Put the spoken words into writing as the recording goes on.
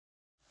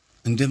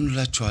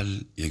እንደምንላችኋል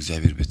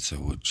የእግዚአብሔር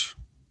ቤተሰቦች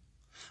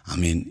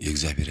አሜን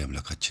የእግዚአብሔር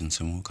አምላካችን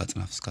ስሙ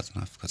ከጽናፍ እስከ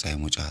ጽናፍ ከፀሐይ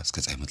መውጫ እስከ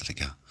ፀሐይ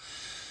መጥለቂያ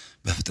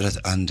በፍጥረት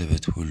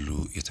አንደበት ሁሉ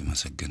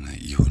የተመሰገነ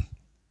ይሁን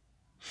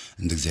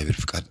እንደ እግዚአብሔር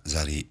ፍቃድ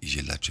ዛሬ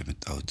ይዤላችሁ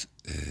የመጣሁት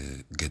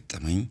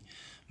ገጠመኝ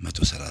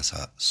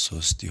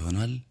 133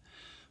 ይሆናል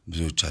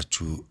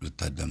ብዙዎቻችሁ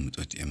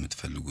ልታዳምጡት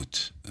የምትፈልጉት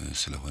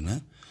ስለሆነ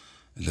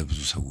ለብዙ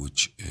ሰዎች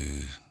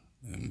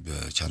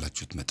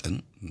በቻላችሁት መጠን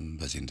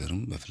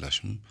በዜንደርም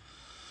በፍላሽም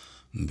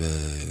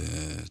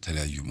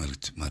በተለያዩ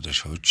መልእክት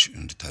ማድረሻዎች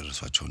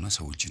እንድታደርሷቸውና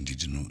ሰዎች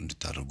እንዲድኑ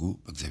እንድታደርጉ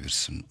በእግዚአብሔር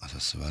ስም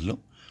አሳስባለሁ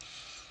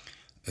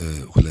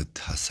ሁለት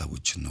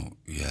ሐሳቦችን ነው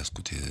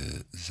ያስኩት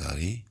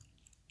ዛሬ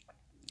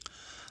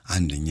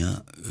አንደኛ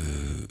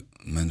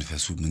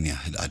መንፈሱ ምን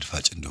ያህል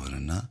አድፋጭ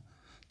እንደሆነና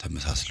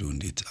ተመሳስሎ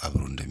እንዴት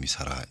አብሮ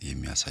እንደሚሰራ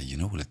የሚያሳይ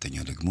ነው ሁለተኛ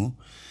ደግሞ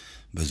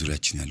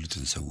በዙሪያችን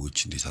ያሉትን ሰዎች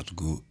እንዴት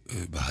አድርጎ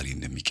ባህሪ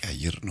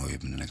እንደሚቀያየር ነው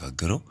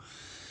የምንነጋገረው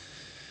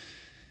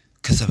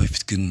ከዛ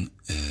በፊት ግን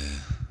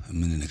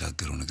ምን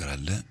ነጋገረው ነገር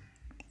አለ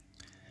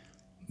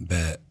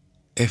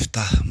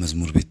በኤፍታህ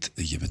መዝሙር ቤት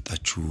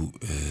እየመጣችሁ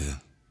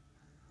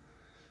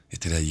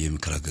የተለያየ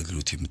ምክር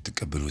አገልግሎት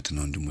የምትቀበሉትና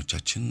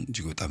ወንድሞቻችን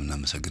እጅግ በጣም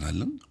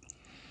እናመሰግናለን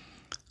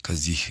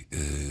ከዚህ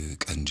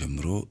ቀን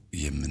ጀምሮ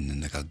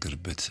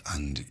የምንነጋገርበት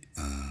አንድ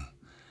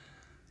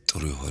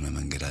ጥሩ የሆነ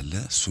መንገድ አለ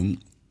እሱም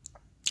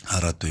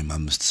አራት ወይም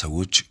አምስት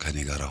ሰዎች ከኔ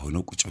ጋር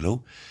ሆነው ቁጭ ብለው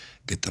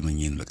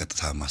ገጠመኝን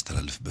በቀጥታ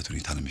ማስተላለፍበት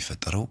ሁኔታ ነው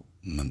የሚፈጠረው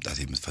መምጣት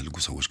የምትፈልጉ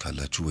ሰዎች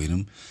ካላችሁ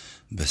ወይንም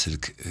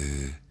በስልክ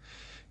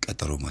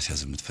ቀጠሮ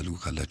ማስያዝ የምትፈልጉ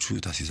ካላችሁ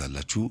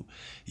ታስይዛላችሁ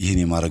ይሄን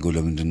የማረገው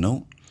ለምንድነው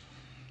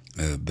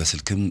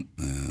በስልክም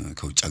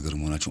ከውጭ ሀገር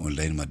መሆናችሁ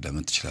ኦንላይን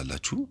ማዳመጥ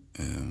ትችላላችሁ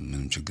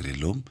ምንም ችግር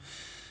የለውም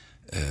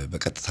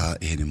በቀጥታ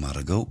ይሄን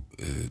የማረገው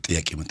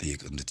ጥያቄ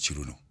መጠየቅ እንድትችሉ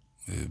ነው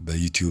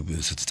በዩቲዩብ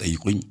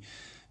ስትጠይቁኝ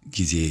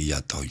ጊዜ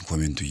ያጣውኝ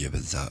ኮሜንቱ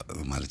እየበዛ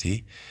ማለቴ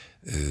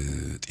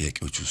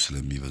ጥያቄዎቹ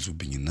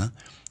ስለሚበዙብኝና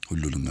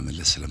ሁሉንም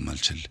መመለስ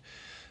ስለማልችል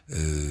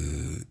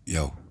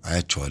ያው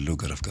አያቸዋለሁ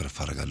ገረፍ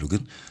አረጋለሁ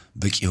ግን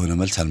በቂ የሆነ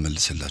መልስ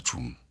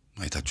አልመልስላችሁም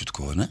አይታችሁት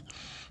ከሆነ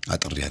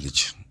አጥር ያለች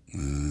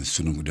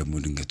እሱንም ደግሞ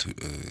ድንገት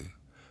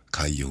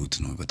ካየሁት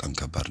ነው በጣም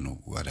ከባድ ነው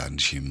ወደ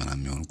 1000 ምናምን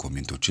የሚሆኑ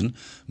ኮሜንቶችን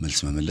መልስ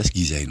መመለስ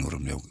ጊዜ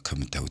አይኖርም ያው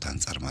ከምታዩት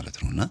አንፃር ማለት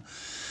ነውና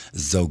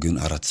እዛው ግን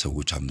አራት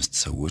ሰዎች አምስት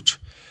ሰዎች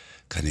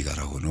ከኔ ጋር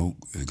ሆነው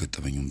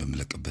ገጠመኙን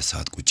በመለቀበት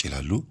ሰዓት ቁጭ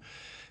ይላሉ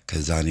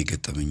ከዛ እኔ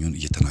ገጠመኙን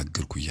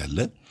እየተናገርኩ ይያለ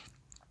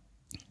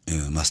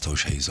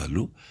ማስታወሻ ይዛሉ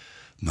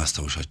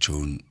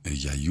ማስታወሻቸውን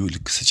ያዩ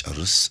ልክ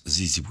ሲጨርስ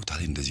እዚህ ቦታ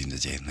ላይ እንደዚህ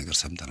አይነት ነገር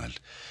ሰምተናል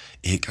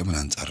ይሄ ከምን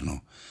አንፃር ነው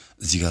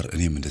እዚህ ጋር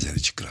እኔም እንደዚህ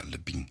አይነት ችግር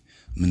አለብኝ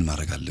ምን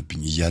ማድረግ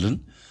አለብኝ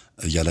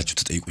እያላችሁ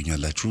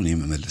ተጠይቁኛላችሁ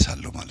እኔም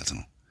እመልሳለሁ ማለት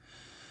ነው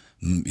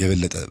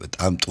የበለጠ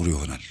በጣም ጥሩ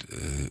ይሆናል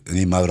እኔ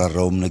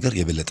ማብራራውም ነገር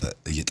የበለጠ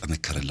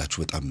እየተነከረላችሁ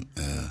በጣም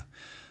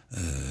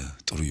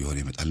ጥሩ ይሆን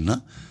ይመጣልና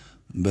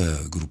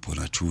በግሩፕ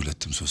ሆናችሁ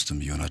ሁለትም ሶስትም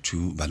ይሆናችሁ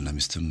ባልና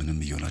ሚስትም ምንም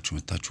ይሆናችሁ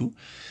መጣችሁ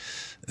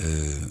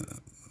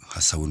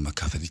ሐሳቡን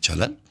መካፈል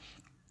ይቻላል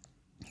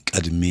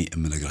ቀድሜ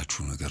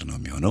እምነግራችሁ ነገር ነው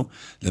የሚሆነው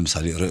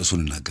ለምሳሌ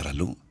ርዕሱን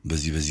እናገራለሁ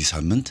በዚህ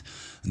ሳምንት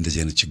እንደዚህ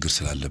አይነት ችግር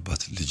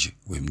ስላለባት ልጅ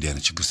ወይም እንዲህ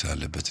አይነት ችግር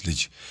ስላለበት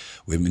ልጅ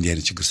ወይም እንዲህ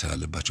አይነት ችግር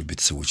ስላለባቸው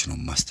ቤተሰቦች ነው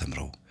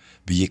ማስተምረው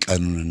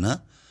በየቀኑና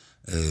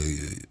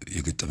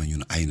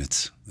የገጠመኙን አይነት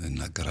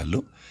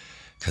እናገራለሁ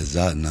ከዛ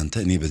እናንተ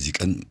እኔ በዚህ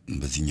ቀን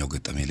በዚህኛው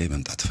ገጠመኝ ላይ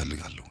መምጣት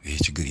ፈልጋለሁ ይሄ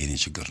ችግር የኔ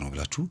ችግር ነው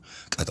ብላችሁ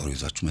ቀጠሮ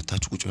ይዛችሁ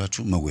መታችሁ ቁጭ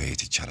ብላችሁ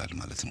መወያየት ይቻላል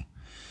ማለት ነው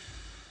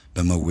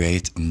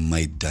በመወያየት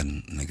የማይዳን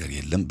ነገር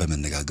የለም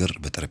በመነጋገር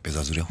በጠረጴዛ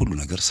ዙሪያ ሁሉ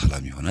ነገር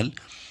ሰላም ይሆናል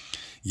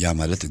ያ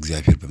ማለት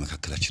እግዚአብሔር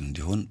በመካከላችን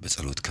እንዲሆን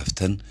በጸሎት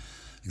ከፍተን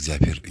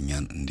እግዚአብሔር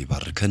እኛን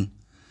እንዲባርከን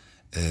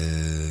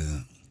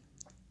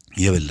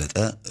የበለጠ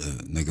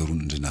ነገሩን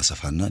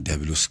እንድናሰፋና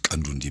ዲያብሎስ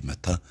ቀንዱ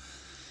እንዲመታ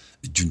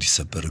እጁ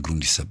እንዲሰበር እግሩ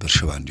እንዲሰበር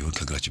ሽባ እንዲሆን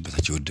ከግራችን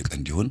በታች ወደቀ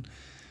እንዲሆን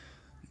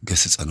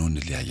ገስጸነው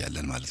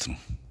እንለያያለን ማለት ነው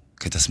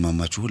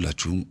ከተስማማችሁ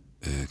ሁላችሁም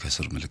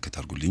ከስር ምልክት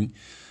አድርጉልኝ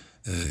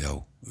ያው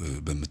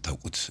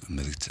በመታውቁት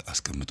መልእክት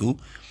አስቀምጡ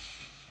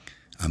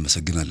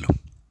አመሰግናለሁ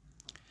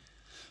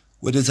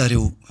ወደ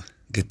ዛሬው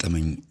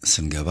ገጠመኝ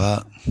ስንገባ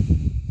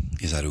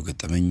የዛሬው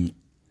ገጠመኝ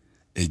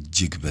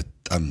እጅግ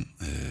በጣም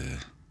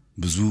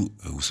ብዙ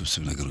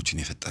ውስብስብ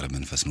ነገሮችን የፈጠረ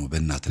መንፈስ ነው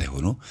በእናት ላይ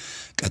ሆኖ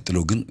ቀጥሎ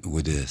ግን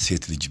ወደ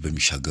ሴት ልጅ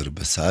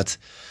በሚሻገርበት ሰዓት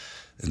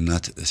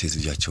እናት ሴት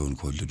ልጃቸውን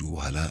ከወለዱ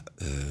በኋላ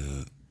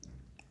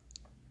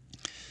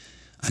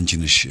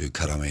አንቺንሽ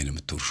ከራማይን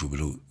የምትወርሹ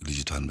ብለው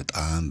ልጅቷን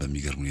በጣም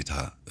በሚገርም ሁኔታ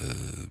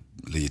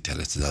ለየት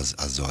ያለ ትዕዛዝ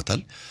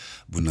አዘዋታል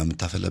ቡና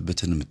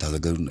የምታፈላበትን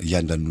የምታዘጋጁን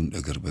እያንዳንዱን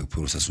ነገር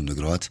በፕሮሰሱን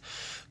ነግረዋት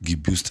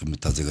ግቢ ውስጥ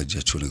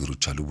የምታዘጋጃቸው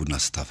ነገሮች አሉ ቡና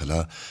ስታፈላ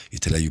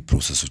የተለያዩ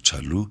ፕሮሰሶች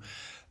አሉ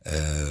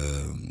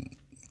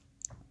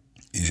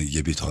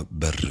የቤቷ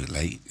በር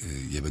ላይ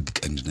የበግ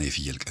ቀንድና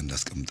የፍየል ቀንድ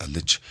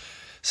አስቀምጣለች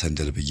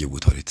ሰንደል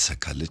በየቦታው ላይ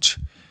ተሰካለች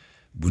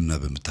ቡና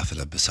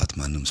በመታፈላበት ሰዓት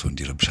ማንንም ሰው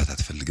እንዲረብሻት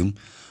አትፈልግም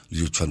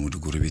ልጆቿን ወደ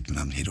ጎረቤት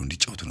ምናምን ሄደው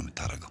እንዲጫወቱ ነው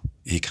የምታረጋው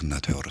ይሄ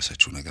ከናቷ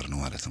ያወረሰችው ነገር ነው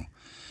ማለት ነው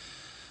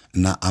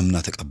እና አምና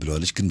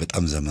ተቀብለዋለች ግን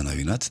በጣም ዘመናዊ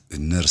ናት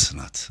ነርስ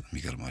ናት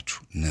የሚገርማችሁ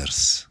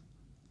ነርስ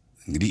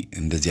እንግዲህ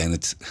እንደዚህ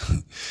አይነት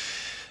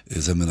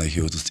ዘመናዊ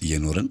ህይወት ውስጥ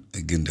እየኖርን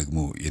ግን ደግሞ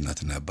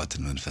የእናትና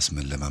አባትን መንፈስ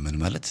መለማመን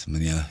ማለት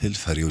ምን ያህል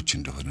ፈሪዎች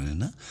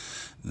እንደሆነና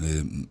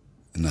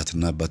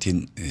እናትና አባቴን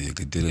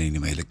የገደለኝ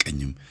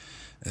የማይለቀኝም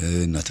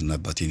እናትና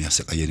አባቴን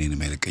ያሰቃየኝ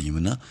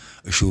የማይለቀኝምና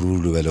እሹሩ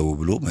ልበለው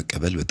ብሎ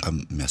መቀበል በጣም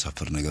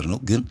የሚያሳፍር ነገር ነው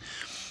ግን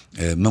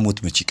መሞት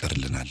መቼ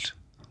ይቀርልናል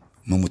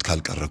መሞት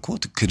ካልቀረኮ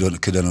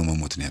ክደነው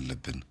መሞት ነው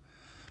ያለብን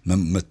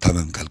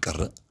መታመም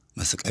ካልቀረ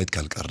መስቃየት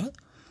ካልቀረ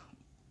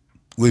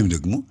ወይም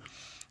ደግሞ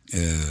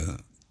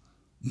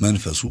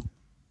መንፈሱ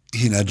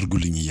ይሄን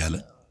አድርጉልኝ ይያለ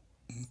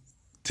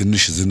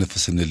ትንሽ ዝንፍ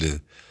ስንል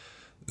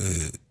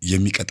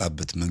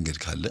የሚቀጣበት መንገድ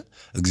ካለ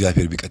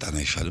እግዚአብሔር ቢቀጣን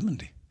አይሻልም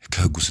እንዴ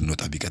ከህጉ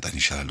ስንወጣ ቢቀጣን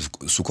ይሻላል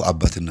እሱኮ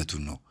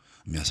አባትነቱን ነው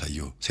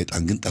የሚያሳየው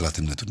ሰይጣን ግን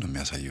ጠላትነቱን ነው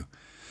የሚያሳየው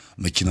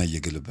መኪና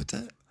እየገለበጠ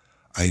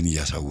አይን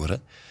እያሳወረ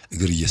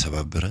እግር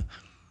እየሰባበረ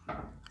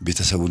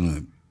ቤተሰቡን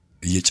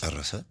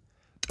እየጨረሰ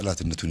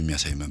ጠላትነቱን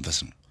የሚያሳይ መንፈስ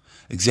ነው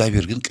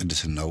እግዚአብሔር ግን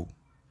ቅድስናው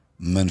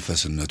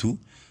መንፈስነቱ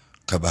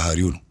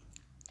ከባህሪው ነው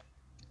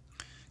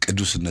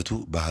ቅዱስነቱ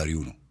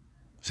ባህሪው ነው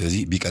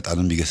ስለዚህ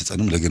ቢቀጣንም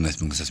ቢገስጸንም ለገነት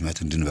መንግስተ ሰማያት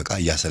እንድንበቃ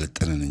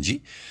ያሰለጠነን እንጂ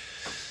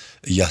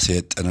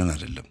ያሰየጠነን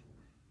አይደለም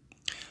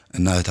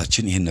እና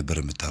እህታችን ይሄን ነበር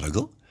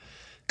የምታረገው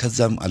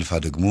ከዛም አልፋ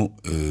ደግሞ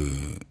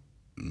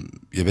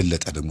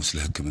የበለጠ ደግሞ ስለ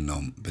ህክምናው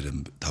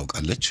በደንብ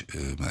ታውቃለች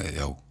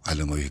ያው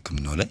ዓለማዊ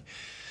ህክምናው ላይ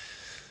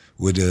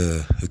ወደ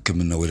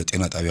ህክምና ወደ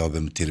ጤና ጣቢያው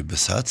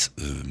በመትሄድበት ሰዓት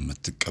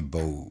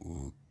የምትቀባው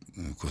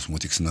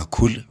ኮስሞቲክስና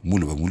ኩል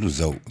ሙሉ በሙሉ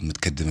እዛው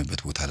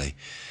የምትከደመበት ቦታ ላይ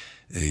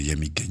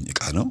የሚገኝ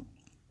እቃ ነው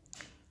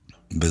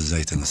በዛ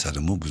የተነሳ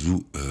ደግሞ ብዙ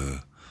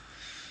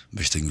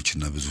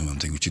በሽተኞችና ብዙ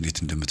ህመምተኞች እንዴት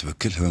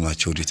እንደምትበክል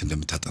ህመማቸው እንዴት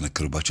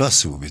እንደምታጠነክርባቸው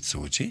አስቡ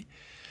ቤተሰቦቼ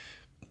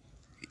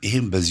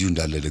ይሄም በዚሁ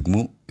እንዳለ ደግሞ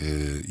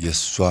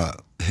የሷ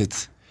እህት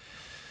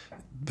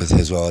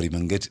በተዘዋዋሪ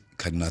መንገድ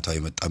ከናቷ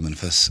የመጣ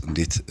መንፈስ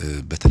እንዴት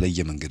በተለየ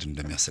መንገድ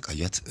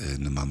እንደሚያሰቃያት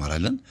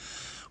እንማማራለን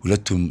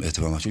ሁለቱም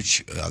እህትማማቾች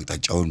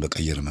አቅጣጫውን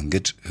በቀየረ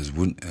መንገድ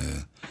ህዝቡን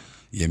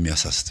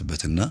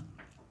የሚያሳስትበትና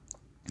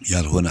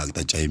ያልሆነ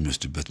አቅጣጫ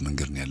የሚወስድበት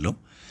መንገድ ነው ያለው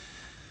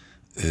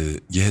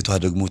የእህቷ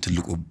ደግሞ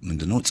ትልቁ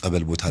ምንድነው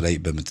ጸበል ቦታ ላይ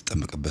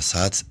በመተጠመቅበት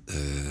ሰዓት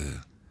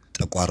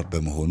ጠቋር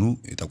በመሆኑ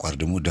የጠቋር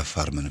ደግሞ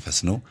ደፋር መንፈስ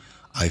ነው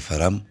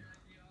አይፈራም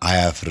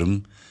አያፍርም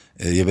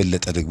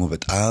የበለጠ ደግሞ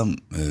በጣም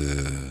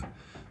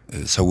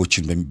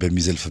ሰዎችን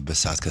በሚዘልፍበት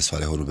ሰዓት ከሷ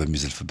ላይ ሆኖ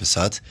በሚዘልፍበት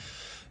ሰዓት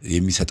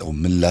የሚሰጠው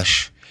ምላሽ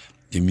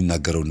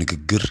የሚናገረው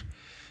ንግግር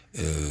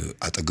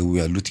አጠገቡ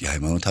ያሉት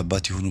የሃይማኖት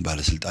አባት ይሁኑ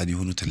ባለስልጣን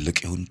ይሁኑ ትልቅ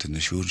ይሁኑ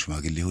ትንሽ ይሁኑ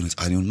ሽማግሌ ይሁኑ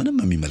ህፃን ይሁኑ ምንም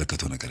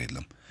የሚመለከተው ነገር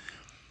የለም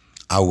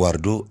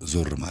አዋርዶ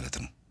ዞር ማለት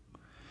ነው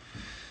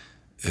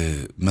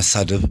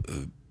መሳደብ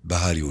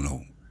ባህሪው ነው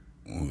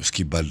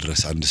እስኪባል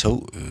ድረስ አንድ ሰው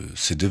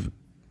ስድብ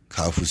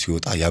ካፉ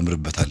ሲወጣ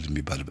ያምርበታል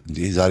የሚባል እንዴ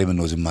ዛሬ ምን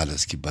ነው ዝም ማለት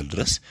እስኪባል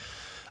ድረስ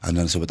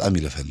አንዳንድ ሰው በጣም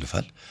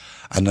ይለፈልፋል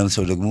አንዳንድ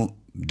ሰው ደግሞ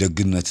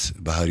ደግነት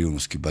ባህሪው ነው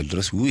እስኪባል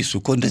ድረስ እሱ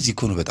እኮ እንደዚህ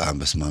እኮ ነው በጣም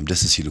በስማም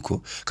ደስ ሲል እኮ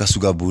ከሱ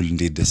ጋር ብውል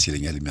እንዴት ደስ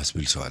ይለኛል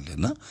የሚያስብል ሰው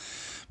አለና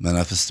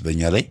መናፍስት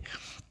በእኛ ላይ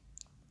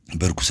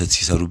በርኩሰት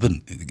ሲሰሩብን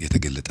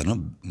የተገለጠ ነው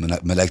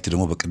መላእክት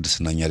ደግሞ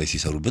በቅድስናኛ ላይ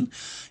ሲሰሩብን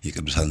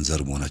የቅዱሳን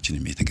ዘር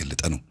መሆናችንም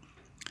የተገለጠ ነው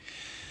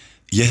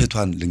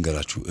የእህቷን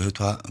ልንገራችሁ እህቷ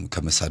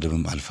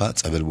ከመሳደብም አልፋ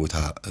ጸበል ቦታ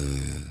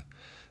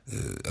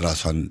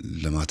ራሷን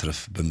ለማትረፍ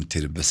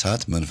በመትሄድበት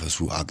ሰዓት መንፈሱ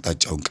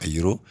አቅጣጫውን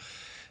ቀይሮ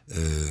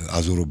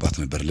አዞሮባት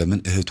ነበር ለምን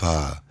እህቷ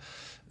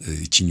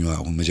እቺኛዋ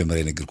አሁን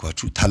መጀመሪያ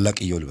ነገርኳችሁ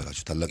ታላቅየው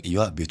ልበላችሁ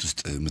ታላቅየዋ ቤት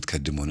ውስጥ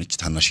የምትከድም ሆነች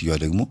ታናሽየዋ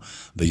ደግሞ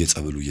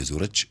በየጸበሉ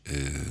እየዞረች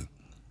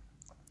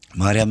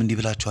ማርያም እንዲህ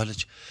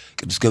ብላችኋለች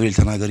ቅዱስ ገብርኤል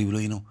ተናገሪ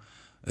ብሎኝ ነው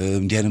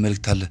እንዲህ አይነት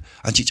መልእክት አለ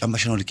አንቺ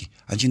ጫማሽ ነው ልቂ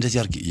አንቺ እንደዚህ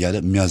አርጊ ይያለ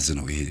የሚያዝ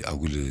ነው ይሄ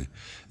አጉል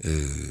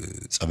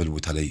ጸበል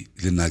ቦታ ላይ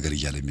ልናገር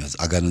ይያለ የሚያዝ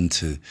አጋንንት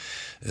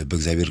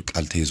በእግዚአብሔር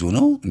ቃል ተይዞ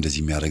ነው እንደዚህ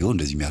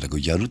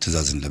የሚያደርገው ይያሉ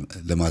ትእዛዝን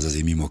ለማዘዝ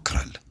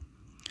የሚሞክራል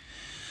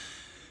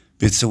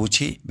ቤተሰቦቼ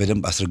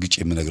በደንብ አስረግጬ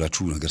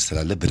የምነግራችሁ ነገር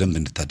ስላለ በደንብ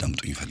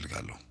እንድታዳምጡኝ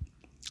ይፈልጋለሁ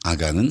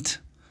አጋንንት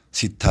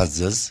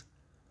ሲታዘዝ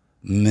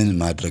ምን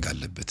ማድረግ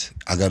አለበት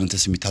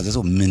አጋንንትስ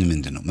የሚታዘዘው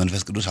ምንድነው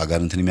መንፈስ ቅዱስ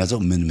አጋንንትን የሚያዘው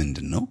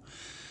ምንድነው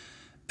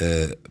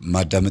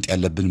ማዳመጥ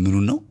ያለብን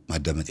ምኑን ነው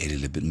ማዳመጥ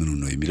የሌለብን ምኑን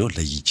ነው የሚለው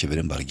ለይቼ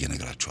በደንብ አርጌ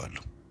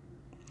ነግራችኋለሁ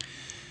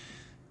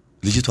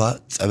ልጅቷ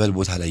ጸበል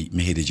ቦታ ላይ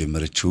መሄድ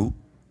የጀመረችው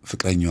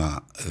ፍቅረኛዋ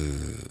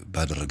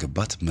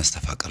ባደረገባት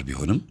መስተፋቀር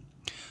ቢሆንም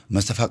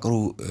መስተፋቀሩ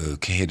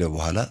ከሄደ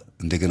በኋላ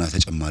እንደገና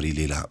ተጨማሪ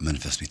ሌላ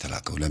መንፈስ ነው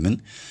የተላከው ለምን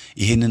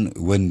ይሄንን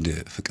ወንድ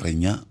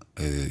ፍቅረኛ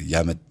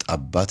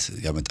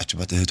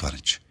ያመጣችባት እህቷ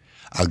ነች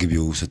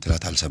አግቢው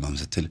ስትላት አልሰማም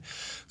ስትል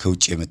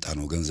ከውጭ የመጣ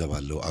ነው ገንዘብ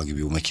አለው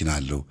አግቢው መኪና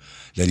አለው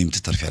ለኔም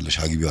ትተርፊያለሽ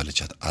አግቢው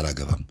አለቻት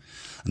አላገባም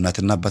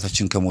እናትና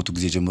አባታችን ከሞቱ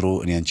ጊዜ ጀምሮ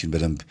እኔ አንቺን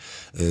በደንብ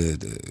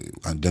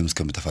ደም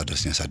እስከምተፋ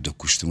ድረስ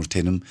ያሳደግኩሽ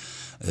ትምርቴንም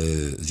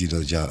እዚህ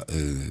ደረጃ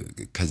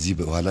ከዚህ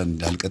በኋላ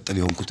እንዳልቀጥል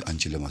የሆንኩት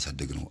አንቺን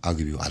ለማሳደግ ነው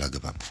አግቢው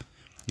አላገባም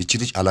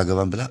እቺ ልጅ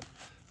አላገባም ብላ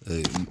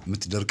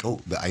የምትደርቀው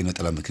በአይነ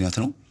ጥላ ምክንያት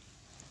ነው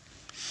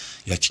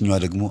ያቺኛዋ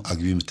ደግሞ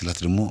አግቢ የምትላት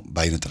ደግሞ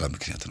በአይነ ጥላ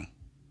ምክንያት ነው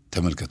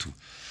ተመልከቱ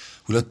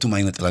ሁለቱም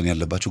አይነ ጥላን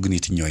ያለባቸው ግን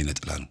የትኛው አይነ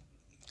ጥላ ነው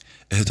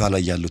እህቷ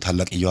ላይ ያለው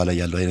ታላቅየዋ ላይ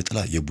ያለው አይነ ጥላ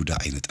የቡዳ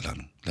አይነ ጥላ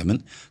ነው ለምን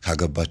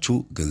ካገባችሁ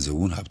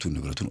ገንዘቡን ሀብቱን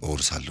ንብረቱን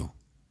እወርሳለሁ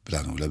ብላ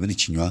ነው ለምን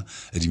እቺኛዋ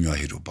እድሜዋ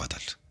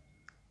ሄዶባታል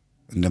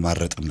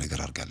እንደማረጥም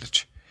ነገር አርጋለች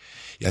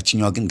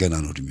ያቺኛዋ ግን ገና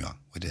ነው እድሜዋ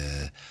ወደ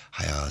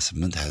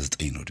 28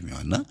 29 ነው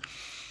እድሜዋና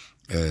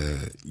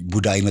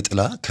ቡዳ አይነ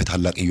ጥላ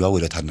ከታላቅየዋ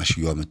ወደ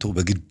ታናሽየዋ መጥቶ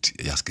በግድ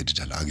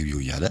ያስገድዳል አግቢው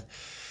ይያለ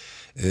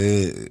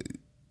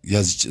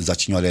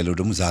ያዛችኛዋ ላይ ያለው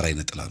ደግሞ ዛራ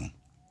አይነ ጥላ ነው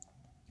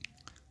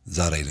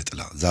ዛራ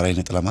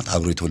አይነ ጥላ ማለት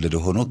አብሮ የተወለደ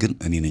ሆኖ ግን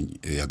እኔ ነኝ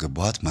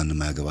ያገባኋት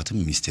ማንንም ያገባትም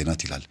ሚስቴ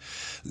ናት ይላል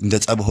እንደ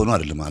ጸብ ሆኖ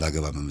አይደለም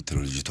አላገባም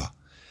የምትለው ልጅቷ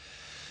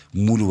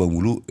ሙሉ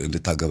በሙሉ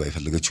እንድታገባ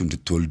ይፈልገችው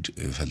እንድትወልድ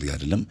ፈልጋ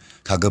አይደለም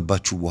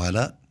ካገባችሁ በኋላ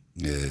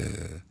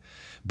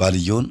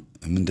ባልየውን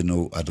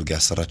ምንድነው አድርጋ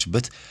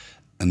ያሰራችበት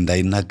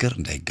እንዳይናገር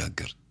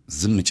እንዳይጋገር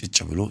ዝም ጭጭ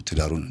ብሎ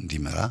ትዳሩን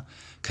እንዲመራ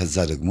ከዛ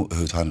ደግሞ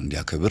እህቷን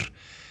እንዲያከብር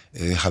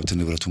ሀብት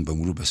ንብረቱን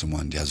በሙሉ በስሟ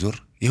እንዲያዞር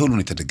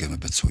ይሁሉን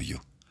የተደገመበት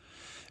ሰውየው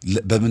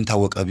በምን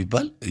ታወቀ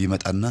ቢባል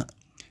ይመጣና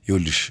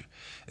ይወልሽ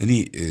እኔ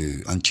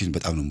አንቺን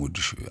በጣም ነው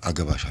የምወድሽ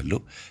አገባሻለሁ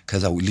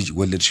ከዛ ልጅ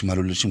ወለድሽ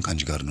ማልወለድሽም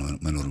ካንቺ ጋር ነው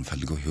መኖርን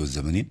ፈልገው ህይወት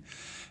ዘመኔን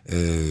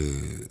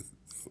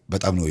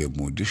በጣም ነው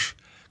የምወድሽ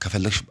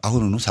ከፈለግሽ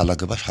አሁንኑ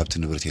ሳላገባሽ ሀብት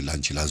ንብረት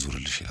የላንቺ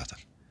ላዙርልሽ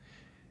ይላታል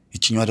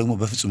ይችኛዋ ደግሞ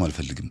በፍጹም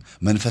አልፈልግም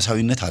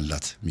መንፈሳዊነት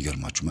አላት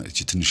የሚገርማችሁ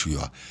እቺ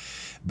ትንሽዬዋ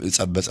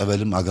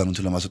በጸበልም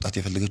አጋንንቱን ለማስወጣት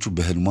የፈለገችው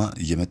በህልሟ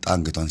እየመጣ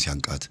አንገቷን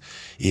ሲያንቃት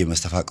ይሄ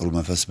መስተፋቅሩ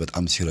መንፈስ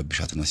በጣም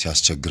ሲረብሻትና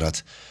ሲያስቸግራት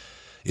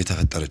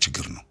የተፈጠረ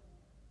ችግር ነው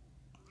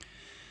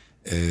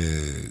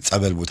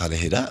ጸበል ቦታ ላይ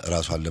ሄዳ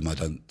ራሷን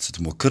ለማዳን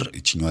ስትሞክር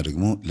እቺኛዋ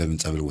ደግሞ ለምን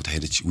ጸበል ቦታ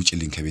ሄደች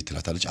ውጪልኝ ከቤት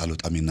ትላታለች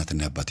አልወጣም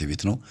እናትና ያባቴ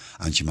ቤት ነው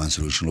አንቺ ማን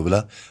ስለሆንሽ ነው ብላ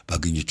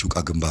ባገኘችው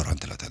ቃ ግንባሯን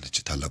ትላታለች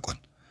ታላቋን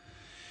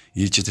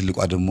ይህች ትልቋ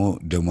ደግሞ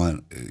ደሟን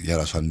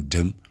የራሷን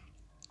ደም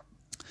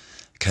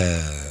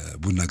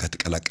ከቡና ጋር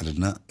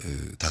ተቀላቀለና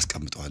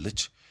ታስቀምጠዋለች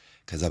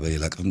ከዛ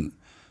በሌላ ቀን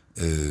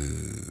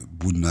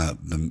ቡና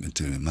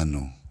ማን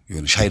ነው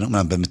የሆነ ሻይ ነው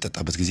ማን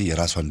በመጠጣበት ጊዜ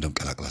የራሷን ደም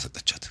ቀላቅላ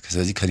ሰጠቻት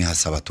ስለዚህ ከኔ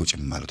ሐሳብ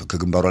አትወጭም ማለት ነው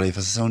ከግንባሯ ላይ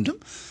የፈሰሰው ደም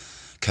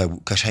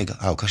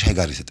ከሻይ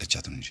ጋር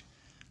የሰጠቻት ነው እንጂ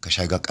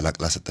ከሻይ ጋር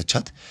ቀላቅላ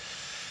ሰጠቻት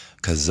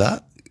ከዛ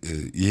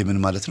ይሄ ምን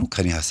ማለት ነው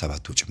ከኔ ሐሳብ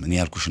አትወጭም እኔ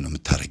ያልኩሽ ነው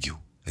የምታረጊው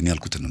እኔ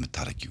ያልኩት ነው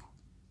የምታረጊው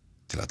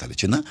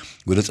ትላታለችና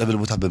ወደ ጸበል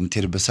ቦታ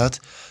በመተርበት ሰዓት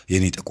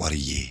የኔ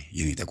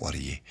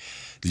ተቋርዬ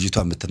ልጅቷ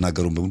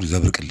የምትናገረውን በሙሉ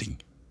ዘብርቅልኝ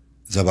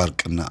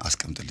ዘባርቅና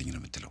አስቀምጥልኝ ነው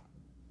የምትለው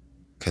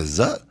ከዛ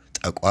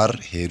ጠቋር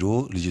ሄዶ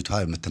ልጅቷ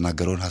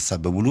የምትናገረውን ሐሳብ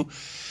በሙሉ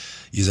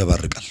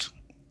ይዘባርቃል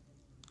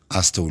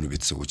አስተውሉ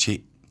ቤተሰቦቼ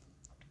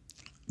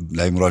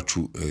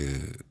ላይምሯችሁ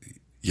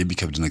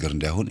የሚከብድ ነገር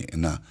እንዳይሆን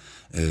እና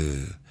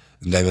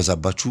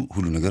እንዳይበዛባችሁ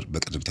ሁሉ ነገር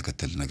በቀደም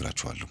ተከተል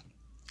ነግራችኋለሁ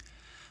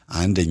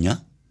አንደኛ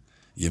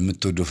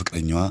የምትወደው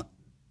ፍቅረኛዋ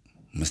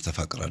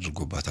መስተፋቅር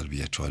አድርጎባታል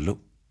ብያቸዋለሁ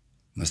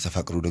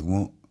መስተፋቅሩ ደግሞ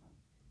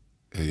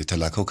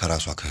የተላከው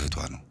ከራሷ ከህቷ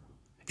ነው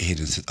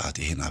ይሄን ስጣት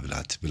ይሄን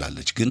አብላት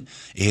ብላለች ግን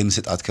ይሄን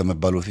ስጣት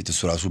ከመባሉ በፊት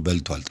እሱ ራሱ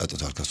በልቷል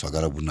ጠጥቷል ከሷ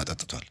ጋር ቡና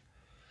ጠጥቷል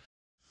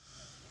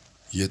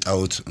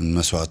የጣውት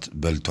መስዋዕት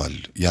በልቷል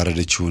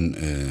ያረደችውን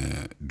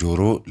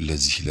ዶሮ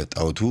ለዚህ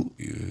ለጣውቱ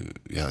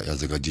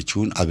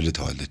ያዘጋጀችውን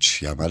አብልተዋለች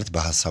ያ ማለት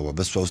በሐሳቧ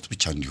በሷ ውስጥ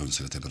ብቻ እንዲሆን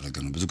ስለተደረገ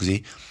ነው ብዙ ጊዜ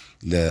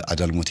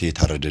ለአዳልሞቴ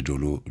የታረደ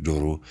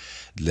ዶሮ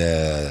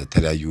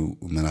ለተለያዩ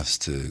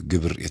መናፍስት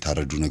ግብር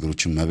የታረዱ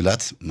ነገሮችን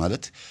መብላት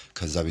ማለት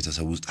ከዛ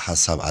ቤተሰብ ውስጥ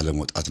ሐሳብ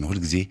አለመውጣት ነው ሁሉ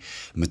ጊዜ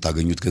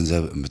የምታገኙት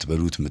ገንዘብ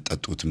የምትበሉት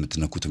የምትጠጡት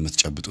የምትነኩት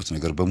የምትጨብጡት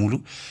ነገር በሙሉ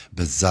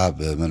በዛ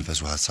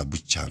በመንፈሱ ሐሳብ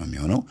ብቻ ነው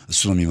የሚሆነው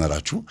እሱ ነው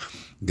የሚመራችሁ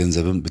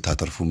ገንዘብም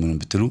ብታተርፉ ምንም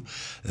ብትሉ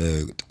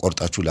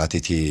ቆርጣችሁ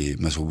ለአቴቴ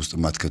መስው ውስጥ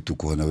ማትከቱ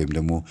ከሆነ ወይም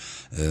ደግሞ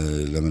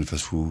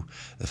ለመንፈሱ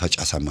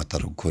ፈጫሳ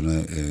ማታረጉ ከሆነ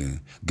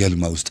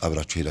ገልማ ውስጥ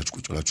አብራችሁ ሄዳችሁ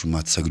ቁጭ ብላችሁ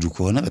ማትሰግዱ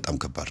ከሆነ በጣም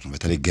ከባድ ነው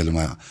በተለይ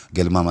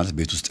ገልማ ማለት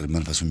ቤት ውስጥ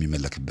መንፈሱ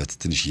የሚመለክበት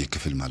ትንሽ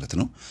የክፍል ማለት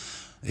ነው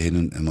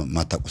ይሄንን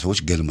ማታቁ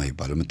ሰዎች ገልማ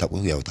ይባላል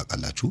የምታቁ ያው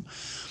ታቃላችሁ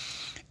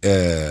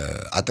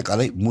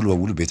አጠቃላይ ሙሉ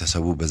በሙሉ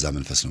ቤተሰቡ በዛ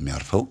መንፈስ ነው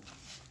የሚያርፈው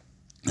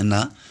እና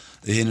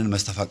ይሄንን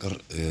መስተፋቅር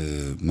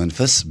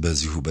መንፈስ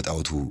በዚሁ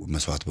በጣውቱ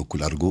መስዋዕት በኩል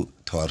አድርጎ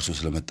ተዋርሶ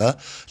ስለመጣ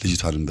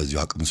ልጅቷንም በዚሁ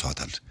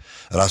አቅምሷታል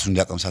ራሱ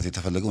እንዲያቀምሳት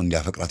የተፈለገው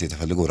እንዲያፈቅራት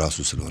የተፈለገው ራሱ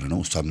ስለሆነ ነው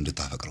እሷም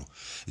እንድታፈቅረው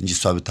እንጂ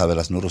እሷ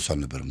ብታበላት ኖሮ እሷ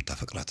ነበር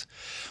የምታፈቅራት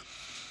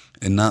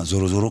እና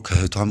ዞሮ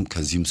ከህቷም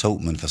ከዚህም ሰው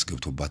መንፈስ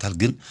ገብቶባታል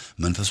ግን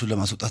መንፈሱን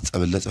ለማስወጣት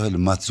ጸበል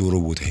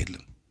ማትዞረው ቦታ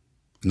የለም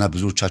እና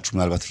ብዙዎቻችሁ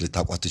ምናልባት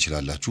ልታቋት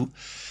ትችላላችሁ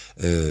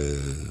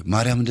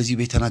ማርያም እንደዚህ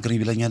ቤት ተናገረኝ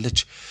ብለኛለች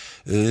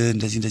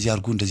እንደዚህ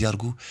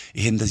አርጉ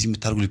ይሄ እንደዚህ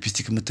የምታርጉ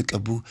ሊፕስቲክ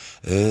የምትቀቡ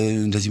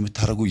እንደዚህ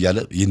የምታረጉ ይያለ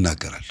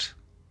ይናገራል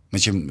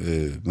መቼም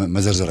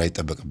መዘርዘር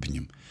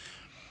አይተበቀብኝም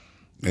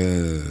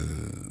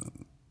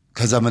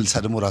ከዛ መልሳ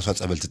ደግሞ ራሷ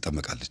ጸበል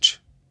ትጠመቃለች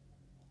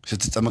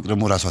ስትጠመቅ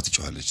ደግሞ ራሷ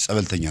ትጨዋለች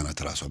ጸበልተኛ ናት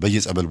ራሷ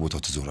በየጸበል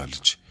ቦታው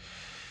ትዞራለች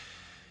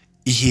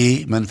ይሄ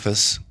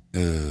መንፈስ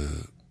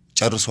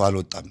ጨርሶ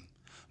አልወጣም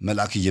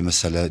መልአክ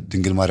እየመሰለ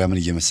ድንግል ማርያምን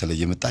እየመሰለ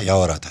እየመጣ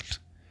ያወራታል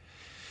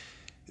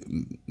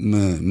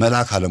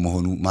መልአክ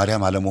አለመሆኑ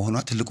ማርያም አለመሆኗ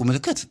ትልቁ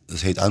ምልክት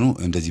ሰይጣኑ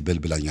እንደዚህ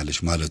በልብላኛለች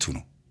ማለቱ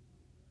ነው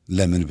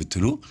ለምን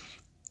ብትሉ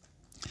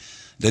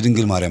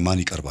ለድንግል ማርያም ማን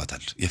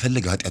ይቀርባታል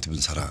የፈለገ ኃጢያት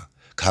ብንሰራ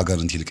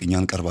ከአጋንንት ይልቅ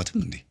እኛን ቀርባትም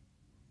እንዴ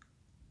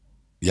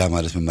ያ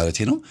ማለት ምን ማለቴ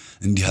ነው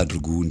እንዲህ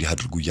አድርጉ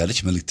እያለች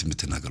መልእክት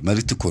የምትናገር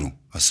መልእክት እኮ ነው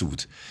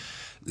አስቡት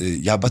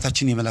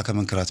የአባታችን የመላከ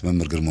መንክራት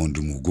መምህር ግርማ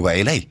ወንድሙ ጉባኤ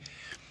ላይ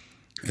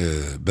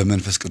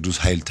በመንፈስ ቅዱስ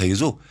ኃይል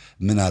ተይዞ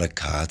ምን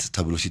አረካት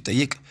ተብሎ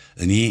ሲጠየቅ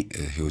እኔ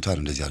ህይወቷን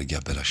እንደዚህ አርግ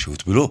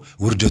ያበላሽሁት ብሎ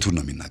ውርደቱን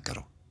ነው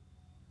የሚናገረው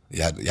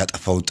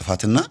ያጠፋው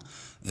ጥፋትና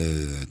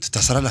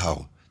ተታሰራለህ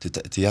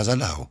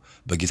ትያዛለህ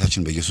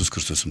በጌታችን በኢየሱስ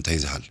ክርስቶስም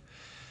ተይዘሃል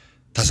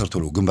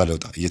ታሰርቶሎ ግንባር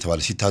ለውጣ እየተባለ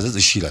ሲታዘዝ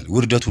እሺ ይላል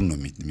ውርደቱን ነው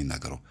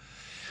የሚናገረው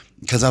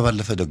ከዛ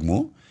ባለፈ ደግሞ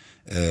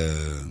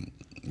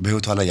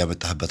በህይወቷ ላይ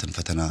ያመጣህበትን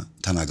ፈተና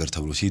ተናገር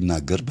ተብሎ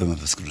ሲናገር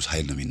በመንፈስ ቅዱስ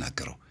ኃይል ነው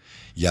የሚናገረው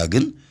ያ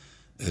ግን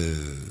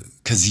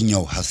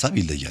ከዚህኛው ሐሳብ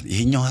ይለያል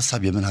ይሄኛው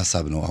ሐሳብ የምን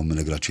ሐሳብ ነው አሁን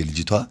መነግራችሁ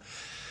የልጅቷ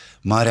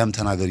ማርያም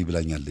ተናገሪ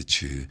ብላኛለች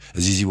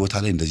እዚህ ቦታ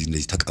ላይ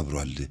እንደዚህ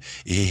ተቀብሯል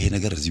ይሄ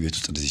ነገር እዚህ ቤት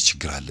ውስጥ እንደዚህ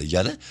ችግር አለ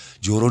እያለ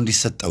ጆሮ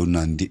እንዲሰጣውና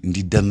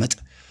እንዲደመጥ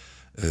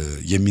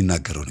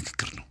የሚናገረው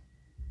ንግግር ነው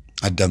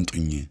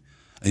አዳምጡኝ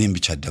እኔም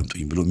ብቻ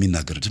አዳምጡኝ ብሎ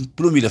የሚናገር ዝም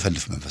ብሎ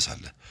የሚለፈልፍ መንፈስ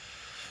አለ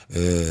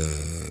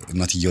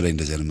እናትየው ላይ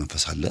እንደዚህ አይነት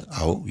መንፈስ አለ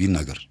አዎ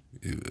ይናገር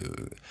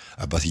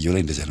አባትየው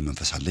ላይ እንደዚህ አይነት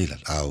መንፈስ አለ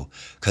ይላል አዎ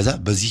ከዛ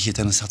በዚህ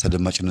የተነሳ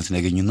ተደማጭነትን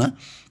ያገኝና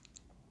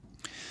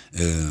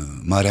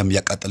ማርያም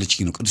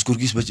ያቃጠለችኝ ነው ቅዱስ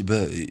ጊዮርጊስ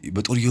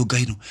በጦር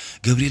ይወጋኝ ነው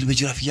ገብርኤል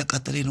በጅራፍ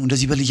ያቃጠለኝ ነው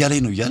እንደዚህ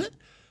በልያለኝ ነው ይያለ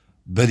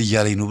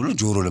በልያለኝ ነው ብሎ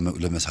ጆሮ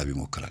ለመሳብ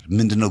ይሞክራል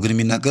ምንድነው ግን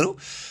የሚናገረው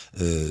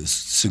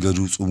ስገዱ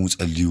ጾሙ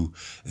ጸልዩ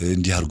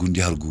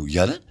እንዲያርጉ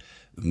ይያለ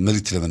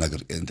መልእክት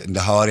ለመናገር እንደ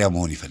ሐዋርያ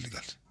መሆን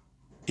ይፈልጋል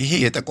ይሄ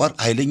የጠቋር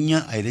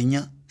ኃይለኛ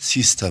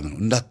ሲስተም ነው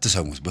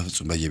እንዳትሰሙት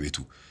በፍጹም በየቤቱ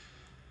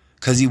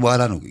ከዚህ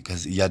በኋላ ነው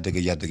ያደገ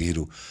ሄዶ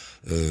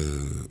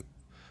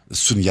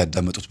እሱን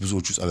ያዳመጡት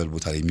ብዙዎቹ ጸበል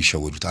ቦታ ላይ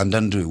የሚሸወዱት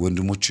አንዳንድ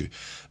ወንድሞች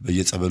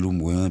በየጸበሉም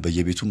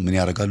በየቤቱም ምን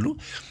ያረጋሉ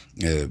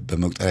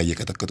በመቁጠሪያ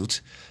እየቀጠቀጡት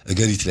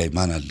እገሊት ላይ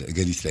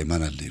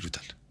ማን አለ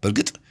ይሉታል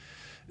በርግጥ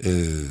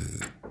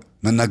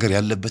መናገር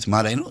ያለበት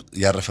ማላይ ነው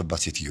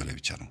ያረፈባት ሴትዮ ላይ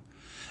ብቻ ነው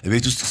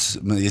ቤት ውስጥ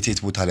የቴት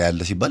ቦታ ላይ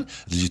ያለ ሲባል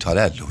ልጅቷ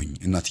ላይ አለሁኝ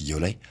እናትየው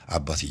ላይ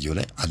አባትየው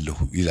ላይ አለሁ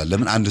ይላል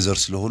ለምን አንድ ዘር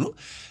ስለሆነ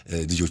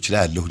ልጆች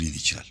ላይ አለሁ ሊል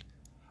ይችላል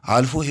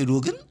አልፎ ሄዶ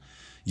ግን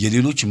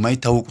የሌሎች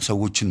የማይታወቁ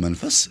ሰዎችን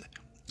መንፈስ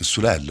እሱ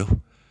ላይ አለሁ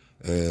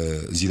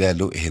እዚህ ላይ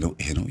ያለው ይሄ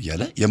ነው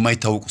ይያለ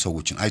የማይታወቁ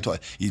ሰዎችን አይቶ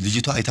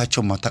ልጅቷ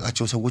አይታቸው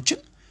ማታቃቸው ሰዎችን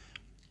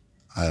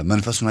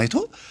መንፈሱን አይቶ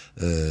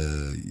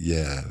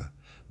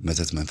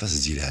የመተት መንፈስ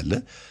እዚህ ላይ ያለ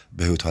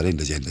በህይወቷ ላይ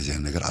እንደዚህ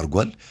ነገር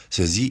አርጓል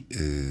ስለዚህ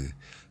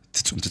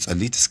ትጹም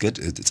ትጸልይ ትስገድ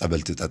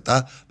ጸበል ትጠጣ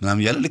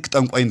ምናምን ያለ ልክ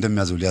ጠንቋይ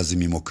እንደሚያዘው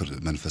ሊያዝም ይሞክር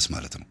መንፈስ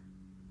ማለት ነው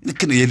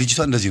ልክ የልጅቷ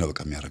እንደዚህ ነው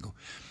በቃ የሚያረጋው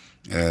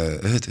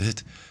እህት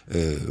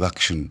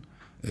ባክሽን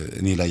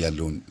እኔ ላይ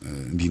ያለውን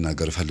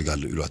እንዲናገር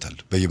ፈልጋለሁ ይሏታል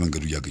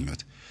በየመንገዱ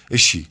ያገኙት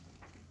እሺ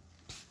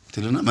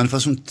ትልና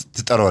መንፈሱን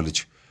ትጠራዋለች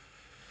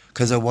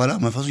ከዛ በኋላ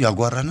መንፈሱ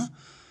ያጓራና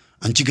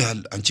አንቺ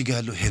ጋር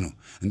ያለው ይሄ ነው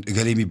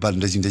እገሌ የሚባል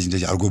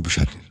እንደዚህ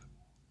አርጎብሻል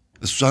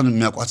እሷን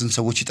የሚያቋትን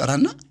ሰዎች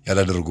ይጠራና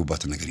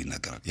ያላደረጉባትን ነገር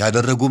ይናገራል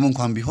ያደረጉም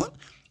እንኳን ቢሆን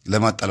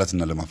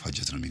ለማጣላትና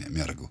ለማፋጀት ነው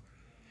የሚያደርገው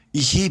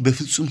ይሄ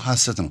በፍጹም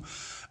ሐሰት ነው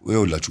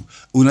ወይውላችሁ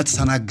እውነት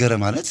ተናገረ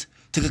ማለት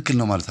ትክክል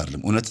ነው ማለት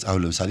አይደለም እውነት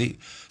አሁን ለምሳሌ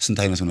ስንት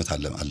አይነት እውነት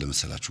አለ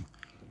መሰላችሁ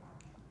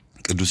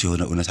ቅዱስ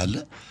የሆነ እውነት አለ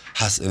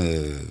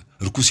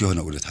ርኩስ የሆነ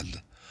እውነት አለ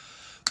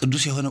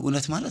ቅዱስ የሆነ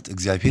እውነት ማለት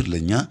እግዚአብሔር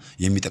ለኛ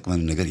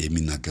የሚጠቅመን ነገር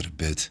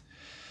የሚናገርበት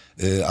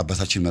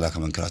አባታችን መላከ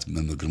መንክራት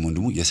መምህር ግርማ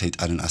ወንድሙ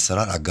የሰይጣንን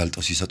አሰራር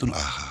አጋልጠው ሲሰጡን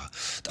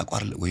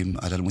ጠቋር ወይም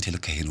አዳልሞት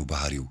የለካ ይሄ ነው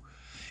ባህሪው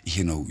ይሄ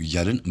ነው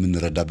ይያልን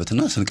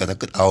ምንረዳበትና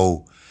ስንቀጠቅጥ አዎ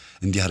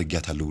እንዲህ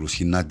አርጋታለሁ ብሎ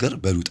ሲናገር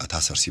በሉጣ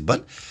ታሰር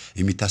ሲባል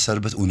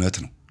የሚታሰርበት እውነት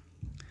ነው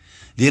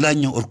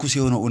ሌላኛው እርኩስ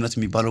የሆነ እውነት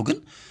የሚባለው ግን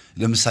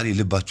ለምሳሌ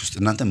ልባችሁ ውስጥ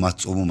እናንተ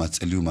ማትጾሙ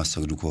ማትጸልዩ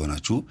ማትሰግዱ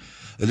ከሆናችሁ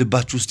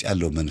ልባችሁ ውስጥ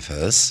ያለው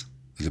መንፈስ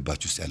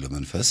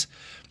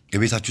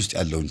የቤታችሁ ውስጥ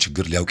ያለውን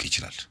ችግር ሊያውቅ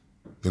ይችላል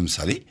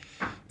ለምሳሌ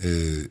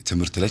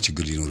ትምህርት ላይ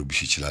ችግር ሊኖርብሽ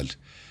ይችላል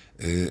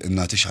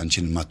እናትሽ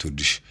አንቺን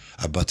ማትወድሽ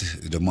አባትህ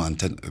ደግሞ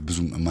አንተን ብዙ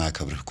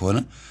የማያከብርህ ከሆነ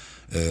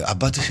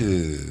አባትህ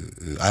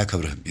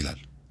አያከብርህም ይላል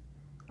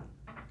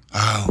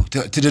አዎ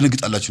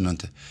ትደነግጣላችሁ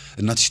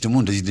እናትሽ ደግሞ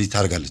እንደዚህ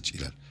ታርጋለች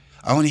ይላል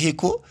አሁን ይሄ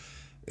እኮ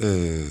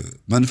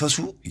መንፈሱ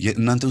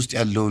እናንተ ውስጥ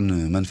ያለውን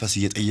መንፈስ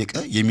እየጠየቀ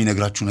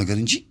የሚነግራችሁ ነገር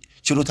እንጂ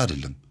ችሎታ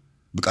አይደለም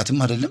ብቃትም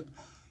አይደለም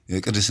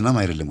ቅድስናም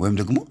አይደለም ወይም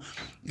ደግሞ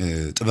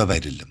ጥበብ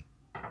አይደለም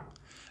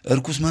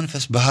እርኩስ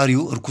መንፈስ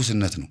ባህሪው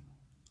እርኩስነት ነው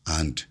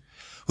አንድ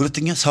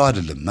ሁለተኛ ሰው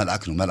አይደለም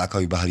መልአክ ነው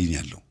መልአካዊ ባህሪ ነው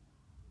ያለው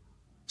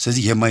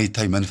ስለዚህ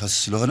የማይታይ መንፈስ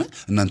ስለሆነ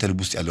እናንተ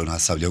ልብ ውስጥ ያለውን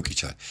ሐሳብ ሊያውቅ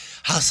ይችላል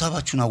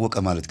ሐሳባችሁን አወቀ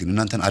ማለት ግን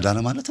እናንተን አዳነ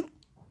ማለት ነው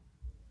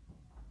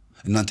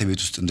እናንተ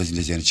ቤት ውስጥ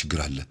እንደዚህ አይነት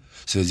ችግር አለ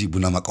ስለዚህ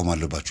ቡና ማቆም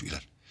አለባችሁ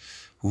ይላል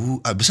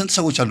በስንት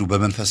ሰዎች አሉ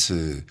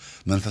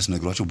በመንፈስ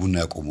ነግሯቸው ቡና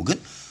ያቆሙ ግን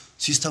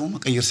ሲስተሙ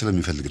መቀየር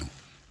ስለሚፈልግ ነው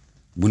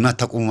ቡና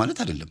አታቆሙ ማለት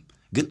አይደለም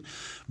ግን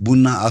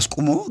ቡና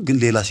አስቆሞ ግን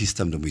ሌላ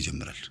ሲስተም ደግሞ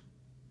ይጀምራል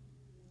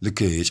ልክ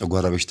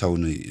የጨጓራ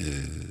በሽታውን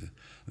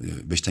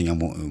በሽተኛ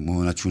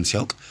መሆናችሁን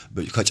ሲያውቅ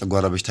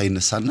ከጨጓራ በሽታ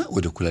ይነሳና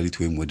ወደ ኩላሊት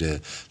ወይም ወደ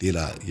ሌላ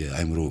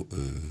የአይምሮ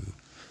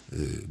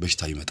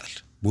በሽታ ይመጣል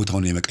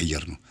ቦታውን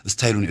የመቀየር ነው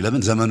ስታይሉን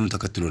ለምን ዘመኑን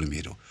ተከትሎ ነው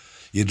የሚሄደው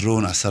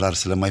የድሮውን አሰራር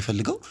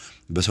ስለማይፈልገው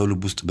በሰው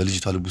ልብ ውስጥ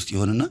በልጅቷ ልብ ውስጥ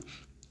ይሆንና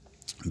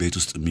ቤት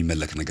ውስጥ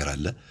የሚመለክ ነገር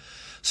አለ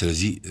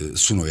ስለዚህ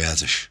እሱ ነው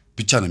ያዘሽ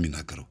ብቻ ነው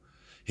የሚናገረው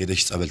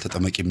ሄደሽ ጸበል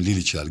ተጠመቂም ሊል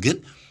ይችላል ግን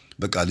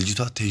በቃ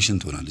ልጅቷ ቴንሽን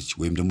ትሆናለች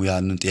ወይም ደግሞ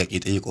ያንን ጥያቄ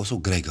የጠየቀው ሰው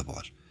ግራ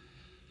ይገባዋል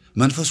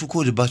መንፈሱ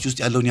እኮ ልባችሁ ውስጥ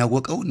ያለውን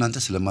ያወቀው እናንተ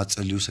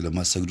ስለማትጸልዩ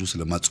ስለማትሰግዱ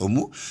ስለማትጾሙ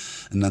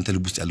እናንተ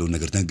ልብ ውስጥ ያለውን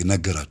ነገር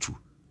ነገራችሁ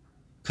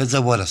ከዛ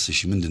በኋላስ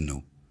እሺ ምንድነው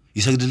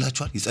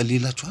ይሰግድላችኋል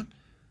ይጸልይላችኋል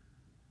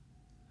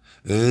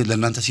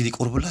ለእናንተ ሲል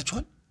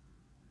ይቆርብላችኋል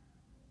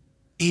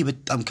ይሄ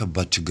በጣም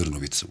ከባድ ችግር ነው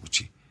ቤተሰቦቼ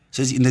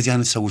ስለዚህ እነዚህ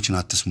አይነት ሰዎችን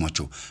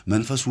አትስሟቸው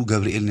መንፈሱ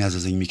ገብርኤልን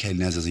ያዘዘኝ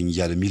ሚካኤልን ያዘዘኝ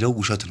ይያለ የሚለው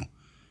ውሸት ነው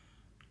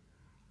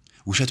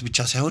ውሸት ብቻ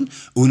ሳይሆን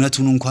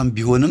እውነቱን እንኳን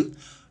ቢሆንም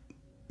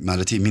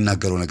ማለት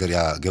የሚናገረው ነገር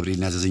ያ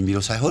ገብርኤልን ያዘዘኝ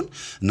የሚለው ሳይሆን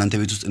እናንተ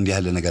ቤት ውስጥ እንዲህ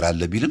ያለ ነገር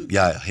አለ ቢልም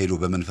ያ ሄዶ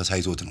በመንፈስ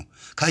አይዞት ነው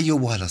ካየው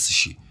በኋላስ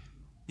እሺ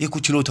ይሄ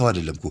ችሎታው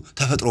አይደለም እኮ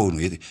ተፈጥሮው ነው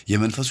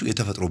የመንፈሱ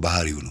የተፈጥሮ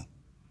ባህሪው ነው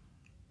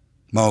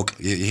ማወቅ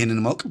ይሄንን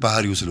ማወቅ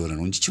ባህሪው ስለሆነ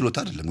ነው እንጂ ችሎታ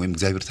አይደለም ወይም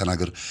እግዚአብሔር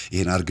ተናገር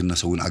ይሄን አርግና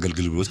ሰውን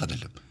አገልግል ብሎት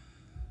አይደለም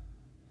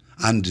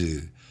አንድ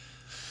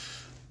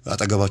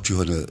አጠገባችሁ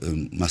የሆነ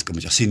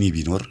ማስቀመጫ ሲኒ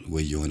ቢኖር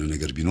ወይ የሆነ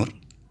ነገር ቢኖር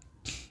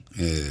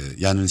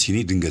ያንን ሲኒ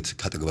ድንገት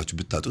ካጠገባችሁ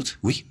ብታጡት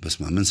ወይ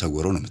በስማ ምን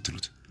ሰወረው ነው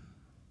የምትሉት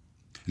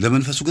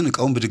ለመንፈሱ ግን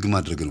እቃውን ብድግ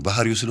ማድረግ ነው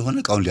ባህሪው ስለሆነ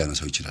እቃውን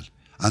ሊያነሳው ይችላል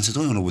አንስቶ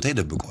የሆነ ቦታ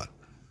ይደብቀዋል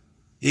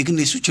ይሄ ግን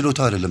እሱ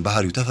ችሎታው አይደለም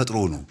ባህሪው ተፈጥሮ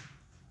ነው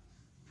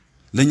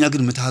ለኛ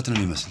ግን ምትሃት ነው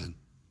የሚመስልን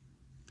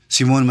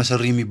ሲሞን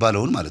መሰሪ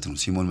የሚባለውን ማለት ነው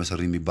ሲሞን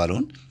መሰሪ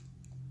የሚባለውን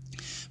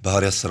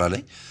በሐዋርያት ሥራ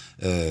ላይ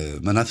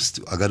መናፍስት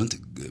አጋንንት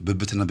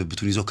ብብትና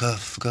ብብቱን ይዘው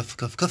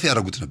ከፍ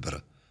ያረጉት ነበር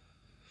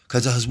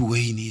ከዛ ህዝቡ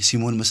ወይኔ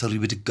ሲሞን መሰሪ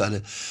ብድግ አለ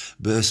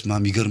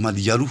በስማም ይገርማል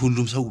ይያሉ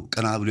ሁሉም ሰው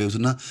ቀና ብሎ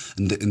ያዩትና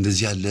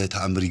እንደዚህ ያለ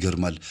ተአምር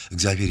ይገርማል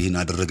እግዚአብሔር ይሄን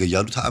አደረገ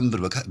ይያሉ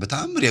ተአምር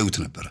በተአምር ያዩት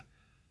ነበር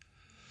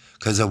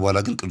ከዛ በኋላ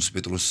ግን ቅዱስ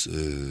ጴጥሮስ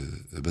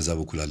በዛ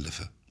በኩል አለፈ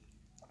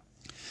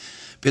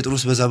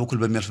ጴጥሮስ በዛ በኩል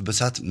በሚያልፍበት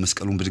ሰዓት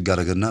መስቀሉን ብድግ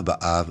አረገና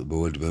በአብ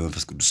በወልድ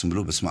በመንፈስ ቅዱስ ብሎ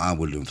በስመ አብ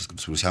ወልድ በመንፈስ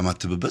ቅዱስ ብሎ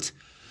ሲያማትብበት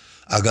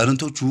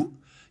አጋንንቶቹ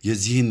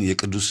የዚህን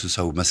የቅዱስ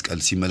ሰው መስቀል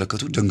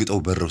ሲመለከቱ ደንግጠው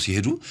በረው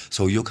ሲሄዱ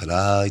ሰውየው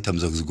ከላይ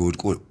ተምዘግዝጎ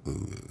ወድቆ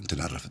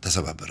እንተናረፈ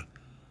ተሰባበረ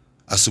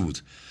አስቡት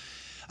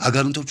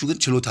አጋንንቶቹ ግን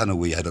ችሎታ ነው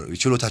ወይ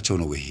ችሎታቸው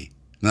ነው ወይ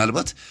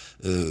ምናልባት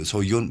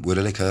ሰውየውን ወደ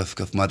ላይ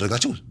ከፍ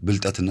ማድረጋቸው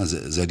ብልጠትና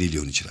ዘዴ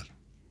ሊሆን ይችላል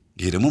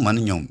ይሄ ደግሞ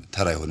ማንኛውም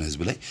ተራ የሆነ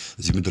ህዝብ ላይ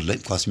እዚህ ምድር ላይ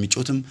ኳስ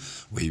የሚጮትም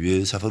ወይ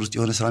ሰፈር ውስጥ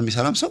የሆነ ስራ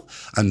የሚሰራም ሰው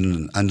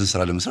አንድን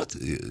ስራ ለመስራት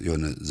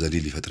የሆነ ዘዴ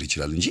ሊፈጥር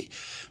ይችላል እንጂ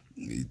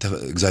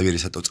እግዚአብሔር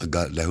የሰጠው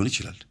ጸጋ ላይሆን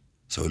ይችላል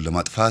ሰውን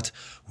ለማጥፋት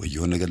ወይ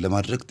የሆነ ነገር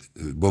ለማድረግ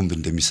ቦምብ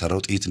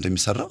እንደሚሰራው ጥይት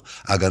እንደሚሰራው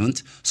አጋንንት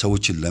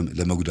ሰዎችን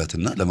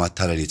ለመጉዳትና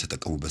ለማታለል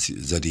የተጠቀሙበት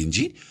ዘዴ እንጂ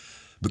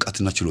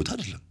ብቃትና ችሎታ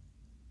አይደለም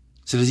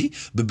ስለዚህ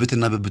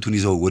ብብትና ብብቱን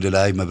ይዘው ወደ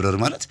ላይ መብረር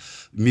ማለት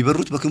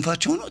የሚበሩት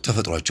በክንፋቸው ነው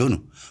ተፈጥሯቸው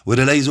ነው ወደ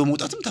ላይ ይዘው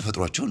መውጣትም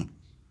ተፈጥሯቸው ነው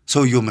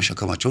ሰውየው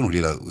መሸከማቸው ነው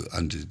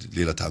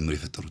ሌላ ተአምር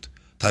የፈጠሩት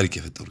ታሪክ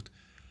የፈጠሩት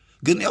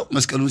ግን ያው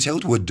መስቀሉን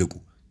ሲያዩት ወደቁ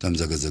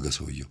ተምዘገዘገ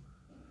ሰውየው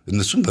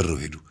እነሱም በረው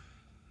ሄዱ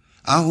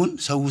አሁን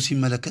ሰው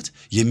ሲመለከት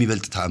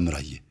የሚበልጥ ተአምር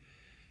አየ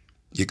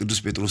የቅዱስ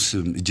ጴጥሮስ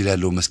እጅ ላይ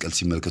ያለው መስቀል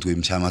ሲመለከት ወይም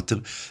ሲያማትብ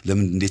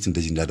ለምን እንዴት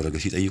እንደዚህ እንዳደረገ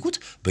ሲጠይቁት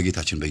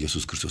በጌታችን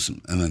በኢየሱስ ክርስቶስ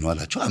አመኑ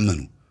አላቸው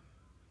አመኑ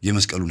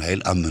የመስቀሉን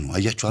ኃይል አመኑ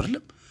አያችሁ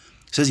አይደለም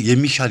ስለዚህ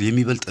የሚሻል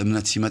የሚበልጥ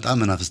እምነት ሲመጣ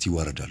መናፍስት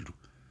ይዋረዳሉ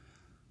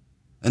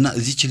እና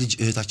እዚህች ልጅ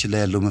እህታችን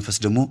ላይ ያለው መንፈስ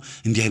ደግሞ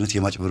እንዲህ አይነት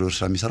የማጭበርበር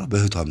ስራ የሚሰራው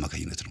በእህቷ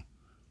አማካኝነት ነው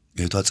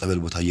እህቷ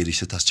ጸበል ቦታ እየሄደች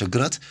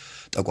ስታስቸግራት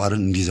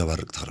ጠቋርን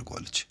እንዲዘባርቅ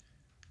ታደርገዋለች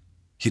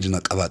ሂድና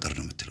ቀባጠር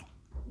ነው የምትለው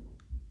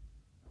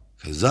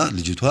ከዛ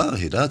ልጅቷ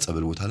ሄዳ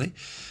ጸበል ቦታ ላይ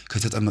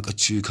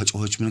ከተጠመቀች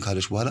ከጮኸች ምን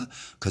ካለች በኋላ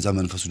ከዛ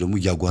መንፈሱ ደግሞ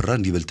ያጓራ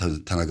እንዲበል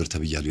ተናገር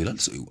ተብያለሁ ይላል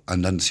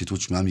አንዳንድ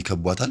ሴቶች ማም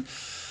ይከቧታል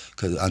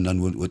አንዳንድ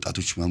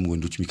ወጣቶች ማም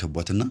ወንዶች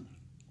የሚከቧትና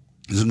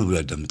ዝም ብለው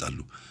ያዳምጣሉ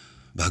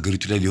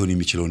በሀገሪቱ ላይ ሊሆን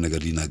የሚችለውን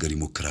ነገር ሊናገር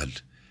ይሞክራል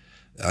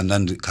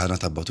አንዳንድ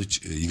ካህናት አባቶች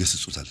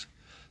ይገስጹታል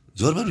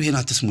ዞር በሉ ይሄን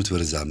አትስሙት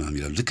በረዛ ማም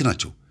ይላሉ ልክ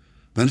ናቸው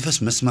መንፈስ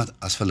መስማት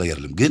አስፈላጊ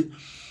አይደለም ግን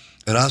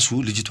ራሱ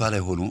ልጅቷ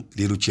ላይ ሆኖ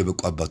ሌሎች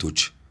የበቁ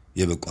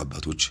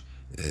አባቶች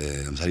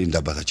ለምሳሌ እንደ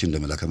አባታችን እንደ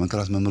መላከ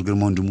መንከራት መምህር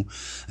ግርማ ወንድሙ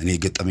እኔ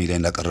ገጠመኝ ላይ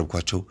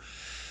እንዳቀረብኳቸው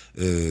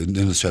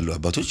እንደነሱ ያለው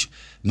አባቶች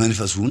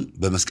መንፈሱን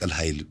በመስቀል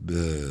ኃይል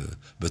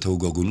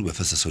በተወጓጉኑ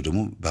በፈሰሰው ደግሞ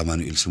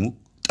በአማኑኤል ስሙ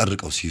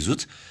ጠርቀው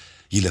ሲይዙት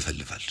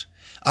ይለፈልፋል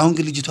አሁን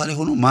ግን ልጅቷ ላይ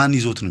ሆኖ ማን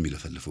ይዞት ነው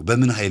የሚለፈልፈው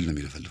በምን ኃይል ነው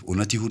የሚለፈልፈው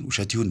እውነት ይሁን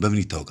ውሸት ይሁን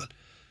በምን ይታወቃል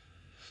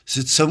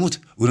ስትሰሙት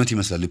እውነት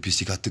ይመስላል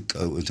ሊፕስቲክ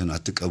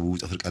አትቀቡ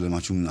ጥፍር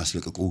ቀለማችሁን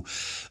አስለቅቁ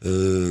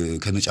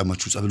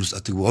ከነጫማችሁ ጸበል ውስጥ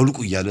አትግቡ አውልቁ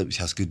እያለ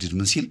ሲያስገድድ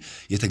ምን ሲል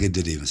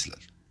የተገደደ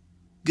ይመስላል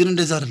ግን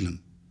እንደዛ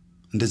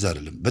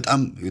አይደለም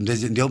በጣም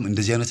እንዲያውም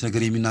እንደዚህ አይነት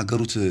ነገር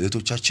የሚናገሩት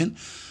እህቶቻችን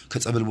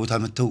ከጸበል ቦታ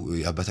መተው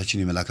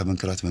የአባታችን የመላከ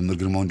መንከራት መምህር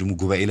ግርማ ወንድሙ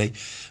ጉባኤ ላይ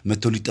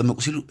መተው ሊጠመቁ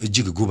ሲሉ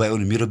እጅግ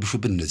ጉባኤውን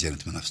የሚረብሹብን እንደዚህ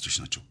አይነት መናፍስቶች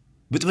ናቸው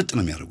ብጥብጥ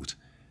ነው የሚያደርጉት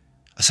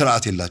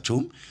ስርዓት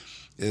የላቸውም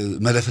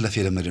መለፍለፍ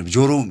የለመደ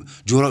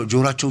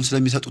ጆሮአቸውን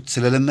ስለሚሰጡት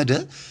ስለለመደ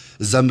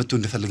እዛም መጥቶ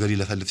እንደፈለገ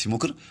ሊለፈልፍ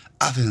ሲሞክር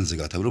አፍህን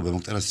ዝጋ ተብሎ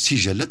በመቅጠራ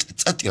ሲጀለጥ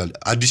ጸጥ ይላል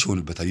አዲስ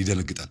ይሆንበታል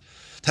ይደነግጣል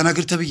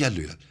ተናገር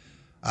ተብያለሁ ይላል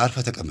አርፈ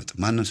ተቀመጥ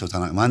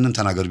ማንንም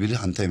ተናገር ቢልህ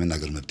አንተ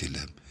የመናገር መብት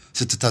የለህም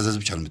ስትታዘዝ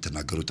ብቻ ነው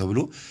የምትናገረው ተብሎ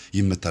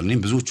ይመታል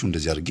እኔም ብዙዎቹ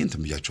እንደዚህ አድርጌ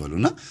እንትን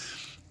ብያቸዋለሁና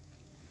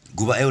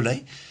ጉባኤው ላይ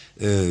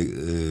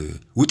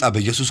ውጣ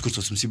በኢየሱስ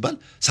ክርስቶስም ሲባል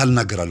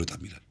ሳልናገር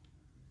አልወጣም ይላል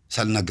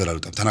ሳልናገር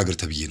አልወጣም ተናገር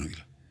ተብዬ ነው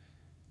ይላል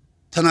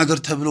ተናገር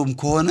ተብሎም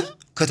ከሆነ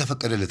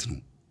ከተፈቀደለት ነው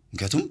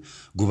ምክንያቱም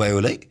ጉባኤው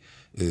ላይ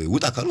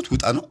ውጣ ካሉት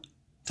ውጣ ነው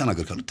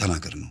ተናገር ካሉት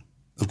ተናገር ነው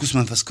እርኩስ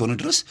መንፈስ ከሆነ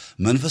ድረስ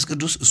መንፈስ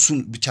ቅዱስ እሱን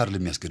ብቻ አይደለም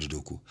የሚያስገድደው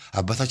እኮ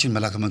አባታችን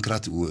መላከ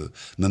መንክራት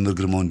መምህር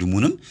ግርማ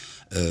ወንድሙንም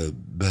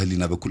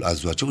በህሊና በኩል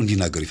አዟቸው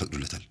እንዲናገር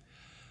ይፈቅዱለታል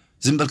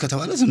ዝም በል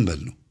ከተባለ ዝም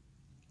በል ነው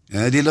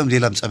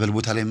ሌላም ጸበል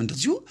ቦታ ላይ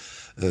እንደዚሁ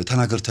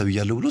ተናገር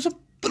ተብያለሁ ብሎ ዝም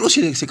ብሎ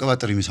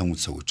ሲቀባጠር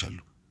የሚሰሙት ሰዎች አሉ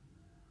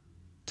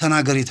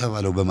ተናገር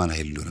የተባለው በማን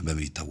ኃይል እንደሆነ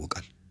በምን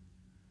ይታወቃል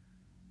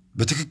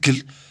በትክክል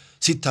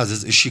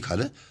ሲታዘዝ እሺ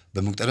ካለ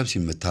በመቁጠረብ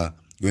ሲመታ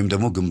ወይም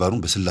ደግሞ ግንባሩን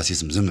በስላሴ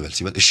ስም ዝም በል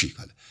ሲባል እሺ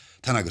ካለ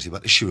ተናገር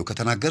ሲባል እሺ ብሎ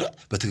ከተናገረ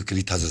በትክክል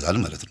ይታዘዛል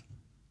ማለት ነው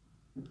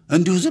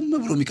እንዲሁ ዝም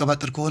ብሎ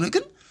የሚቀባጠር ከሆነ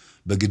ግን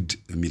በግድ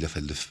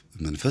የሚለፈልፍ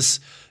መንፈስ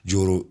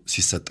ጆሮ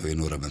ሲሰጠው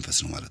የኖረ መንፈስ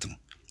ነው ማለት ነው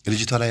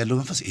ልጅቷ ላይ ያለው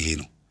መንፈስ ይሄ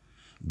ነው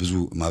ብዙ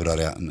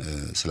ማብራሪያ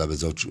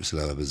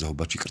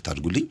ስላበዛሁባችሁ ይቅርታ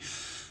አድርጉልኝ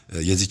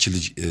የዚች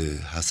ልጅ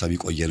ሐሳብ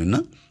ይቆየንና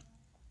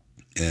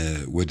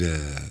ወደ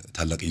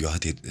ታላቅ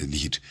ይዋህት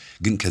ሊሂድ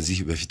ግን ከዚህ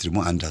በፊት ደግሞ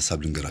አንድ ሐሳብ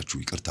ልንገራችሁ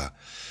ይቅርታ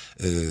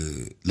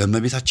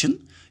ለመቤታችን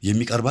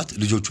የሚቀርባት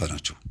ልጆቿ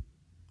ናቸው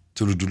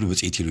ትውልዱሉ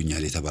በጽይት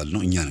ይሉኛል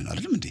የተባልነው እኛ ነን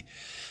አይደል እንዴ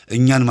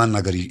እኛን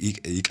ማናገር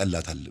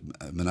ይቀላታል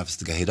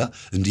መናፍስት ጋር ሄዳ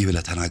እንዲህ ብላ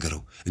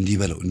ተናገረው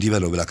እንዲህ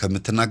በለው ብላ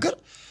ከምትናገር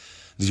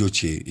ልጆቼ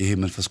ይሄ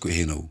መንፈስኮ ይሄ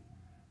ነው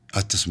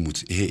አትስሙት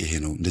ይሄ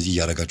ነው እንደዚህ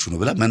ያረጋችሁ ነው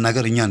ብላ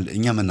መናገር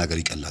እኛ መናገር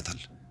ይቀላታል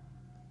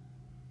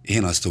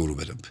ይሄን አስተውሉ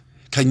በደንብ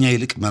ከኛ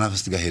ይልቅ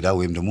መናፍስት ጋር ሄዳ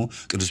ወይም ደግሞ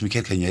ቅዱስ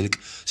ሚካኤል ከኛ ይልቅ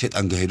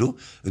ሰይጣን ጋር ሄዶ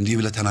እንዲህ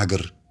ብለ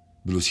ተናገር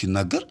ብሎ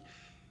ሲናገር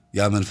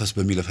ያ መንፈስ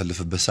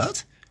በሚለፈልፍበት ሰዓት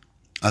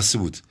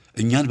አስቡት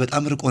እኛን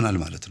በጣም ርቆናል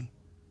ማለት ነው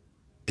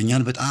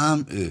እኛን በጣም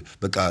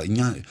በቃ እኛ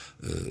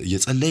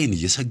እየጸለይን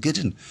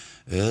እየሰገድን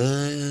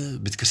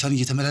በትከሳን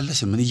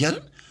እየተመላለሰ ምን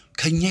ይያልን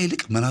ከኛ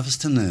ይልቅ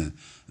መናፍስትን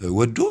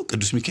ወዶ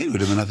ቅዱስ ሚካኤል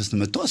ወደ መናፍስት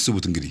መጥቶ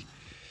አስቡት እንግዲህ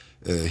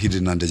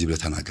ሂድና እንደዚህ ብለ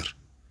ተናገር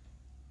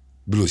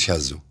ብሎ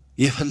ሲያዘው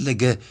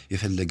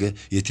የፈለገ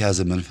የተያዘ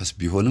መንፈስ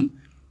ቢሆንም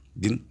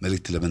ግን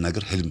መልእክት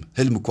ለመናገር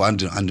ህልም እኮ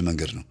አንድ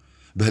መንገድ ነው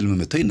በህልም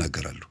መጥተው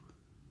ይናገራሉ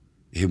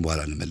ይሄን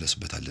በኋላ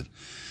እንመለስበታለን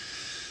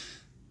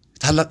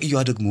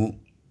ታላቅየዋ ደግሞ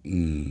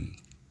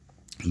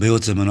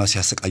በህይወት ዘመኗ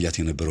ሲያሰቃያት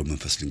የነበረው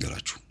መንፈስ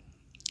ልንገራችሁ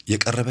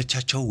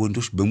የቀረበቻቸው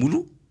ወንዶች በሙሉ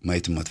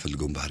ማየት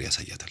ማትፈልገውን ባህሪ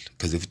ያሳያታል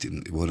ከዚህ በፊት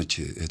በሆነች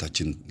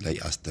እህታችን ላይ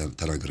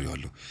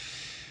ተናግሬዋለሁ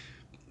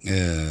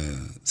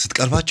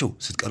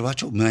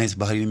ስትቀርባቸው ምን አይነት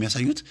ባህሪ ነው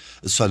የሚያሳዩት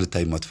እሷ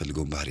ልታይ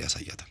ማትፈልገውን ባህሪ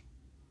ያሳያታል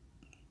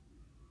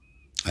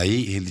አይ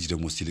ይሄ ልጅ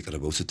ደግሞ እስቲ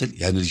ልቀርበው ስትል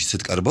ያን ልጅ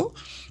ስትቀርበው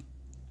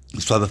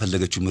እሷ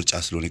በፈለገችው ምርጫ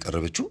ስለሆነ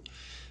የቀረበችው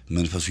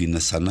መንፈሱ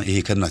ይነሳና ይሄ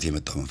ከናት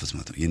የመጣው መንፈስ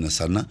ማለት ነው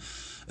ይነሳና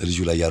ልጁ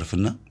ላይ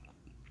ያርፍና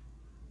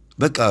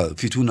በቃ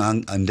ፊቱን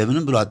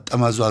እንደምንም ብሎ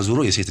አጠማዞ አዙሮ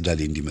የሴት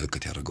ዳሌ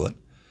እንዲመለከት ያደርገዋል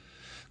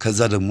ከዛ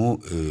ደግሞ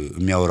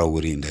የሚያወራው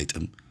ወሬ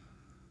እንዳይጥም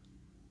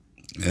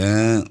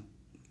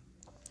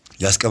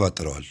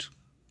ያስቀባጥረዋል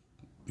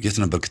የት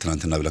ነበርክ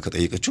ትናንትና ብላ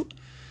ከጠየቀችው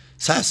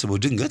ሳያስበው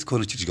ድንገት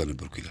ከሆነች ልጅ ጋር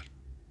ነበርኩ ይላል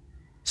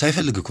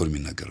ሳይፈልግ እኮ ነው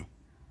የሚናገረው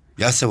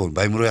ያሰበውን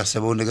ባይምሮ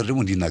ያሰበውን ነገር ደግሞ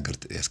እንዲናገር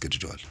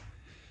ያስገድደዋል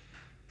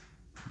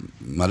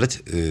ማለት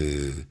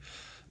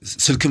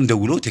ስልክም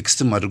ደውሎ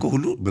ቴክስትም አድርጎ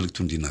ሁሉ መልእክቱ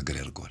እንዲናገር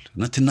ያደርገዋል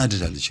እና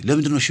ትናደዳለች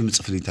ለምንድን ነው እሺ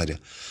የምጽፍልኝ ታዲያ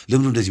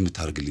ለምን እንደዚህ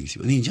የምታርግልኝ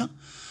ሲል እኔ እንጃ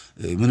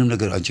ምንም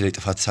ነገር አንቺ ላይ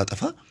ጥፋት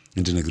ሳጠፋ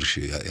እንድነግርሽ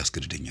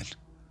ያስገድደኛል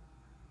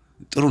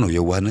ጥሩ ነው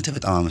የዋህነቴ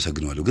በጣም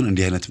አመሰግናለሁ ግን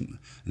እንዲህ አይነት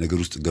ነገር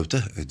ውስጥ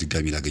ገብተህ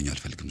ድጋሚ ላገኝ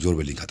አልፈልግም ዞር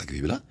በልኝ ካጠገቤ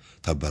ብላ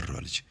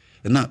ታባርራለች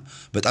እና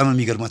በጣም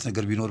የሚገርማት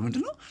ነገር ቢኖር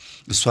ምንድነው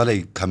እሷ ላይ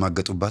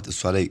ከማገጡባት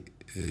እሷ ላይ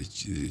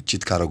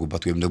ቺት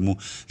ካረጉባት ወይም ደግሞ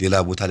ሌላ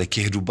ቦታ ላይ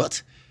ከሄዱባት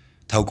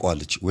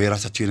ታውቀዋለች ወይ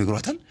ራሳቸው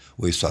ይነግሯታል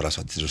ወይ እሷ ራሷ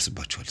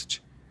ትደርስባቸዋለች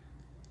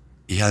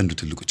ይሄ አንዱ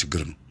ትልቁ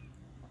ችግር ነው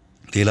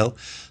ሌላው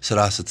ስራ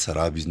ስትሰራ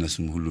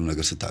ቢዝነስም ሁሉ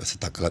ነገር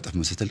ስታቀላጠፍ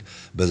መስተል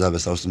በዛ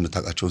በስራ ውስጥ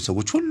የምታቃቸውን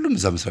ሰዎች ሁሉም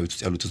እዛ መስሪያ ቤት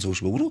ውስጥ ያሉትን ሰዎች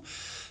በሙሉ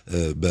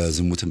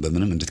በዝሙትም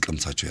በምንም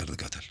እንድትቀምሳቸው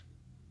ያደርጋታል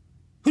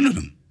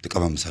ሁሉንም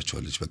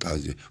ተቀማምሳቸዋለች በቃ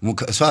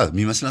እሷ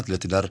የሚመስላት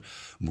ለትዳር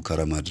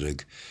ሙከራ ማድረግ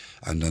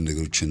አንዳንድ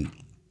ነገሮችን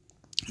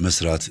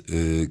መስራት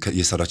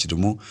የሰራች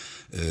ደግሞ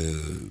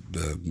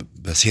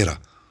በሴራ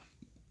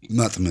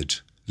ማጥመድ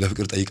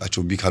ለፍቅር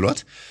ጠይቃቸው ቢካሏት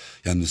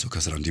ያንን ሰው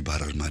ከስራ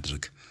እንዲባረር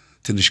ማድረግ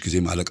ትንሽ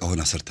ጊዜም አለቃ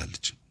ሆና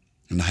ሰርታለች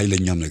እና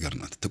ኃይለኛም ነገር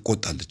ናት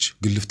ተቆጣለች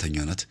ግልፍተኛ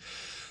ናት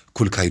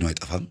ኩልካይ ነው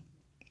አይጠፋም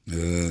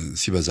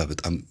ሲበዛ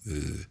በጣም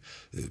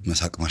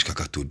መሳቅ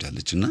ማሽካካት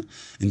ትወዳለችና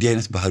እንዲህ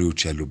አይነት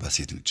ባህሪዎች ያሉባት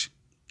ሴት ነች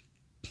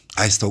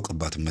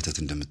አይስተውቅባትም መተት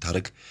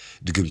እንደምታረግ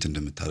ድግምት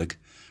እንደምታረግ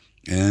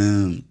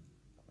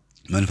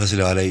መንፈስ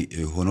ላይ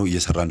ሆኖ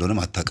እየሰራ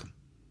እንደሆነም አታውቅም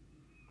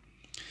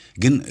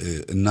ግን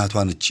እናቷ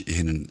ነች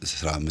ይሄንን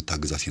ስራ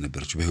የምታግዛት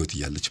የነበረችው በህይወት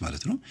እያለች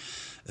ማለት ነው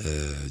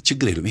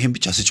ችግር የለም ይሄን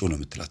ብቻ ስጪው ነው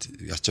የምትላት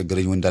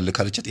ያስቸገረኝ ወንዳለ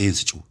ካለቻት ይሄን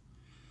ስጪው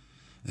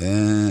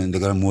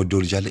እንደገና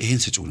ሞወደው ልጅ አለ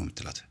ይሄን ስጪው ነው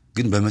የምትላት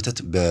ግን በመተት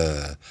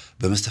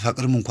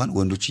በመስተፋቅርም እንኳን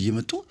ወንዶች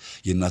እየመጡ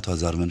የእናቷ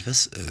ዛር መንፈስ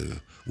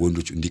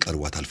ወንዶች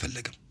እንዲቀርቧት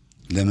አልፈለገም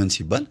ለምን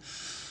ሲባል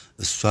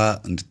እሷ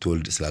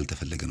እንድትወልድ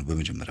ስላልተፈለገ ነው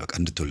በመጀመሪያ በቃ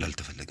እንድትወልድ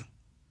አልተፈለገም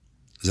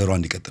ዘሯ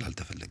እንዲቀጥል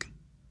አልተፈለገም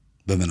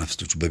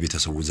በመናፍስቶቹ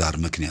በቤተሰቡ ዛር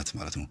ምክንያት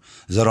ማለት ነው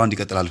ዘሯ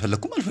እንዲቀጥል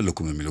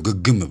አልፈለኩም የሚለው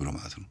ግግም ብሎ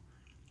ማለት ነው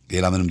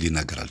ሌላ ምንም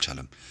ሊናገር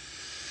አልቻለም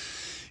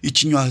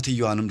ይችኛው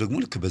እህትየዋንም ደግሞ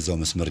ልክ በዛው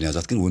መስመር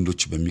ያዛት ግን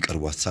ወንዶች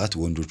በሚቀርቧት ሰዓት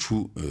ወንዶቹ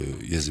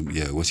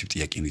የወሲብ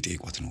ጥያቄ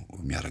እንዲጠይቋት ነው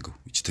የሚያረጋው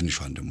እቺ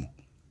ትንሿን ደግሞ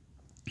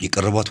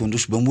የቀረቧት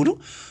ወንዶች በሙሉ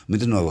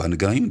ምንድነው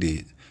አንገናኝም እንዴ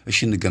እሺ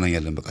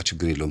እንገናኛለን በቃ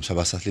ችግር የለውም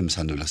 7 ሰዓት ላይ ምሳ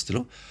እንብላ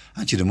ስትለው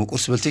አንቺ ደግሞ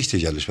ቁርስ በልተሽ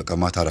ትሄጃለሽ በቃ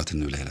ማታ አራት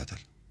እንብላ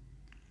ይላታል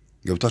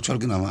ገብቷችኋል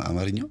ግን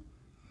አማርኛው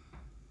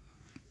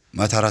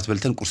ማታ አራት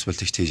በልተን ቁርስ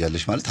በልተሽ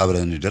ትሄጃለሽ ማለት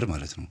አብረን እንደር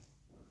ማለት ነው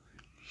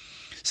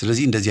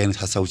ስለዚህ እንደዚህ አይነት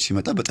ሐሳቦች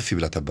ሲመጣ በጥፊ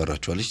ብላ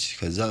ተባራቸዋለች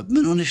ከዛ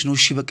ምን ሆነሽ ነው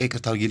እሺ በቃ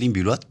ይቅርታ አርጊልኝ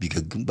ቢሏት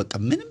ቢገግም በቃ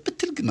ምንም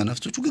ብትል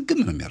መናፍስቶቹ ግግም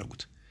ነው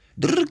የሚያረጉት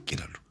ድርቅ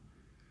ይላሉ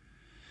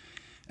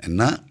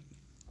እና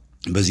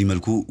በዚህ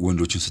መልኩ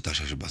ወንዶችን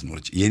ስታሻሽባት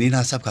ኖርች የኔን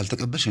ሐሳብ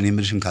ካልተቀበልሽ እኔ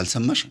ምልሽን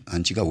ካልሰማሽ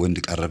አንቺ ጋር ወንድ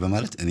ቀረበ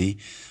ማለት እኔ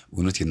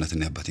እውነት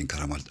የእናትና የአባቴን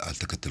ከራማ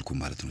አልተከተልኩም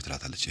ማለት ነው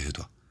ትላታለች እህቷ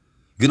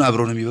ግን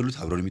አብረው ነው የሚበሉት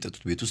አብረው ነው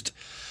የሚጠጡት ቤት ውስጥ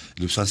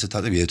ልብሷን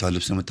ስታጠብ የእህቷን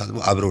ልብስ ነው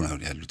የምታጥበው አብረው ነው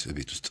ያሉት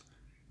ቤት ውስጥ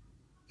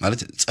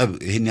ማለት ጸብ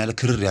ይሄን ያለ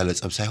ክርር ያለ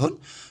ጸብ ሳይሆን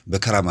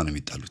በከራማ ነው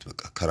የሚጣሉት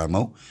በቃ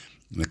ከራማው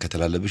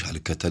መከተል አለብሽ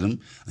አልከተልም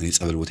እኔ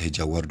ጸበል ቦታ ሄጄ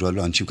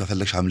አዋርደዋለሁ አንቺም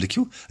ከፈለግሽ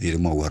አምልኪው እኔ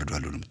ደግሞ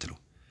አዋርደዋለሁ ነው የምትለው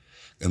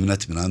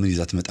እምነት ምናምን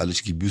ይዛ ትመጣለች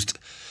ግቢ ውስጥ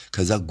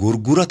ከዛ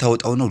ጎርጉራ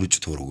ታወጣውና ወደ ውጭ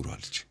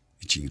ተወረውራለች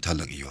እቺ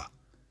ታላቅየዋ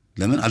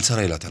ለምን አልሰራ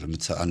ይላታል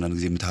አንዳንድ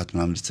ጊዜ ምታት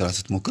ምናምን ልትሰራ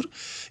ስትሞክር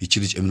እቺ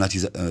ልጅ እምነት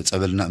ይዛ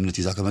ጸበልና እምነት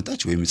ይዛ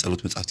ከመጣች ወይም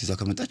ጸሎት መጻፍት ይዛ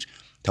ከመጣች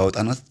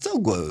ታወጣና ተዛው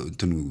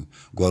እንትኑ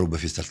ጓሮ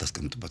በፌስታል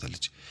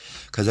ታስቀምጥባታለች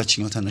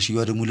ከዛችኛው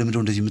ታናሽየዋ ደግሞ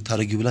ለምንድነው እንደዚህ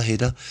የምታረጊው ብላ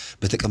ሄዳ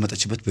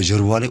በተቀመጠችበት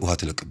በጀርባዋ ላይ ውሃ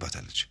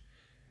ትለቅባታለች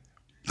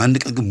አንድ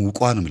ቀን ግን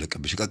ሙቋ ነው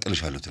መለቀብሽ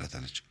ቀቅልሻለሁ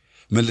ትላታለች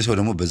መልሰው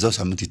ደግሞ በዛው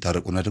ሳምንት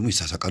ይታረቁና ደግሞ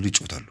ይሳሳቃሉ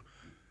ይጮታሉ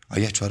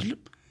አያችሁ አይደለም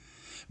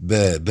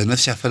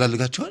በነፍስ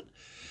ያፈላልጋቸዋል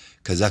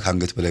ከዛ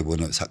ካንገት በላይ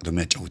በሆነ ሳቅ ደግሞ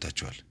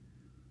ያጫውታቸዋል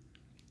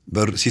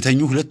ሲተኙ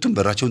ሁለቱም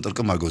በራቸውን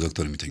ጥርቅም አድርገው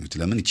ዘግተው ነው የሚተኙት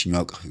ለምን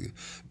እቺኛው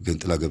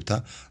ገንጥላ ገብታ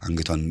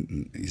አንገቷን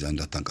ይዛ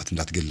እንዳታንቃት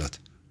እንዳትገላት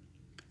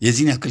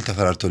የዚህን ያክል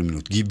ተፈራርተው ነው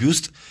የሚኖሩት ግቢ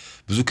ውስጥ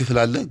ብዙ ክፍል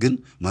አለ ግን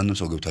ማንንም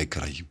ሰው ገብቶ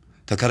አይከራይም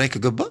ተከራይ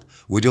ከገባ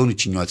ወዲያውኑ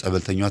እቺኛው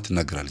ጸበልተኛዋ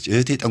ትናገራለች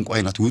እህቴ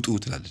ጠንቋይ ናት ውጡ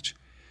ትላለች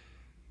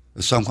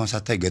እሷ እንኳን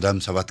ሳታይ ገዳም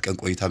 7 ቀን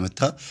ቆይታ መጣ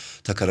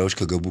ተከራዮች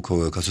ከገቡ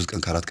ከ3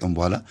 ቀን ከ4 ቀን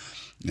በኋላ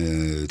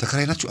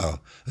ተከራይ ናችሁ አዎ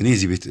እኔ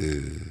እዚህ ቤት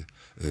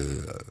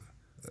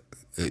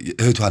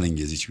እህቷ ነኝ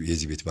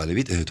የዚህ ቤት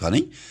ባለቤት እህቷ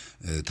ነኝ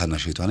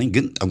ታናሽ እህቷ ነኝ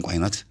ግን ጠንቋይ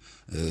ናት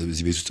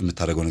እዚህ ቤት ውስጥ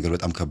የምታረገው ነገር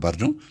በጣም ከባድ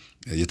ነው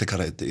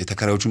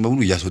የተከራዮቹን በሙሉ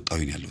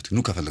እያስወጣሁኝ ያለሁት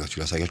ኑ ከፈለጋችሁ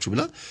ላሳያችሁ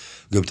ብላ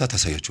ገብታ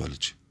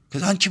ታሳያችኋለች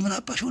ከዛ አንቺ ምን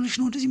አባሽ ሆነሽ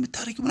ነው እንደዚህ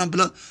የምታረጊው ምናምን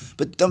ብላ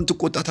በጣም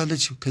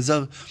ትቆጣታለች ከዛ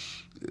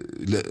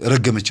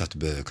ረገመቻት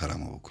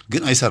በከራማ በኩል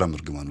ግን አይሰራም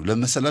እርግማኑ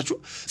ለምሳላችሁ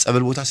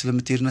ጸበል ቦታ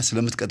ስለምትሄድና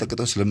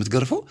ስለምትቀጠቅጠው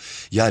ስለምትገርፈው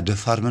ያ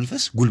ደፋር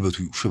መንፈስ ጉልበቱ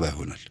ሽባ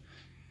ይሆናል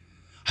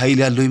ኃይል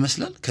ያለው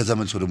ይመስላል ከዛ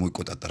መልሶ ደግሞ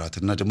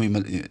ይቆጣጣራትና ደግሞ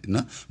እና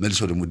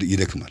መልሶ ደግሞ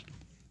ይደክማል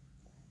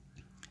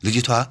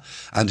ልጅቷ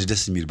አንድ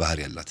ደስ የሚል ባህሪ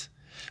ያላት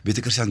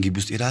ቤተክርስቲያን ግቢ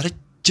ውስጥ ሄዳ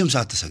ረጅም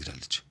ሰዓት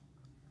ተሰግዳለች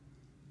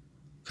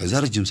ከዛ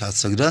ረጅም ሰዓት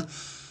ሰግዳ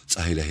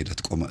ፀሐይ ላይ ሄዳ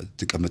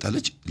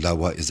ትቀመጣለች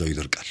ላቧ እዛው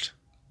ይደርቃል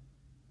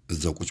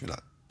እዛው ቁጭ ብላ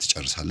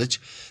ትጨርሳለች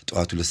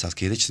ጧቱ 2 ሰዓት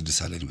ከሄደች 6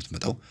 ሰዓት ላይ ነው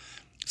የምትመጣው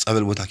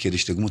ጸበል ቦታ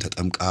ከሄደች ደግሞ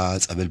ተጠምቃ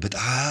ጸበል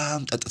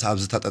በጣም ጠጥታ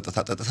አብዝታ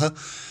ጠጥታ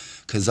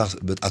ከዛ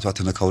በጣቷ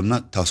ተነካውና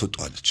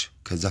ታስወጣዋለች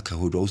ከዛ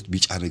ከሆዷ ውስጥ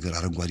ቢጫ ነገር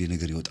አረንጓዴ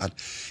ነገር ይወጣል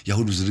ያ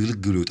ሁሉ ዝልግልግ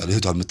ብሎ ይወጣል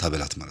እህቷ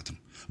የምታበላት ማለት ነው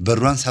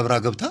በሯን ሰብራ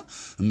ገብታ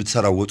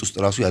የምትሰራው ወጥ ውስጥ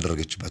ራሱ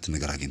ያደረገችባት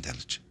ነገር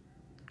አግኝታለች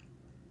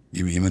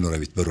የመኖሪያ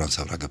ቤት በሯን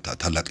ሰብራ ገብታ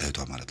ታላቅ እህቷ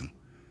ማለት ነው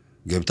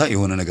ገብታ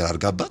የሆነ ነገር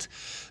አርጋባት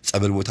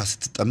ጸበል ቦታ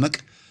ስትጠመቅ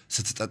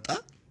ስትጠጣ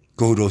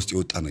ከሆዷ ውስጥ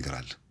ይወጣ ነገር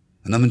አለ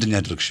እና ምንድነው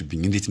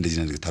ያደረግሽብኝ እንዴት እንደዚህ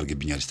ነገር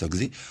ታርገብኛለሽ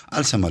ታግዜ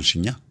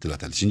አልሰማልሽኛ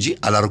ትላታለች እንጂ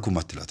አላረኩም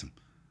አትላትም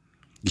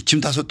ይችም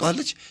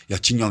ታስወጣዋለች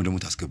ያቺኛውም ደግሞ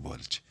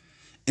ታስገባዋለች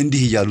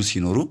እንዲህ ይያሉ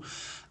ሲኖሩ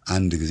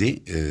አንድ ጊዜ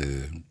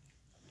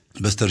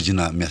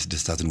በስተርጅና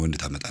የሚያስደስታትን ወንድ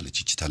ታመጣለች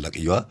እቺ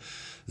ታላቅየዋ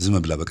ዝም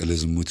ብላ በቀለ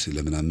ዝሙት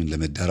ለምናምን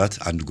ለመዳራት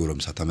አንድ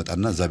ጎረምሳ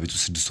ታመጣና እዛ ቤቱ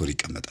 6 ወር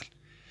ይቀመጣል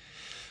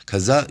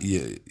ከዛ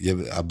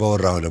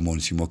አባወራው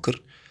ለመሆን ሲሞክር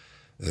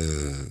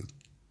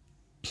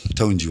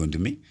ተው እንጂ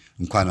ወንድሜ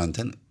እንኳን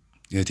አንተን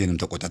የቴንም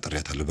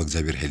ተቆጣጣሪያታለሁ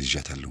በእግዚአብሔር ኃይል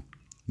ይዣታለሁ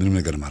ምንም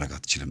ነገር ማድረግ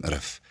አትችልም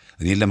እረፍ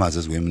እኔን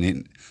ለማዘዝ ወይም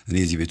እኔ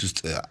እዚህ ቤት ውስጥ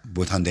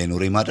ቦታ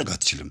እንዳይኖረኝ ማድረግ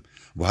አትችልም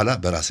በኋላ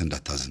በራስ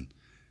እንዳታዝን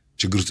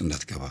ችግር ውስጥ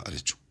እንዳትገባ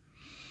አለችው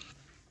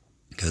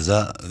ከዛ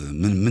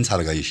ምን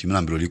ሳረጋይሽ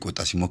ምናም ብሎ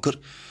ሊቆጣ ሲሞክር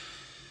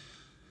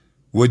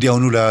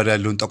ወዲያውኑ ላይ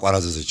ያለውን ጠቋር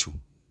አዘዘችው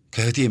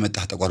ከህቴ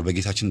የመጣህ ጠቋር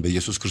በጌታችን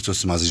በኢየሱስ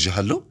ክርስቶስ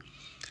ማዝዣለሁ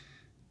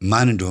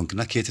ማን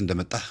እንደሆንክና ከየት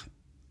እንደመጣህ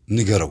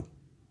ንገረው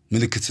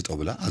ምልክት ስጠው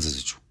ብላ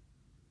አዘዘችው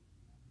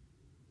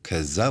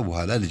ከዛ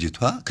በኋላ ልጅቷ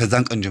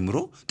ከዛን ቀን ጀምሮ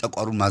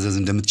ጠቋሩን ማዘዝ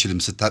እንደምትችልም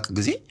ስታቅ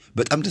ጊዜ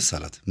በጣም ደስ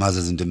አላት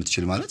ማዘዝ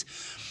እንደምትችል ማለት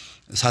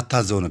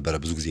ሳታዘው ነበር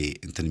ብዙ ጊዜ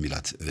እንትን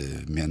ሚላት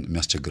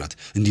የሚያስቸግራት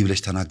እንዲህ ብለሽ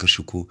ተናገርሽ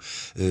እኮ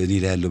እኔ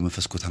ላይ ያለው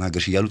መንፈስ እኮ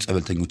ተናገርሽ ይያሉ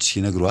ጸበልተኞች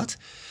ሲነግሯት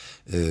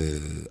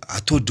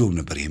አትወደውም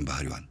ነበር ይሄን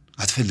ባህሪዋን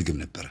አትፈልግም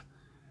ነበር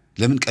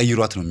ለምን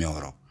ቀይሯት ነው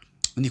የሚያወራው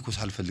እኔ እኮ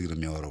ሳልፈልግ ነው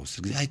የሚያወራው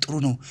ስለዚህ አይ ጥሩ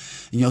ነው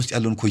እኛ ውስጥ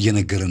ያለውን እኮ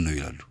እየነገረን ነው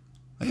ይላሉ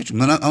አያችሁ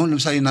አሁን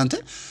ለምሳሌ እናንተ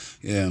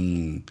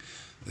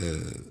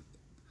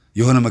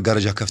የሆነ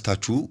መጋረጃ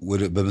ከፍታችሁ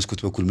ወደ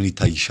በመስኮት በኩል ምን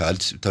ይታይሻል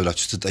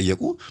ተብላችሁ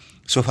ስትጠየቁ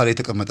ሶፋ ላይ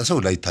የተቀመጠ ሰው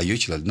ላይ ታየው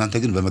ይችላል እናንተ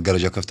ግን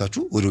በመጋረጃ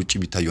ከፍታችሁ ወደ ውጭ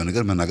የሚታየው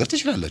ነገር መናገር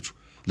ትችላላችሁ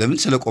ለምን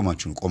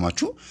ስለቆማችሁ ነው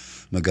ቆማችሁ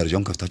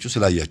መጋረጃውን ከፍታችሁ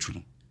ስላያችሁ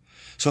ነው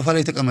ሶፋ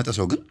ላይ የተቀመጠ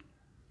ሰው ግን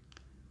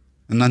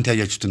እናንተ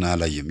ያያችሁትና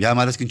አላየም ያ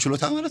ማለት ግን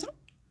ችሎታ ማለት ነው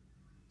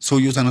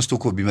ሰውየው ተነስቶ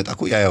እኮ ቢመጣ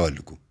እኮ ያያዋል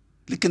እኮ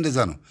ልክ እንደዛ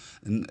ነው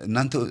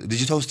እናንተ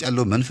ልጅቷ ውስጥ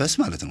ያለው መንፈስ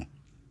ማለት ነው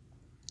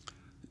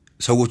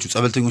ሰዎቹ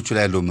ጸበልተኞቹ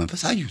ላይ ያለው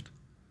መንፈስ አዩት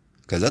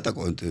ከዛ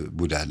ተቆንጥ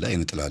ቡዳ አለ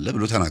አይነጥላለ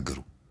ብሎ ተናገሩ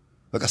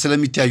በቃ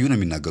ስለሚታዩ ነው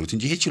የሚናገሩት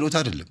እንጂ ይሄ ችሎታ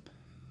አይደለም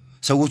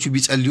ሰዎቹ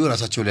ቢጸልዩ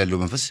ራሳቸው ላይ ያለው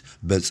መንፈስ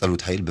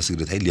በጸሎት ኃይል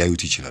በስግደት ኃይል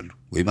ሊያዩት ይችላሉ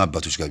ወይም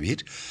አባቶች ጋር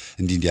ቢሄድ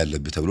እንዲህ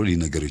ያለበት ተብሎ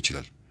ሊነገሩ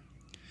ይችላል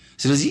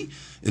ስለዚህ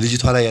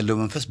ልጅቷ ላይ ያለው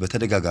መንፈስ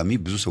በተደጋጋሚ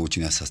ብዙ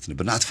ሰዎችን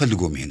ያሳስተነበርና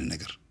አትፈልጎም ይሄን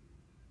ነገር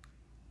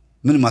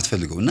ምንም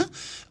አትፈልገውና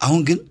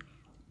አሁን ግን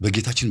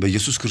በጌታችን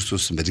በኢየሱስ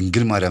ክርስቶስ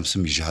በድንግል ማርያም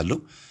ስም ይዣለሁ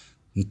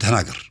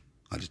ተናገር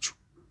አለችው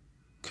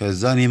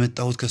ከዛ ነው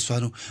የመጣሁት ከሷ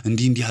ነው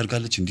እንዲህ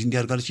አርጋለች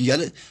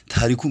ይያለ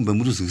ታሪኩን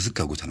በሙሉ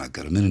ዝግዝጋጎ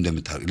ተናገረ ምን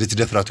እንደምታርግ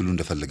ልትደፍራት ሁሉ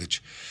እንደፈለገች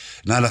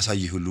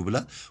ናላሳይ ሁሉ ብላ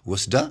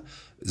ወስዳ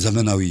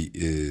ዘመናዊ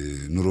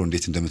ኑሮ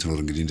እንዴት እንደምትኖር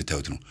እንግዲህ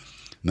እንድታዩት ነው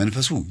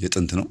መንፈሱ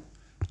የጥንት ነው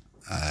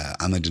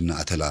አመድና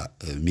አተላ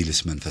ሚልስ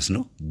መንፈስ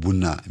ነው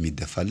ቡና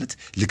የሚደፋለት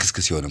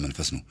ልክስክስ የሆነ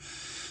መንፈስ ነው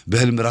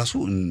በህልም ራሱ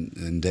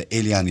እንደ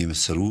ኤሊያን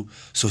የመሰሉ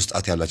ሶስት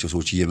ጣት ያላቸው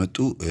ሰዎች እየመጡ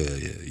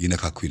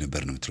ይነካኩ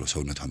ነበር ነው የምትለው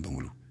ሰውነቷን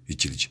በሙሉ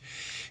ይቺ ልጅ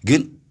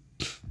ግን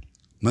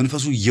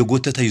መንፈሱ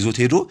እየጎተተ ይዞት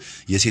ሄዶ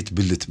የሴት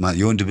ብልት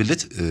የወንድ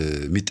ብልት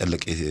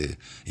የሚጠለቅ ይሄ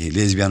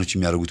ሌዝቢያኖች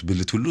የሚያደርጉት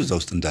ብልት ሁሉ እዛ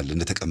ውስጥ እንዳለ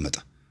እንደተቀመጠ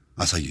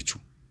አሳየችው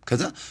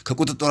ከዛ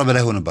ከቁጥጥሯ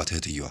በላይ ሆነባት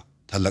እህትየዋ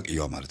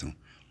ታላቅየዋ ማለት ነው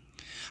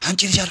አንቺ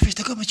ልጅ አርፈሽ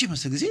ተቀመጪ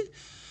መስጊዜ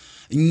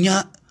እኛ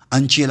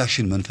አንቺ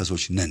የላክሽን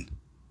መንፈሶች ነን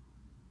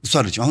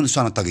እሷ ልጅ አሁን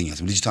እሷን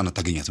አታገኛትም ልጅቷን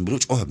አታገኛትም ብሎ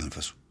ጮኸ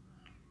መንፈሱ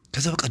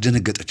ከዛ በቃ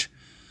ደነገጠች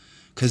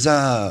ከዛ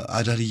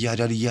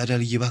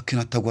አዳልዬ ባክን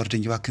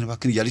አታጓርደኝ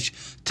ባክን እያለች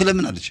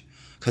ትለምናለች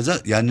ከዛ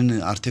ያንን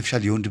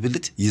አርቲፊሻል የወንድ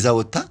ብልት ይዛ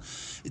ወጣ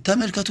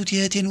ተመልከቱት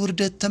የህቴን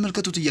ውርደት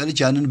ተመልከቱት እያለች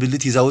ያንን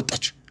ብልት ይዛ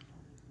ወጣች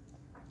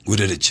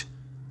ወደ ልጅ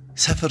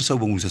ሰፈር ሰው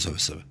በሙሉ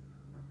ተሰበሰበ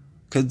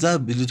ከዛ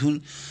ብልቱን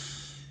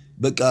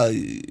በቃ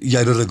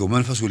ያደረገው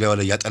መንፈሱ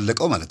ላይ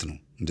ያጠለቀው ማለት ነው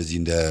እንደዚህ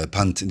እንደ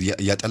ፓንት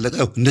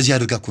ያጠለቀው እንደዚህ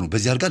ያደርጋ እኮ ነው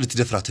በዚህ አርጋ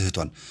ልትደፍራት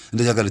እህቷን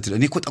እንደዚህ አርጋ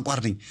እኔ እኮ ጠቋር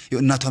ነኝ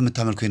እናቷ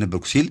የምታመልከው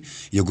የነበርኩ ሲል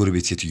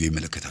የጎረቤት ሴትዮ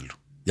ይመለከታሉ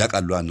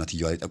ያቃሉ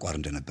እናትየዋ ላይ ጠቋር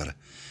እንደነበረ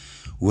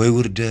ወይ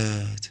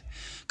ውርደት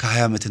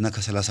ከ20 ዓመትና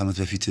ከ30 ዓመት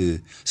በፊት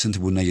ስንት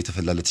ቡና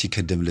እየተፈላለት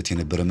ሲከደምለት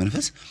የነበረ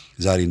መንፈስ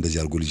ዛሬ እንደዚህ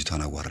አርጎ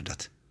ልጅቷን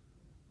አዋረዳት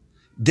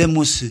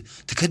ደሞስ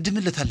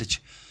ትከድምለታለች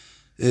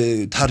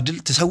ታርድል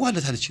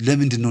ተሰዋለታለች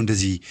ለምንድን ነው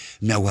እንደዚህ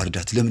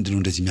የሚያዋርዳት ለምንድን ነው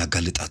እንደዚህ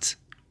የሚያጋልጣት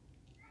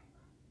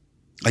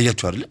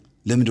አያችሁ አይደል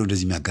ለምንድን ነው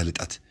እንደዚህ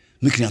የሚያጋልጣት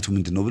ምክንያቱ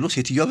ምንድነው ብሎ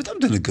ሴትየዋ በጣም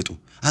ደነገጡ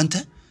አንተ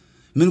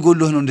ምን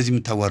ጎልህ ነው እንደዚህ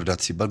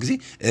የምታዋርዳት ሲባል ጊዜ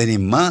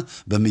እኔማ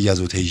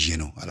በመያዘው ተይዤ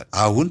ነው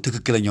አሁን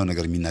ትክክለኛው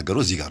ነገር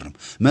የሚናገረው እዚህ ጋር ነው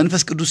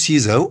መንፈስ ቅዱስ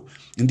ሲይዘው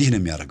እንዲህ ነው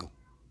የሚያደርገው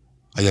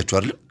አያችሁ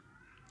አይደል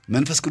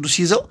መንፈስ ቅዱስ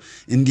ሲይዘው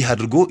እንዲህ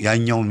አድርጎ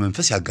ያኛውን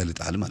መንፈስ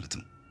ያጋልጣል ማለት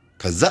ነው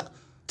ከዛ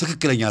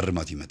ትክክለኛ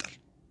እርማት ይመጣል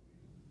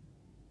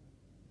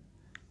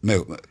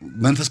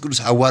መንፈስ ቅዱስ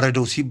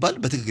አዋረደው ሲባል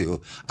በትክክል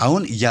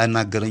አሁን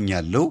ያናገረኝ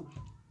ያለው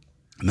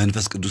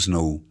መንፈስ ቅዱስ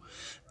ነው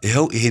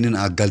ይሄው ይሄንን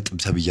አጋልጥም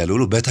ተብያለሁ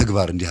ብሎ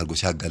በተግባር እንዲህ አድርጎ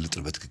ሲያጋልጥ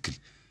በትክክል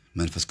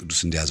መንፈስ ቅዱስ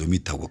እንዲያዘው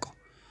የሚታወቀው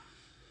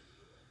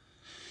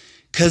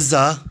ከዛ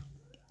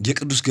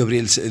የቅዱስ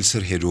ገብርኤል ስዕል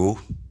ስር ሄዶ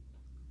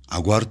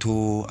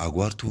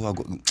አጓርቶ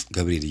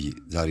ገብርኤል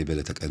ዛሬ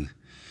በለተቀን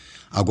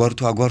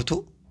አጓርቶ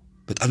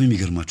በጣም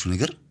የሚገርማችሁ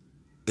ነገር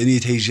እኔ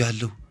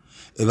ተይዣለሁ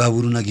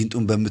እባቡሩና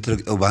ጊንጡን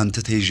በመትረግጠው ባንተ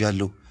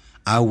ተይዣለሁ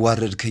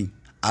አዋረድከኝ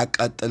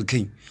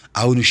አቃጠልከኝ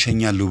አሁን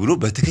እሸኛለሁ ብሎ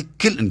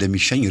በትክክል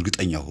እንደሚሸኝ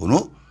እርግጠኛ ሆኖ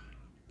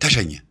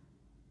ተሸኘ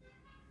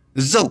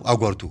እዛው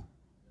አጓርቶ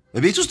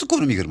በቤት ውስጥ እኮ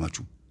ነው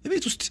የሚገርማችሁ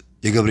በቤት ውስጥ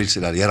የገብርኤል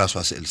ስዕል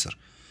የራሷ ስዕል ስር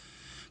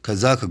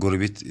ከዛ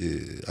ከጎረቤት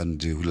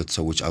አንድ ሁለት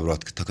ሰዎች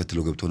አብሯት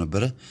ተከትለው ገብቶ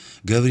ነበር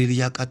ገብርኤል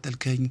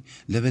ያቃጠልከኝ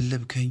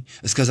ለበለብከኝ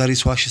እስከዛሬ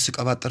ሰዋሽ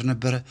ስቀባጠር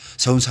ነበር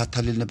ሰውን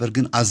ሳታልል ነበር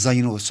ግን አዛኝ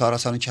ነው እሷ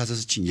ራሳነች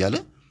ያዘዘችኝ ያለ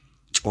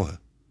ጮኸ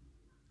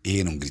ይሄ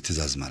ነው እንግዲህ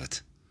ትእዛዝ ማለት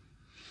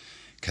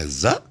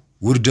ከዛ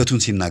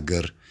ውርደቱን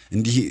ሲናገር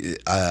እንዲህ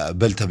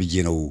በልተብዬ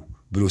ነው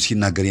ብሎ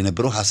ሲናገር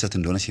የነበረው ሐሰት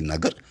እንደሆነ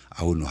ሲናገር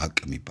አሁን ነው ሐቅ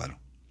የሚባለው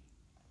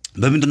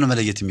በምንድነው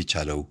መለየት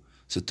የሚቻለው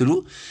ስትሉ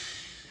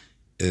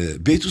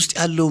ቤት ውስጥ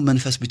ያለው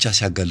መንፈስ ብቻ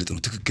ሲያጋልጥ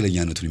ነው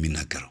ትክክለኛነቱን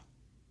የሚናገረው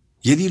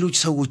የሌሎች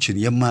ሰዎችን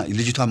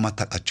ልጅቷን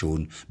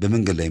ማታቃቸውን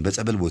በመንገድ ላይ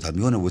በጸበል ቦታ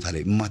የሆነ ቦታ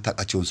ላይ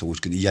ማታቃቸውን ሰዎች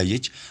ግን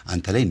እያየች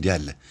አንተ ላይ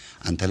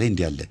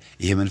እንዲህ ያለ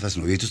ይሄ መንፈስ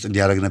ነው ቤት ውስጥ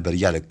እንዲያረግ ነበር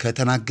እያለ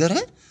ከተናገረ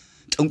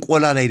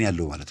ጥንቆላ ላይ ነው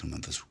ያለው ማለት ነው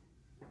መንፈሱ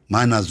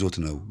ማን አዞት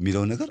ነው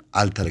የሚለው ነገር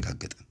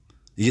አልተረጋገጠም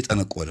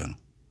እየጠነቆለ ነው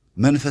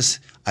መንፈስ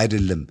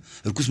አይደለም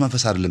እርኩስ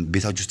መንፈስ አይደለም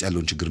ቤታችሁ ውስጥ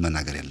ያለውን ችግር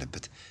መናገር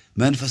ያለበት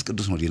መንፈስ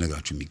ቅዱስ ነው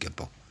ሊነግራችሁ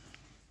የሚገባው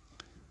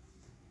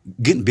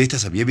ግን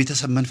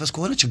የቤተሰብ መንፈስ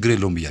ከሆነ ችግር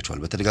የለውም ብያችኋል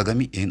በተደጋጋሚ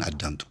ይሄን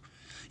አዳምጡ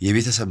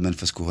የቤተሰብ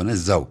መንፈስ ከሆነ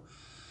እዛው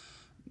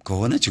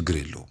ከሆነ ችግር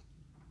የለውም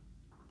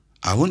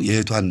አሁን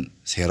የእህቷን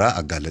ሴራ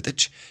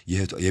አጋለጠች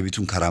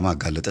የቤቱን ከራማ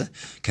አጋለጠ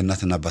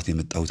ከእናትና አባት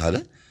የመጣሁት አለ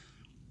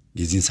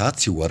የዚህን ሰዓት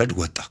ሲዋረድ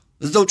ወጣ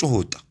እዛው ጮሆ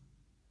ወጣ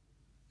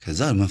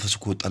ከዛ መንፈሱ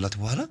ከወጣላት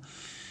በኋላ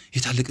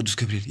የታለ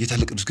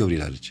ቅዱስ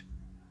ገብርኤል አለች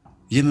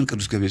የምን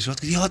ቅዱስ ገብርኤል ሲሏት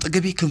ያው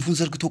አጠገቤ ክንፉን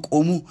ዘርግቶ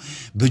ቆሞ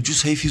በእጁ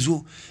ሰይፍ ይዞ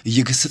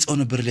እየገሰጸው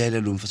ነበር ላይ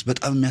ያለው መንፈስ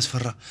በጣም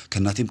የሚያስፈራ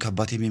ከእናቴም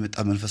ከአባቴም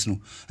የመጣ መንፈስ ነው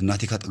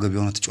እናቴ ካጠገቤ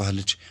ሆና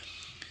ትጮሃለች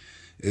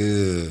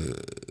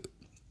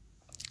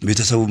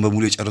ቤተሰቡን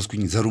በሙሉ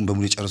የጨረስኩኝ ዘሩን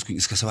በሙሉ የጨረስኩኝ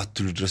እስከ 7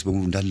 ትውልድ ድረስ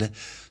በሙሉ እንዳለ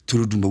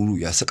ትውልዱን በሙሉ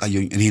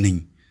ያሰቃየኝ እኔ ነኝ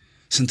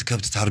ስንት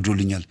ከብት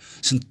ታርዶልኛል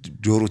ስንት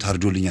ዶሮ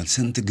ታርዶልኛል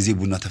ስንት ጊዜ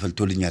ቡና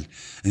ተፈልቶልኛል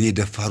እኔ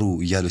ደፋሩ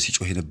እያለ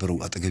ሲጮህ የነበረው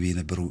አጠገቤ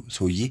የነበረው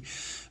ሰውዬ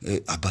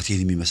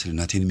አባቴን የሚመስል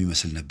እናቴን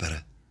የሚመስል ነበር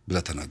ብላ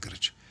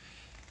ተናገረች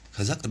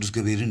ከዛ ቅዱስ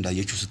ገብርኤልን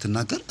እንዳየችው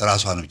ስትናገር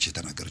ራሷ ነች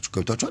የተናገረችው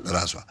ገብቷችኋል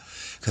ራሷ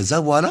ከዛ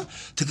በኋላ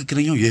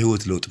ትክክለኛው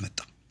የህይወት ለውጥ መጣ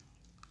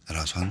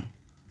ራሷን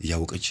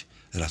ያወቀች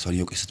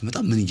ስትመጣ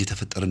ምን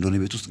እየተፈጠረ እንደሆነ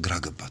ቤት ውስጥ ግራ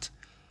ገባት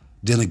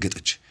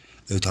ደነገጠች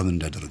እህቷ ምን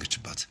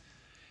እንዳደረገችባት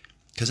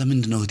ከዛ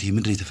ምንድነው እህቴ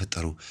ምንድነው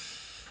የተፈጠረው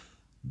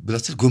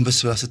ብላስል ጎንበስ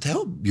ብላ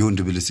ስታየው የወንድ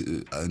ብልት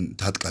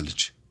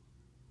ታጥቃለች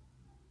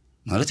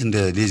ማለት እንደ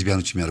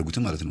ሌዝቢያኖች የሚያደርጉት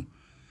ማለት ነው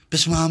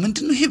በስማ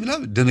ምንድነው ይሄ ብላ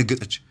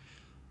ደነገጠች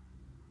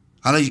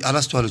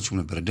አላስተዋለችም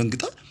ነበር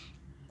ደንግጣ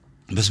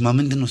በስማ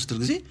ምንድነው ስትል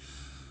ጊዜ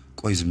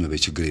ቆይ ዝም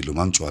በይ ችግር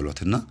የለውም አምጪው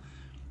አሏትና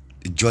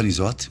እጇን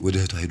ይዘዋት ወደ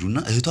እህቷ ሄዱና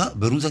እህቷ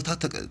በሩን ዘግታ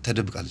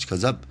ተደብቃለች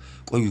ከዛ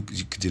ቆይ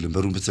ግዴለም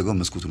በሩን ብትዘጋው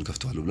መስኮቱን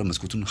ከፍተዋለሁ ብላ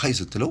መስኮቱን ሃይ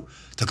ስትለው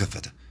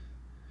ተከፈተ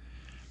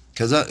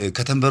ከዛ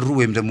ከተንበሩ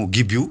ወይም ደግሞ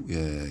ግቢው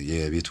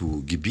የቤቱ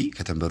ግቢ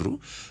ከተንበሩ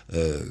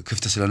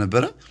ክፍት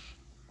ስለነበረ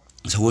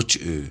ሰዎች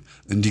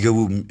እንዲገቡ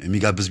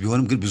የሚጋብዝ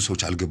ቢሆንም ግን ብዙ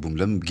ሰዎች አልገቡም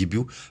ለምን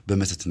ግቢው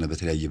በመተትና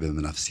በተለያየ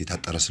በመናፍስ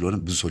የታጠረ ስለሆነ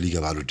ብዙ ሰው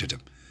ሊገባ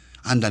አልወደደም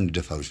አንዳንድ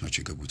ደፋሮች ናቸው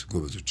የገቡት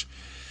ጎበዞች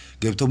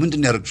ገብተው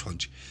ምንድነው ያረግሽው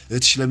አንቺ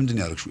እህትሽ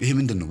ለምንድነው ያረግሽው ይሄ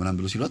ምንድነው ምናምን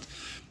ብሎ ሲሏት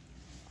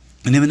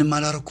እኔ ምንም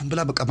አላረኩም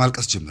ብላ በቃ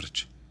ማልቀስ ጀመረች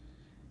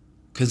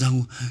ከዛው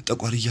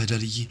ጠቋር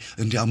ያዳልይ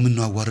እንዴ ምን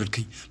ነው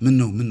አዋረድከኝ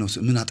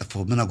ምን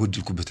አጠፋው ምን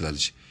አጎድልኩበት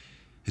ትላለች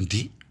እንዴ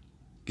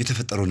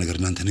የተፈጠረው ነገር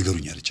እናንተ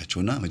ንገሩኝ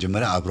አለቻቸውና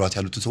መጀመሪያ አብሯት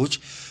ያሉት ሰዎች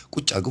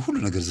ቁጭ አገው ሁሉ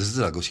ነገር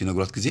ዝርዝር አገው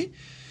ሲነግሯት ጊዜ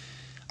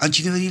አንቺ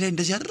ነብይ ላይ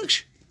እንደዚህ ያደረግሽ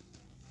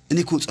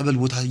እኔኮ ጸበል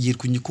ቦታ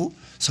እየሄድኩኝ እኮ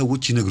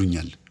ሰዎች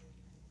ይነግሩኛል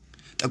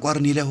ጠቋር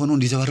እኔ ላይ ሆኖ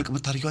እንዲዘባርቅ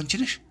መታረቂው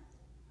አንቺ ነሽ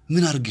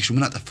ምን አርግሽ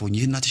ምን አጠፋውኝ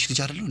ይሄ እናትሽ ልጅ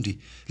አይደለም እንዴ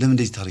ለምን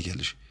እንደዚህ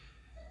ታረጊያለሽ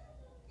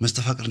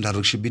መስተፋቅር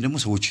እንዳደረግሽብኝ ደግሞ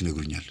ሰዎች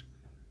ይነግሩኛል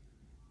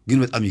ግን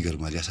በጣም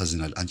ይገርማል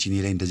ያሳዝናል አንቺ እኔ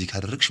ላይ እንደዚህ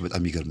ካደረግሽ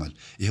በጣም ይገርማል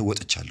ይሄ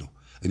ወጥቻለሁ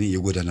እኔ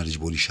የጎዳና ልጅ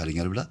ቦን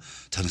ይሻለኛል ብላ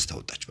ተነስታ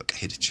ወጣች በቃ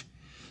ሄደች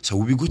ሰው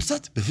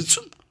ቢጎትታት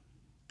በፍጹም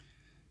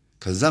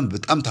ከዛም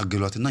በጣም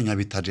ታገሏትና እኛ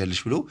ቤት ታድያለሽ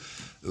ብሎ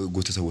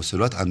ጎተተው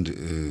ወሰሏት አንድ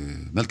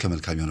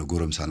መልካም የሆነ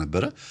ጎረምሳ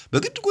ነበረ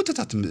በግድ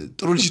ጎተታት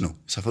ጥሩ ልጅ ነው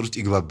ሰፈር ውስጥ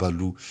ይግባባሉ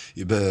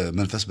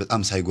በመንፈስ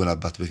በጣም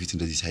ሳይጎላባት በፊት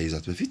እንደዚህ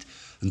ሳይዛት በፊት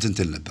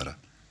እንትንትል ነበረ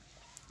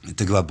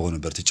ተግባባው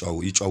ነበር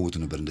ይጫወቱ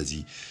ነበር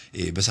እንደዚህ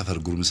በሰፈር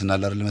ጉርምስና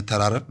አይደለም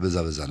መተራረብ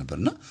በዛ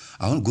ነበርና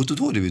አሁን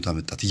ጎትቶ ወደ ቤቷ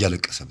መጣት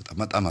እያለቀሰ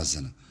በጣም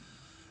አዘነ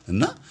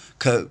እና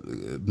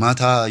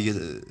ከማታ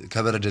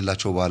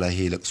ከበረደላቸው በኋላ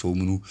ይሄ ለቅሶ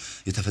ምኑ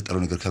የተፈጠረው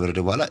ነገር ከበረደ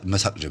በኋላ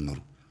መሳቅ ጀመሩ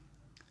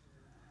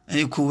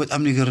እኮ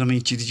በጣም ይገርመኝ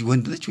እቺ ልጅ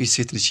ወንድ ነች ወይስ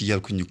ሴት ነች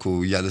ይያልኩኝ እኮ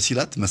ያለ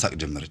ሲላት መሳቅ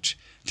ጀመረች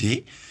እንዴ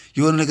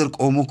የሆነ ነገር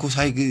ቆሞ እኮ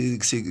ሳይ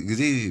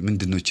ጊዜ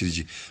ምንድነው እቺ ልጅ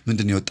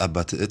ምንድነው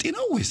የወጣባት እጤ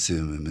ነው ወይስ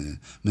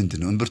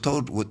ምንድነው እንብርታው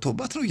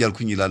ወጥቶባት ነው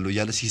ይያልኩኝ ይላሉ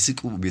ያለ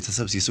ሲስቁ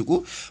ቤተሰብ ሲስቁ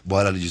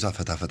በኋላ ልጅቷ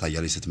ፈታፈታ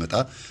ያለች ስትመጣ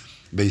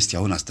በእስቲ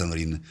አሁን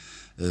አስተምሪን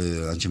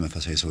አንቺ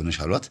መንፈሳዊ ሰው ነሽ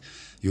አሏት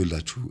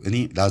ይውላችሁ እኔ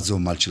ላዘው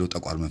ማልችለው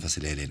ጠቋር መንፈስ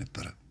ላይ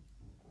ነበር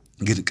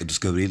ግን ቅዱስ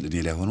ገብርኤል እኔ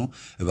ላይ ሆኖ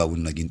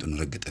እባቡና ጊንጡን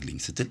ረገጠልኝ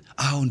ስትል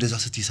አዎ እንደዛ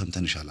ስትይ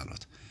ሰምተንሻል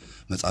አሏት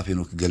መጽሐፈ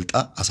ሄኖክ ገልጣ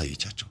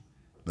አሳየቻቸው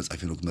መጽሐፈ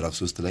ሄኖክ ምዕራፍ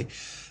 3 ላይ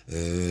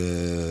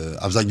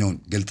አብዛኛውን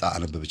ገልጣ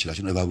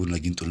አነበበችላችሁ እባቡና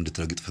ጊንጡን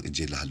እንድትረግጥ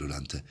ፈቅጄልሃለሁ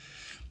ላንተ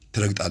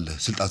ትረግጣለህ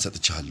ስልጣን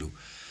ሰጥቻለሁ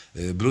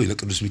ብሎ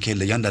ለቅዱስ ሚካኤል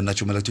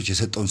ለያንዳንዳቸው መላእክቶች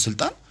የሰጠውን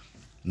ስልጣን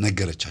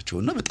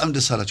ነገረቻቸውና በጣም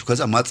ደስ አላቸው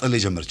ከዛ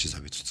ማጸለይ ጀመረች እዛ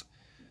ቤት ውስጥ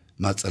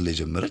ማጸለይ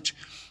ጀመረች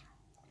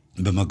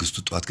በማግስቱ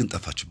ጧት ግን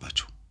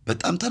ጠፋችባቸው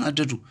በጣም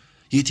ተናደዱ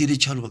የት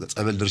ሄደች አሉ በቃ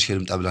ጸበል ድርሽ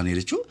ልምጣ ብላ ነው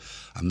ሄደችው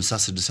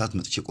 5-6 ሰዓት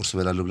መጥቼ ቁርስ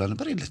በላለሁ ብላ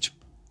ነበር የለችም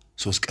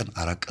 3 ቀን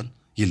 4 ቀን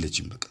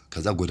የለችም በቃ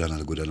ከዛ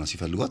ጎዳና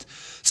ሲፈልጓት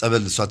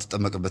ጸበል እሷ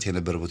ተጠመቀበት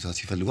የነበረ ቦታ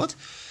ሲፈልጓት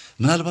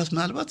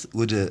ምናልባት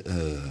ወደ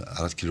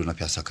 4 ኪሎና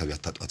ፒያሳ አካባቢ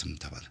አጣጧትም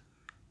ተባለ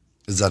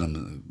እዛ ነው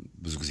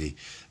ብዙ ጊዜ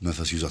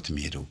መንፈሱ ይዟት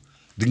የሚሄደው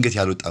ድንገት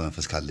ያልወጣ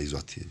መንፈስ ካለ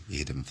ይዟት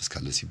የሄደ መንፈስ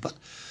ካለ ሲባል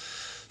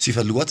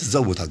ሲፈልጓት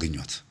እዛው ቦታ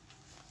አገኙት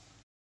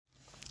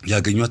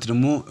ያገኙት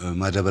ደግሞ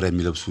ማዳበሪያ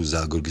የሚለብሱ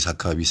እዛ ጎርጊስ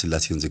አካባቢ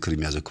ስላሴን ዝክር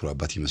የሚያዘክሩ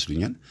አባት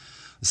ይመስሉኛል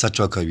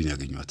እሳቸው አካባቢ ነው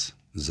ያገኙት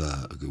እዛ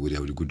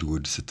ወዲያው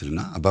ጉድ ስትልና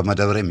አባ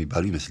ማዳበሪያ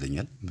የሚባሉ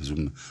ይመስለኛል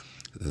ብዙም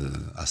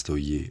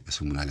አስተውዬ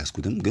ስሙን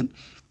አላስኩትም ግን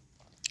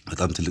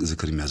በጣም ትልቅ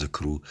ዝክር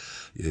የሚያዘክሩ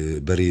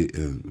በሬ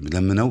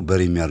ለምነው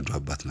በሬ የሚያርዱ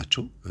አባት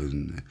ናቸው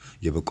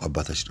የበቁ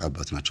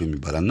አባት ናቸው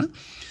የሚባላልና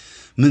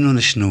ምን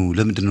ሆነሽ ነው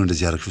ለምንድን ነው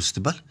እንደዚህ ያረክሽው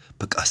ስትባል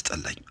በቃ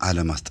አስጠላኝ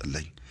ዓለም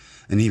አስጠላኝ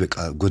እኔ በቃ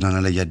ጎዳና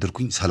ላይ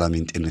ያደርኩኝ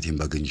ሰላሜን ጤነቴን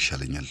ባገኝ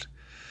ይሻለኛል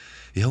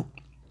ይሄው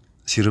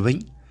ሲርበኝ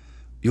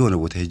የሆነ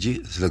ቦታ ሄጄ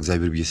ስለ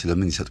እግዚአብሔር ብዬ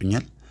ስለምን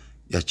ይሰጡኛል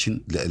ያቺን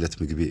ለዕለት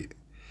ምግቤ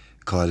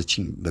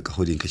ከዋለችኝ በቃ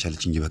ሆዴን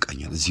ከቻለችኝ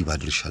ይበቃኛል እዚህ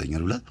ባድር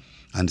ይሻለኛል ብላ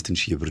አንድ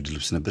ትንሽ የብርድ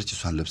ልብስ ነበርች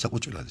እሷን ለብሳ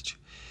ቁጭ ብላለች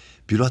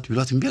ቢሏት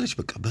እምቢ አለች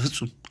በቃ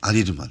በፍጹም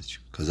አልሄድም አለች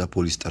ከዛ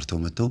ፖሊስ ጠርተው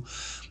መተው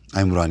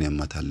አይምሯን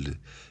ያማታል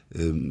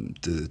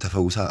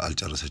ተፈውሳ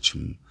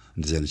አልጨረሰችም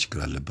እንደዚህ አይነት ችግር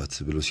አለባት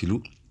ብሎ ሲሉ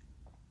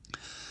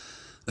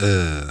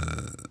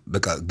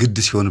በቃ ግድ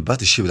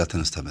ሲሆንባት እሺ ብላ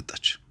ተነስታ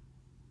መጣች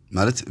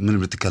ማለት ምንም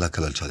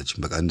ልትከላከል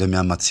አልቻለችም በቃ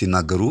እንደሚያማት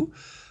ሲናገሩ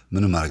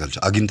ምንም ማድረግ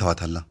አልቻለች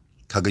አግኝተዋታላ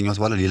ካገኙት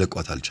በኋላ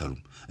ሊለቋት አልቻሉም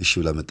እሺ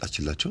ብላ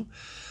መጣችላቸው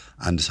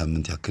አንድ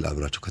ሳምንት ያክል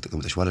አብራቸው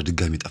ከተቀመጠች በኋላ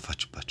ድጋሚ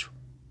ጠፋችባቸው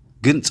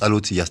ግን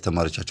ጸሎት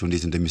ያስተማረቻቸው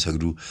እንዴት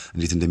እንደሚሰግዱ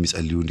እንዴት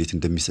እንደሚጸልዩ እንዴት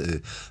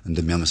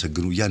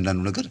እንደሚያመሰግኑ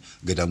ያንዳንዱ ነገር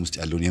ገዳም ውስጥ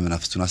ያለውን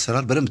የመናፍስቱን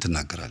አሰራር በደንብ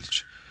ትናገራለች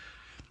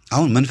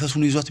አሁን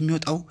መንፈሱን ይዟት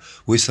የሚወጣው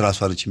ወይስ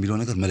ራሷ ነች የሚለው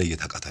ነገር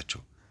መለየት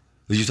አቃታቸው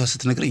ልጅቷ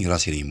ስትነግረኝ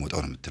ራሴ ነኝ የምወጣው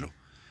ነው የምትለው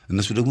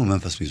እነሱ ደግሞ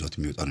መንፈሱን ይዟት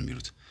የሚወጣው ነው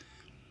የሚሉት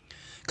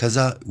ከዛ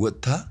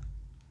ወጣ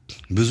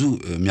ብዙ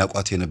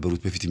የሚያቋት የነበሩት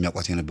በፊት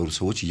የሚያቋት የነበሩት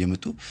ሰዎች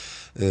እየመጡ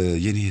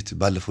የኔት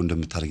ባለፈው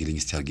እንደምታርግልኝ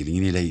እስቲ አርግልኝ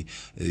እኔ ላይ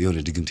የሆነ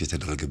ድግምት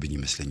የተደረገብኝ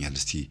ይመስለኛል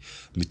እስቲ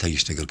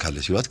የሚታየሽ ነገር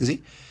ካለ ሲሏት ጊዜ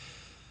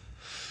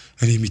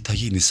እኔ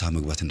የሚታየኝ ንስሐ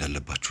መግባት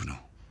እንዳለባችሁ ነው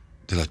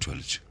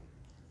ትላቸዋለች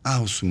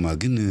እሱማ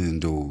ግን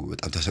እንደው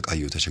በጣም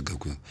ተሰቃየው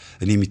ተቸገርኩ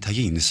እኔ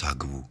የሚታየኝ ንስሐ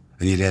ግቡ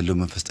እኔ ላይ ያለው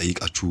መንፈስ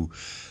ጠይቃችሁ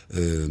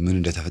ምን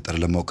እንደተፈጠረ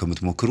ለማወቅ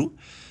ከምትሞክሩ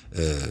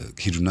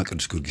ሂዱና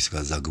ቅዱስ ጊዮርጊስ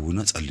ጋር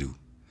ዛግቡና ጸልዩ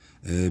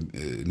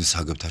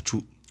ንስሐ ገብታችሁ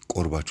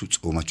ቆርባችሁ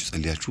ጾማችሁ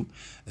ጸልያችሁ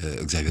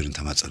እግዚአብሔርን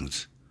ተማጸኑት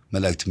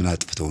መላእክት ምን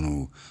አጥፍተው ነው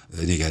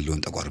እኔ ጋር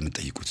ያለውን ጠቋር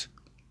የምትጠይቁት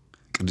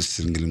ቅድስት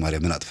ድንግል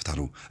ማርያም ምን አጥፍታ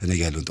ነው እኔ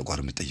ጋር ያለውን ጠቋር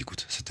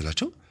የምትጠይቁት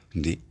ስትላቸው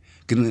እንዴ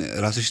ግን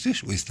ራስሽ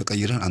ነሽ ወይስ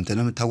ተቀይረን አንተ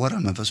ነህ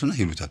የምታዋራን መንፈሱ ነህ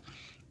ይሉታል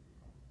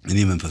እኔ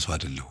መንፈሱ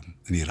አይደለሁም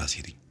እኔ ራሴ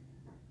ነኝ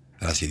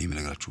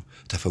የምነግራችሁ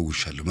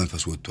ተፈውሻለሁ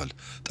መንፈሱ ወጥቷል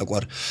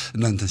ጠቋር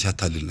እናንተን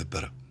ሲያታልል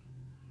ነበር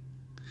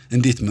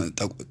እንዴት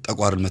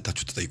ጠቋርን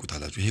መታችሁ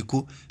ተጠይቁታላችሁ ይሄኮ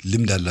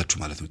ልምድ አላችሁ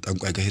ማለት ነው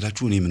ጠንቋይ ጋር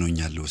ሄዳችሁ እኔ ምን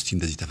ሆኛለሁ እስቲ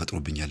እንደዚህ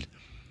ተፈጥሮብኛል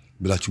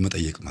ብላችሁ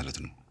መጠየቅ ማለት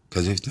ነው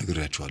ከዚህ በፊት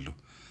ነግሬያችኋለሁ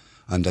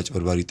አንድ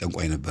አጭበርባሪ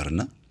ጠንቋይ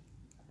ነበርና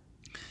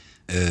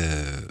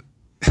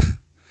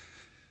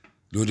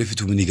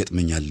ለወደፊቱ ምን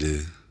ይገጥመኛል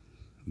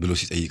ብሎ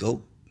ሲጠይቀው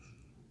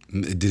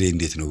እድሌ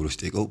እንዴት ነው ብሎ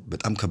ሲጠይቀው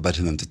በጣም ከባድ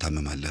ህመም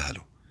ትታመማለህ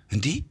አለው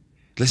እንዴ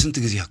ለስንት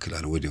ጊዜ ያክል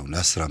አለው ወዲያው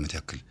ለ10 አመት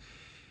ያክል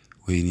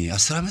ወይኔ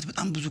 10 አመት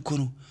በጣም ብዙ እኮ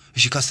ነው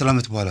እሺ ከ10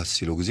 አመት በኋላ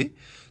ሲለው ጊዜ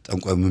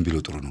ጠንቋይ ምን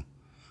ቢለው ጥሩ ነው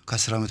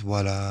ከ10 አመት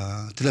በኋላ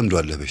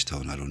ትለምደዋለህ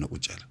በሽታውን አለውና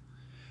ቁጭ አለ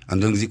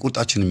አንዳንድ ጊዜ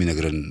ቁርጣችን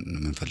የሚነግረን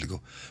መንፈልገው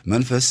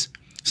መንፈስ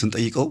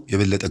ስንጠይቀው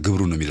የበለጠ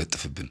ግብሩን ነው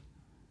የሚለጥፍብን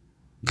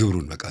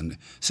ግብሩን በቃ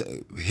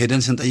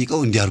ሄደን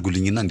ስንጠይቀው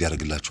እንዲያርጉልኝና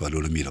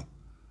እንዲያርግላችኋለሁ ለሚለው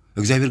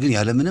እግዚአብሔር ግን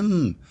ያለ ምንም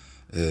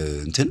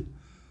እንትን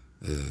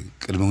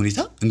ቅድመ ሁኔታ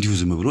እንዲሁ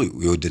ዝም ብሎ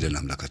የወደደን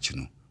አምላካችን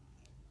ነው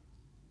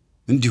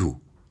እንዲሁ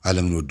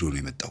ዓለምን ወዶ ነው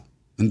የመጣው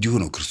እንዲሁ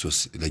ነው ክርስቶስ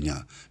ለኛ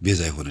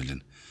ቤዛ ይሆንልን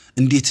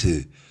እንዴት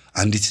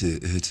አንዲት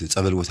እህት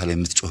ጸበል ቦታ ላይ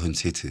የምትጮህን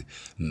ሴት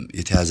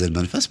የተያዘን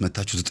መንፈስ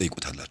መታችሁ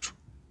ትጠይቁታላችሁ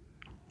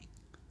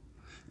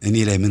እኔ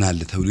ላይ ምን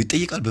አለ ተብሎ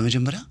ይጠይቃል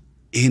በመጀመሪያ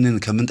ይሄንን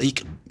ከመንጠይቅ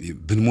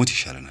ብንሞት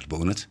ይሻለናል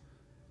በእውነት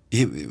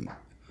ይሄ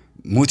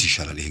ሞት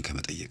ይሻላል ይሄን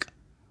ከመጠየቅ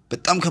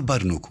በጣም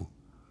ከባድ ነው እኮ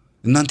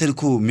እናንተ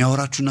እኮ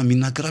የሚያወራችሁና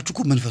የሚናገራችሁ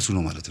እኮ መንፈሱ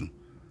ነው ማለት ነው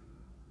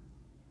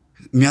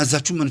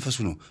የሚያዛችሁ መንፈሱ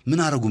ነው ምን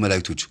አረጉ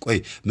መላእክቶች ቆይ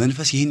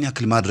መንፈስ ይሄን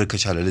ያክል ማድረግ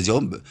ከቻለ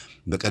ለዚያውም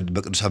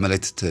በቅዱሳ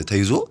መላእክት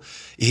ተይዞ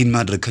ይሄን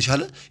ማድረግ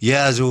ከቻለ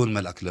የያዘውን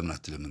መልአክ ለምን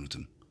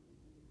አትለምኑትም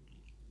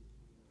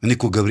እኔ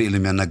እኮ ገብርኤል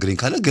የሚያናግረኝ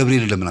ካለ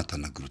ገብርኤል ለምን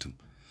አታናግሩትም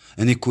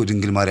እኔ እኮ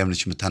ድንግል ማርያም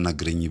ነች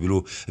የምታናግረኝ ብሎ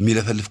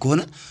የሚለፈልፍ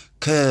ከሆነ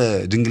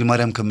ከድንግል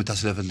ማርያም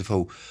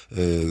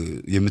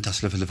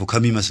የምታስለፈልፈው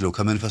ከሚመስለው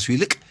ከመንፈሱ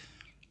ይልቅ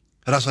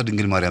ራሷ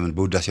ድንግል ማርያምን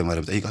በውዳሴ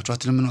ማርያም ጠይቃችሁ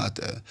አትለምኑ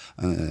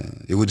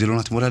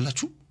የጎደለውን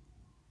አትሞላላችሁ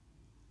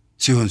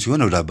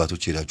ሲሆን ወደ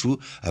አባቶች ሄዳችሁ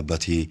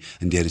አባቴ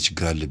እንዲህ አይነት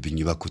ችግር አለብኝ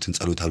ይባኩትን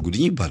ጸሎት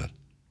አርጉልኝ ይባላል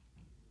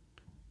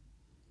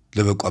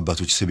ለበቁ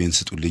አባቶች ስቤን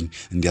ስጡልኝ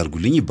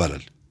እንዲያርጉልኝ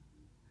ይባላል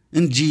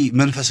እንጂ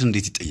መንፈስ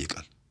እንዴት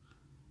ይጠየቃል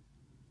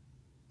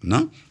እና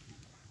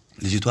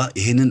ልጅቷ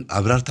ይሄንን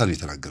አብራርታ ነው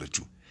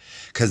የተናገረችው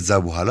ከዛ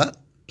በኋላ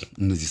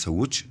እነዚህ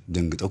ሰዎች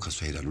ደንግጠው ከሷ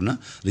ሄዳሉና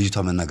ልጅቷ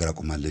መናገር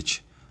አቆማለች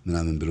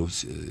ምናምን ብለው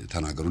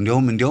ተናገሩ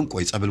እንዲያውም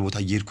ቆይ ጸበል ቦታ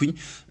እየሄድኩኝ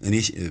እኔ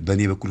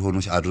በኔ በኩል ሆኖ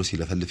አድሮ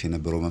ሲለፈልፍ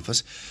የነበረው መንፈስ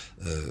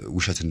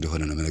ውሸት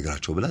እንደሆነ ነው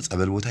መነግራቸው ብላ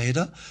ጸበል ቦታ ሄዳ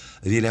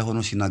እኔ ላይ ሆኖ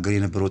ሲናገር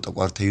የነበረው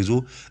ጠቋር ተይዞ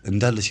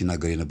እንዳለ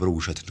ሲናገር የነበረው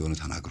ውሸት እንደሆነ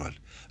ተናግሯል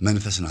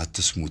መንፈስን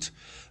አትስሙት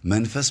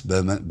መንፈስ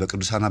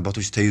በቅዱሳን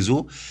አባቶች ተይዞ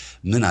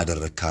ምን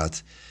አደረካት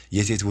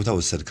የት ቦታ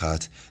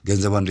ወሰድካት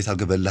ገንዘቧ እንዴት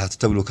አልገበላሃት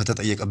ተብሎ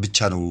ከተጠየቀ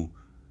ብቻ ነው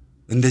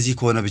እንደዚህ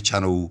ከሆነ ብቻ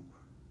ነው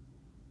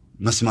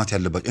መስማት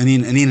ያለባችሁ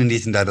እኔን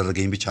እንዴት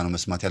እንዳደረገኝ ብቻ ነው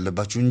መስማት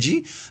ያለባችሁ እንጂ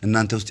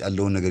እናንተ ውስጥ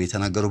ያለውን ነገር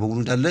የተናገረው በሙሉ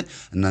እንዳለ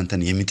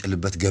እናንተን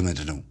የሚጥልበት ገመድ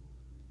ነው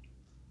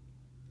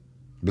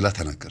ብላ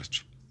ተናገረች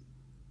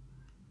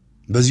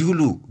በዚህ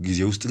ሁሉ ጊዜ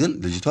ውስጥ ግን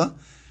ልጅቷ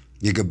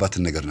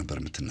የገባትን ነገር ነበር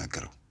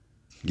የምትናገረው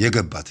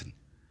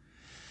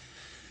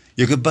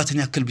የገባትን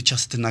ያክል ብቻ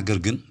ስትናገር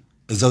ግን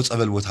እዛው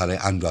ጸበል ቦታ ላይ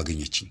አንዱ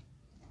አገኘችኝ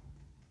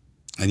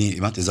እኔ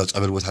ማለት እዛው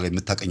ጸበል ቦታ ላይ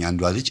የምታቀኝ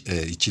አንዱ ልጅ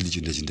እቺ ልጅ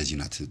እንደዚህ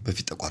ናት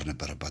በፊት ጠቋር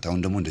ነበረባት አሁን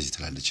ደግሞ እንደዚህ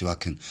ትላለች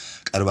ባክን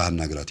ቀርባህ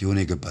አናግራት የሆነ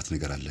የገባት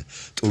ነገር አለ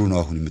ጥሩ ነው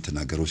አሁን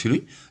የምትናገረው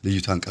ሲሉኝ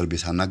ልጅቷን ቀርቤ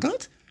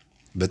ሳናግራት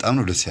በጣም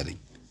ነው ደስ ያለኝ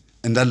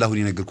እንዳለ አሁን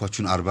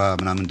የነገርኳችሁን 40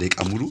 ምናምን ደቂቃ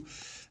ሙሉ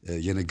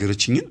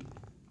የነገረችኝን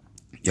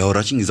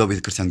ያወራችኝ እዛው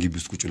ቤተክርስቲያን ግቢ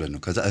ውስጥ ቁጭ ብለን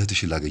ነው ከዛ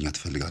እህትሽ ላገኛት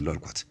ፈልጋለሁ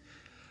አልኳት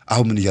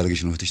አሁን ምን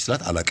ያደርገሽ ነው እህትሽ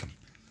ስላት አላቀም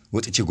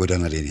ወጥቼ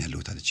ጎዳና ላይ ነው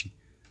ያለሁት አለችኝ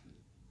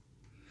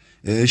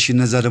እሺ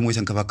እነዛ ደግሞ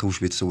የተንከባከቡሽ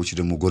ቤተሰቦች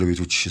ደግሞ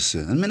ጎረቤቶችሽስ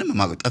ምንም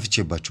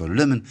ማቀጣፍቼባቸዋለሁ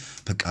ለምን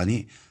በቃ እኔ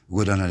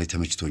ጎዳና ላይ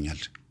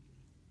ተመችቶኛል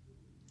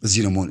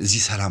እዚህ ደግሞ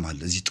እዚህ ሰላም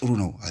አለ እዚህ ጥሩ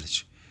ነው አለች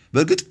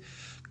በርግጥ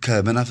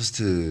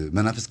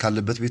ከመናፍስት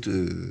ካለበት ቤት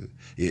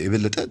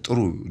የበለጠ ጥሩ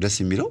ደስ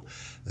የሚለው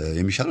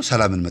የሚሻለው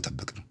ሰላምን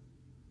መጠበቅ ነው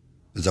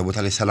እዛ ቦታ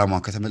ላይ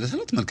ሰላሟ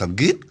ከተመለሰለት መልካም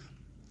ግን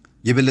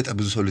የበለጠ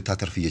ብዙ ሰው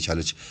ልታተርፍ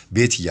እየቻለች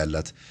ቤት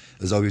ይያላት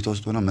እዛው ቤቷ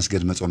ውስጥ ሆና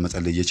መስገድ መጾም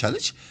መጸለይ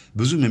እየቻለች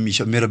ብዙ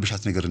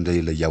የሚረብሻት ነገር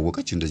እንደሌለ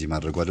ያወቀች እንደዚህ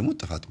ማድረጓ ደግሞ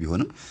ጥፋት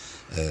ቢሆንም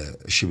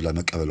እሺ ብላ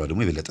መቀበሏ ደግሞ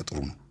የበለጠ ጥሩ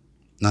ነው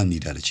ና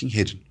እንሂዳለችኝ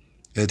ሄድን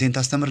እቴን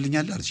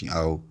ታስተምርልኛለህ አለችኝ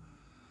አዎ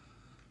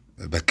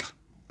በቃ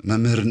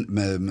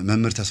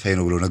መምህር ተስፋዬ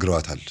ነው ብሎ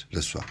ነግረዋታል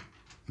ለሷ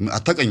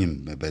አታቀኝም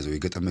ባይዘው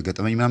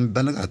ገጠመኝ ምናምን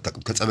ባል ነገር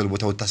አታቀም ከጸበል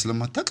ቦታ ወጣ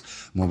ስለማታቅ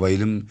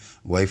ሞባይልም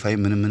ዋይፋይ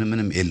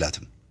ምንም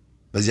የላትም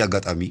በዚህ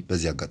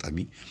አጋጣሚ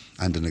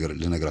አንድ ነገር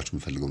ልነግራችሁ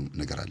የምፈልገው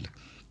ነገር አለ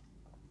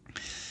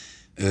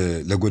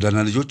ለጎዳና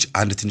ልጆች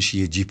አንድ ትንሽ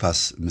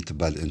የጂፓስ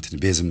የምትባል እንትን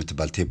ቤዝ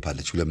የምትባል ቴፕ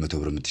አለች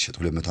 200 ብር የምትሸጥ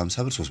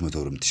 250 ብር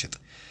 300 ብር የምትሸጥ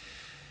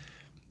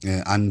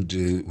አንድ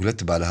ሁለት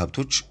ባለ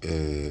ሀብቶች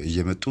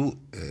እየመጡ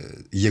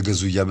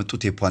እያመጡ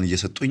ቴፓን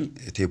እየሰጡኝ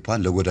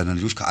ቴፓን ለጎዳና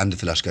ልጆች ከአንድ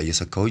ፍላሽ ጋር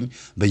እየሰካውኝ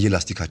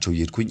በየላስቲካቸው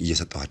እየሄድኩኝ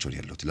እየሰጣኋቸው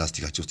ያለሁት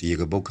ላስቲካቸው ውስጥ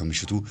እየገባው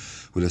ከምሽቱ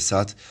 2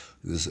 ሰዓት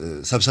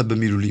ሰብሰብ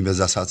በሚሉልኝ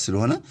በዛ ሰዓት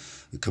ስለሆነ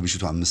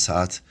ከምሽቱ 5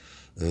 ሰዓት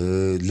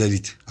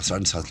ለሊት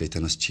 11 ሰዓት ላይ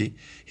ተነስቼ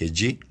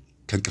ሄጄ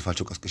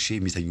ከንቅፋቸው ቀስቅሼ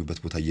የሚተኙበት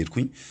ቦታ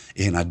እየሄድኩኝ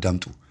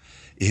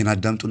ይሄን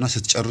አዳምጡና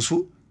ስትጨርሱ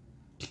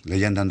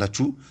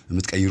ለያንዳንዳችሁ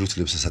የምትቀይሩት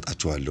ልብስ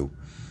ሰጣችኋለሁ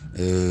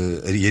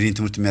የኔን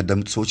ትምህርት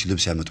የሚያዳምጡ ሰዎች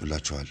ልብስ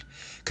ያመጡላችኋል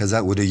ከዛ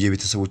ወደ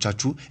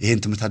የቤተሰቦቻችሁ ይሄን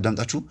ትምህርት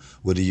አዳምጣችሁ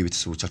ወደ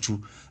የቤተሰቦቻችሁ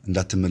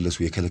እንዳትመለሱ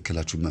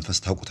የከለከላችሁ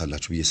መንፈስ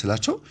ታውቁታላችሁ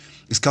በየስላቸው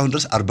እስካሁን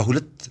ድረስ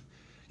 42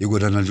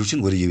 የጎዳና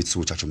ልጆችን ወደ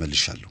የቤተሰቦቻቸው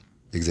መልሻለሁ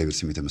እግዚአብሔር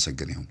ስም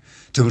የተመሰገነ ይሁን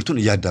ትምህርቱን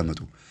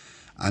ያዳመጡ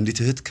አንዲት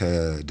እህት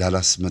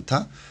ከዳላስ መታ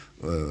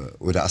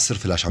ወደ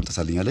 10 ፍላሽ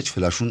አምጥታልኛለች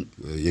ፍላሹን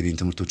የኔን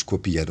ትምህርቶች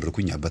ኮፒ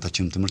ያደረኩኝ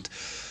አባታችንን ትምህርት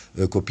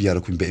ኮፒ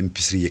ያደረኩኝ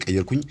በኤምፒ3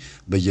 እየቀየርኩኝ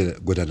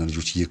በየጎዳና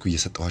ልጆች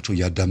እየሰጠኋቸው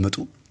ያዳመጡ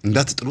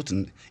እንዳትጥሉት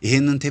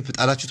ይሄንን ቴፕ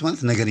ጣላችሁት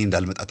ማለት ነገ እኔ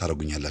እንዳልመጣ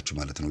ታረጉኛላችሁ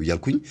ማለት ነው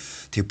እያልኩኝ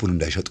ቴፑን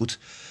እንዳይሸጡት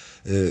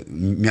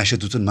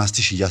የሚያሸቱትን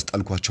ማስቲሽ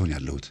እያስጣልኳቸው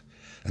ያለሁት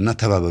እና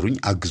ተባበሩኝ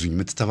አግዙኝ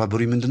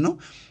የምትተባበሩኝ ምንድነው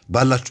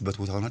ባላችሁበት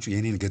ቦታ ሆናችሁ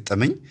የኔን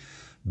ገጠመኝ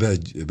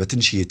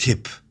በትንሽ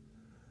የቴፕ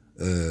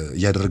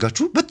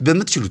ያደርጋችሁ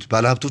በመትችሉት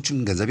ባለሀብቶችም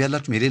ገንዘብ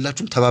ያላችሁም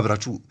የሌላችሁም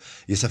ተባብራችሁ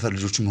የሰፈር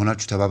ልጆችም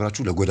ሆናችሁ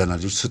ተባብራችሁ ለጎዳና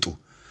ልጆች ስጡ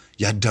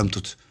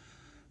ያዳምጡት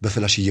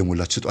በፍላሽ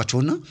እየሞላችሁ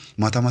ስጧቸውና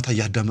ማታ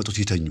ያዳመጡት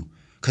ይተኙ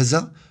ከዛ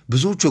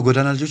ብዙዎቹ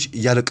የጎዳና ልጆች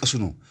እያለቀሱ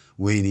ነው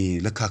ወይኔ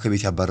ለካ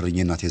ከቤት ያባረረኝ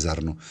እናቴ ዛር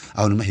ነው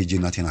አሁንማ ሄጄ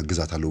እናቴን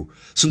አግዛታለሁ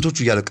ስንቶቹ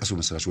እያለቀሱ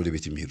መስላችሁ ወደ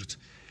ቤት የሚሄዱት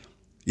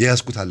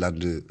ያስኩት አለ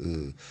አንድ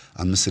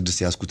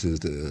 5-6 ያስኩት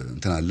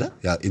እንትን አለ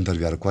ያ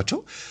ኢንተርቪው ያርኳቸው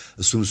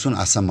እሱን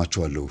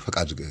አሰማቸዋለሁ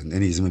ፈቃድ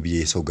እኔ ዝም ብዬ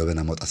ሰው ገበና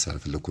ማውጣት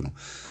ስላልፈለኩ ነው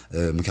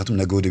ምክንያቱም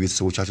ነገ ወደ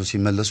ቤተሰቦቻቸው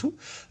ሲመለሱ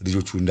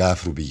ልጆቹ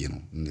እንዳያፍሩ ብዬ ነው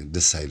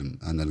ደስ አይልም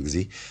አንዳንድ ጊዜ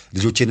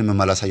ልጆቼንም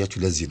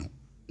ማላሳያችሁ ለዚህ ነው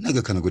ነገ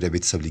ከነገ ወደ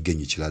ቤተሰብ ሊገኝ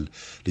ይችላል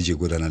ልጄ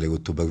ጎዳና ላይ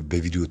ወጥቶ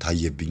በቪዲዮ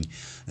ታየብኝ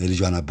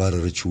ልጇን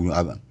አባረረችው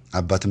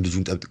አባትም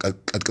ልጁን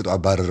ቀጥቅጦ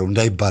አባረረው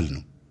እንዳይባል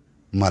ነው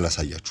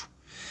ማላሳያችሁ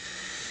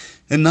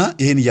እና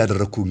ይሄን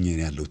ያደረኩኝ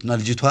ነው ያለውትና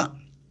ልጅቷ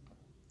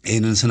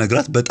ይሄንን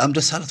ስነግራት በጣም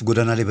ደስ አላት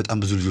ጎዳና ላይ በጣም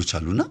ብዙ ልጆች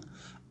አሉና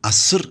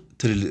 10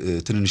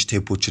 ትንንሽ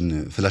ቴፖችን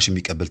ፍላሽ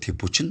የሚቀበል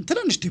ቴፖችን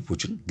ትንንሽ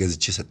ቴፖችን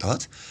ገዝቼ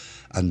ሰጣኋት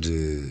አንድ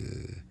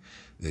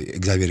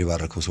እግዚአብሔር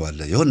ይባረከው ሰው አለ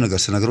የሆነ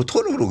ነገር ስነግረው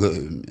ቶሎ ብሎ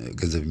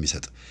ገንዘብ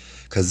የሚሰጥ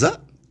ከዛ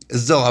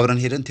እዛው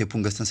አብረን ሄደን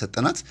ቴፑን ገዝተን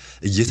ሰጠናት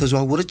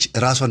እየተዘዋወረች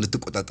ራሷ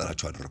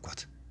እንድትቆጣጣራቸው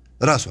አደረኳት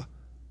ራሷ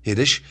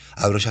ሄደሽ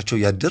አብረሻቸው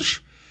ያደርሽ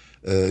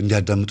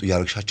እንዲያዳምጡ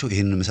ያረጋሻቸው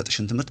ይሄንን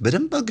መሰጠሽን ትምህርት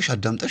በደንብ አግሽ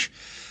አዳምጠሽ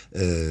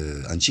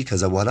አንቺ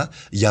ከዛ በኋላ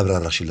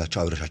ያብራራሽላቸው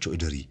አብረሻቸው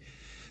እደሪ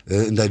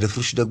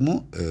እንዳይደፍሩሽ ደግሞ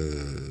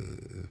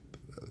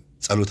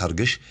ጸሎት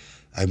አርገሽ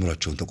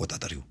አይምራቸውን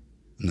ተቆጣጣሪው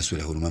እነሱ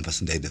ላይ ሆኖ መንፈስ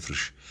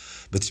እንዳይደፍርሽ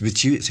በትብቺ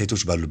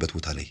ሴቶች ባሉበት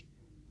ቦታ ላይ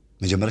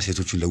መጀመሪያ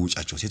ሴቶቹን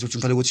ለውጫቸው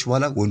ሴቶቹን ከለውጥሽ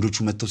በኋላ ወንዶቹ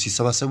መጥተው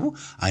ሲሰባሰቡ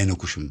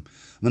አይነኩሽም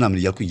ምናምን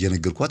ይያልኩ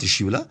እየነገርኳት እሺ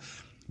ብላ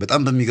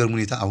በጣም በሚገርም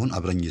ሁኔታ አሁን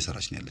አብራኝ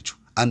እየሰራች ነው ያለችው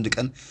አንድ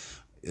ቀን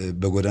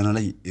በጎዳና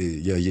ላይ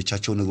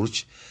ያየቻቸው ነገሮች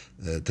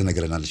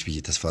ተነግረናለች ብዬ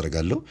ተስፋ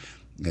አደርጋለሁ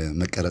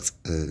መቀረጽ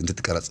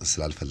እንድትቀረጽ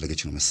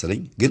ስላልፈለገች ነው መሰለኝ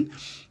ግን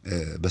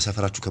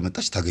በሰፈራችሁ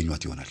ከመጣች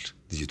ታገኙት ይሆናል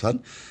ልጅቷን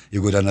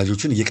የጎዳና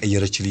ልጆችን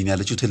እየቀየረችልኝ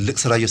ያለችው ትልቅ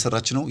ስራ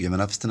እየሰራች ነው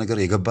የመናፍስት ነገር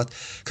የገባት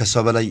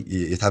ከሷ በላይ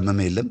የታመመ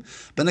የለም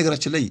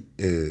በነገራችን ላይ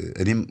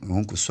እኔም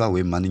ሆንኩ እሷ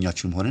ወይም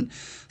ማንኛችንም ሆነን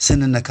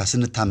ስንነካ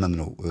ስንታመም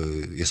ነው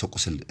የሰው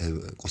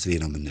ቁስሌ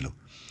ነው የምንለው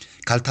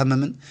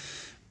ካልታመምን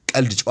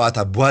ቀልድ ጨዋታ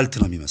ቧልት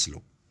ነው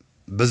የሚመስለው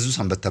ብዙ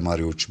ሰንበት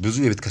ተማሪዎች ብዙ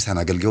የቤተ ክርስቲያን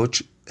አገልጋዮች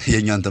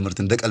የኛን ትምህርት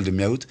እንደ ቀልድ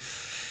የሚያዩት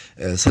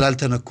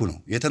ስላልተነኩ ነው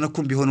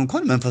የተነኩም ቢሆን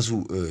እንኳን መንፈሱ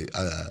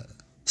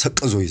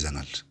ሰቀዞ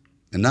ይዘናል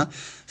እና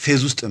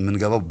ፌዝ ውስጥ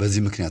የምንገባው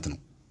በዚህ ምክንያት ነው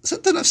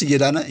ስንት ነፍስ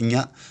እየዳነ እኛ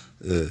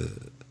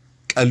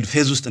ቀልድ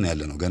ፌዝ ውስጥ ነው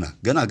ያለነው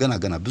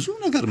ገና ብዙ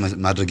ነገር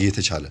ማድረግ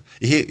እየተቻለ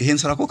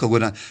ይሄን ስራ እኮ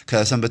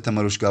ከሰንበት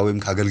ተማሪዎች ጋር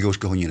ወይም ከአገልጋዮች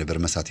ጋር ሆኜ ነበር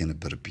መሳት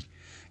የነበረብኝ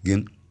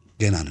ግን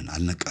ገና ነን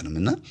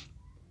አልነቃንምና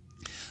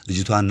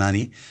ልጅቷና እኔ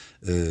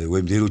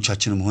ወይም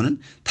ሌሎቻችንም ሆነን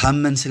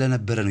ታመን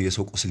ስለነበረ ነው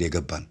የሰው ቁስል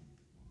የገባን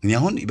እኔ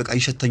አሁን በቃ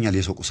ይሸተኛል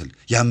የሰው ቁስል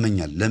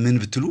ያመኛል ለምን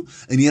ብትሉ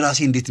እኔ ራሴ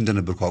እንዴት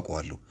እንደነበርኩ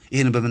አውቀዋለሁ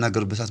ይሄን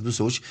በመናገርበት ሰዓት ብዙ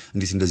ሰዎች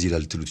እንዴት እንደዚህ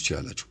ይላል ትሉ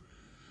ትችላላችሁ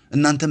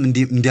እናንተም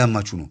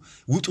እንዲያማችሁ ነው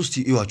ውጥ ውስጥ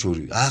ይዋቸው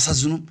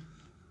አያሳዝኑም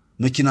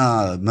መኪና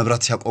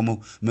መብራት ሲያቆመው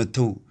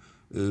መተው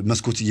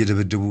መስኮት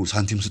እየደበደቡ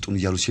ሳንቲም ስጡን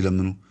ይያሉ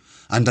ሲለምኑ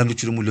አንዳንዶቹ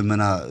ደግሞ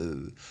ለመና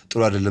ጥሩ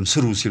አይደለም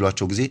ስሩ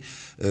ሲሏቸው ጊዜ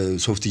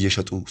ሶፍት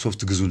እየሸጡ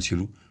ሶፍት ግዙን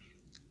ሲሉ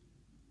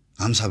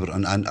 50 ብር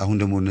አሁን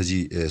ደግሞ እነዚህ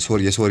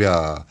የሶሪያ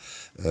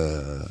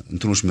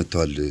እንትኖች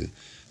መተዋል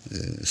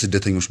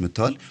ስደተኞች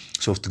መተዋል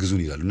ሶፍት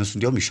ግዙን ይላሉ እነሱ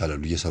እንዲያውም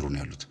ይሻላሉ እየሰሩ ነው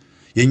ያሉት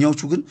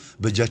የኛዎቹ ግን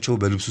በእጃቸው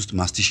በልብስ ውስጥ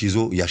ማስቲሽ ይዞ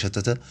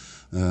ያሸተተ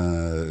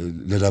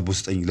ለዳቦ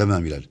ስጠኝ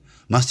ለማም ይላል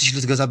ማስቲሽ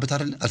ልትገዛበት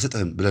አይደል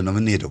አልሰጠህም ብለን ነው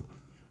ምን ሄደው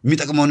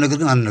የሚጠቅመውን ነገር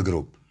ግን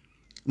አንነግረው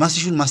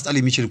ማስቲሹን ማስጣል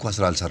የሚችል እንኳን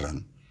ስራ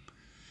አልሰራንም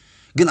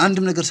ግን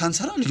አንድም ነገር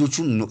ሳንሰራ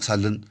ልጆቹን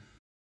እንወቅሳለን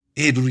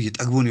ይሄ ዱርዬ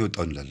ጠግቦን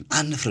ይወጣው እንላለን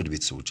አንፍረድ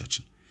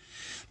ቤተሰቦቻችን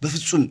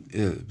በፍጹም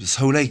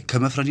ሰው ላይ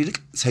ከመፍረድ ይልቅ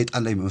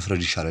ሰይጣን ላይ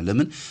መፍረድ ይሻላል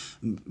ለምን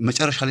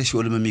መጨረሻ ላይ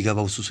ሲኦል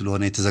የሚገባው እሱ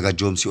ስለሆነ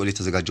የተዘጋጀውም ሲኦል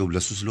የተዘጋጀው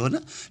ለሱ ስለሆነ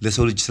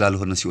ለሰው ልጅ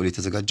ስላልሆነ ሲኦል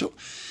የተዘጋጀው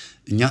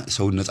እኛ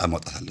ሰውን ነፃ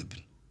ማውጣት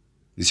አለብን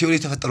ሲኦል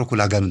የተፈጠረው እኮ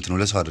ለአጋንንት ነው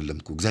ለሰው አይደለም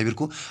እኮ እግዚአብሔር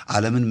እኮ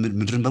ዓለምን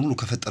ምድርን በሙሉ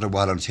ከፈጠረ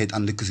በኋላ ነው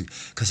ሰይጣን ልክ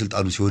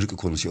ከስልጣኑ ሲወድቅ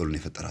እኮ ነው ሲኦልን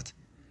የፈጠራት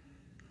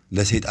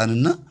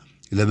ለሰይጣንና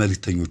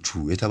ለመልእክተኞቹ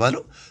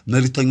የተባለው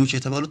መልእክተኞቹ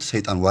የተባሉት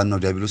ሰይጣን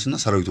ዋናው ዲያብሎስና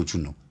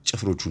ሰራዊቶቹን ነው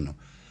ጭፍሮቹን ነው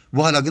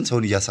በኋላ ግን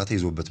ሰውን ያሳተ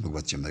ይዞበት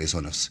መግባት ጀመረ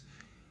የሰው ነፍስ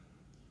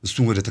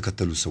እሱን ወደ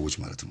ተከተሉት ሰዎች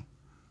ማለት ነው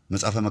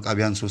መጽሐፈ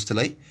መቃብያን 3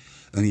 ላይ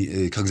እኔ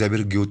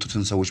ከእግዚአብሔር ሕግ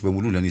የወጡትን ሰዎች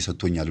በሙሉ ለኔ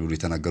ሰጥቶኛል ብሎ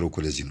የተናገረው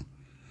እኮ ለዚህ ነው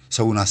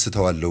ሰውን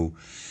አስተዋለው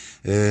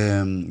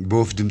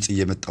በወፍ ድምጽ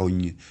እየመጣውኝ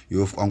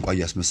የወፍ ቋንቋ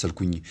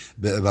ያስመሰልኩኝ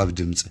በእባብ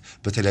ድምጽ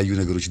በተለያዩ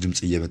ነገሮች ድምጽ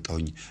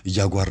እየመጣውኝ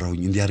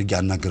እያጓራሁኝ እንዲያርግ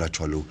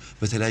ያናገራቸዋለሁ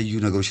በተለያዩ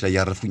ነገሮች ላይ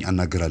ያረፍኩኝ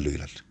አናገራለሁ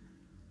ይላል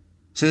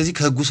ስለዚህ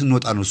ከሕጉ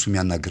ስንወጣ ነው እሱ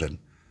የሚያናግረን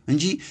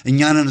እንጂ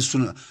እኛንን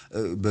እሱን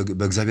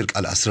በእግዚአብሔር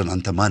ቃል አስረን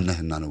አንተ ማን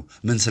ነህና ነው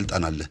ምን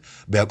ስልጣን አለ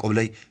በያዕቆብ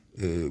ላይ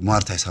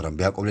ሟርት አይሰራም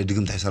በያዕቆብ ላይ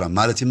ድግምት አይሰራም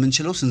ማለት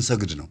የምንችለው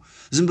ስንሰግድ ነው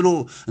ዝም ብሎ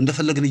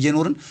እንደፈለግን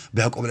እየኖርን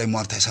በያዕቆብ ላይ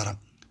ሟርት አይሰራም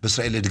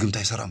በእስራኤል ላይ ድግምት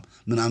አይሰራም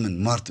ምናምን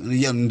ሟርት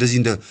እንደዚህ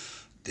እንደ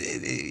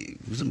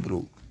ዝም ብሎ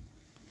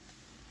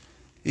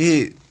ይሄ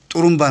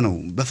ጥሩምባ ነው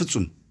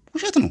በፍጹም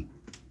ውሸት ነው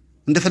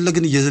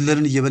እንደፈለግን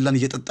እየዘለልን እየበላን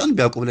እየጠጣን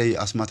በያዕቆብ ላይ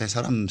አስማት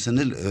አይሰራም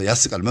ስንል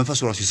ያስቃል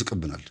መንፈሱ ራሱ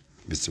ይስቅብናል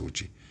ቤተሰቦቼ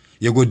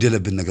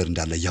የጎደለብን ነገር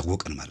እንዳለ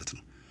ያወቀን ማለት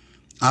ነው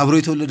አብሮ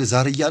የተወለደ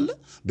ዛሬ ያለ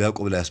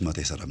በያዕቆብ ላይ አስማት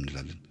አይሰራም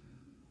እንላለን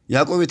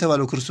ያዕቆብ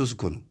የተባለው ክርስቶስ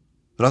እኮ ነው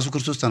ራሱ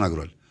ክርስቶስ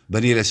ተናግሯል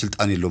በእኔ ላይ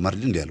ስልጣን የለውም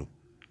አይደል እንዲያለው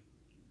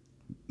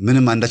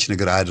ምንም አንዳች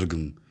ነገር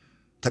አያደርግም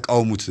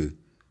ተቃውሙት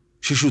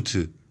ሽሹት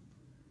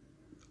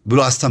ብሎ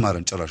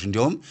አስተማረን ጭራሽ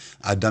እንዲያውም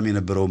አዳም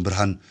የነበረውን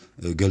ብርሃን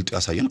ገልጦ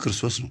ያሳየን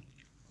ክርስቶስ ነው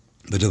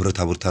በደብረ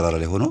ታቦር ተራራ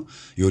ላይ ሆኖ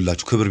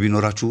ይወላችሁ ክብር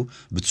ቢኖራችሁ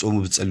ብትጾሙ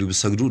ብትጸልዩ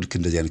ብትሰግዱ ልክ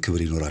እንደዚህ አይነት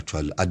ክብር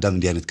ይኖራችኋል አዳም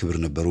እንዲህ አይነት ክብር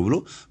ነበረው ብሎ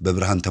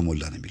በብርሃን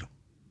ተሞላ ነው የሚለው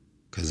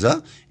ከዛ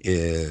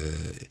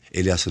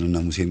ኤልያስንና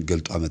ሙሴን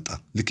ገልጦ አመጣ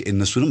ልክ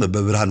እነሱንም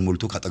በብርሃን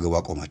ሞልቶ ካጠገቡ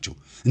አቆማቸው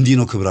እንዲህ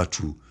ነው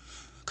ክብራችሁ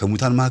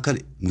ከሙታን ማከል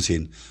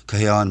ሙሴን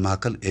ከሕያዋን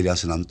ማከል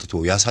ኤልያስን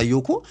አምጥቶ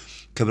ያሳየውኮ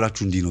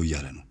ክብራችሁ እንዲህ ነው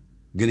ይያለ ነው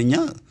ግን እኛ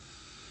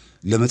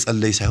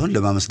ለመጸለይ ሳይሆን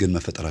ለማመስገን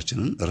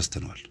መፈጠራችንን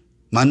ረስተናል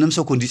ማንንም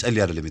ሰው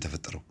እንዲጸልይ አይደለም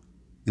የተፈጠረው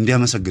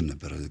እንዲያመሰግን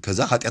ነበር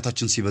ከዛ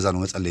ኃጢያታችን ሲበዛ ነው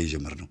መጸለይ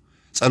የጀመርነው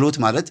ጸሎት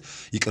ማለት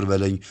ይቅር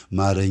በለኝ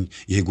ማረኝ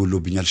ይሄ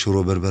ጎሎብኛል ሽሮ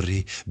በርበሬ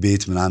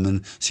ቤት ምናምን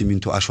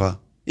ሲሚንቶ አሸዋ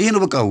ይሄ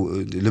ነው በቃ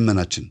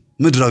ልመናችን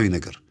ምድራዊ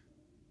ነገር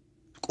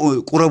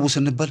ቁረቡ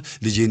ስንባል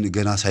ልጄን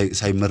ገና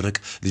ሳይመረቅ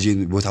ልጄን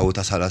ቦታ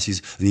ሳላሲዝ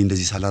እኔ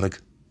እንደዚህ ሳላረግ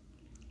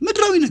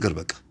ነገር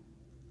በቃ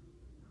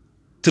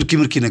ትርኪ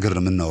ምርኪ ነገር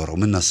ነው የምናወራው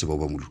የምናስበው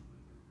በሙሉ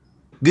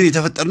ግን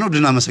የተፈጠረው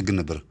እንድናመሰግን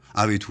ነበር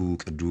አቤቱ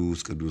ቅዱስ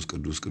ቅዱስ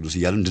ቅዱስ ቅዱስ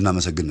እያልን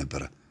እንድናመሰግን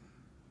ነበር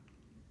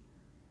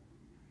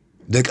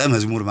ደቀ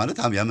መዝሙር ማለት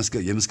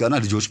የምስጋና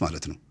ልጆች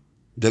ማለት ነው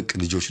ደቅ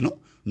ልጆች ነው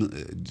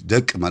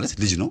ደቅ ማለት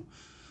ልጅ ነው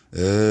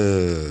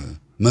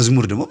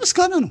መዝሙር ደግሞ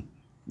ምስጋና ነው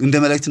እንደ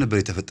መላእክት ነበር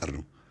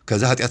የተፈጠረው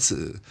ከዛ ኃጢያት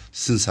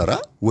ስንሰራ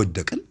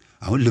ወደቅን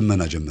አሁን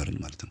ልመና ጀመርን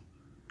ማለት ነው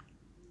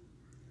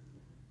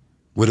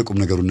ወደ ቁም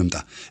ነገሩ እንምጣ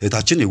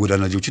እታችን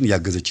የጎዳና ልጆችን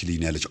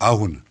ያገዘችልኝ ያለች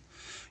አሁን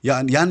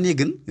ያኔ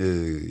ግን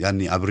ያኔ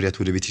አብሪያት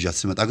ወደ ቤት ይዣት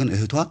ስመጣ ግን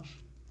እህቷ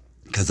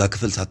ከዛ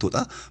ክፍል ሳትወጣ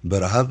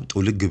በረሃብ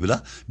ጦልግ ብላ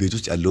ቤት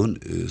ውስጥ ያለውን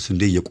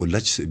ስንዴ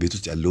እየቆላች ቤት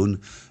ውስጥ ያለውን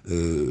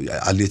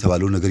አለ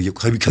የተባለው ነገር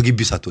ከግቢ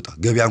ሳትወጣ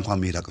ገበያ እንኳን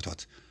መሄድ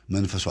አቅቷት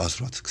መንፈሱ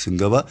አስሯት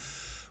ስንገባ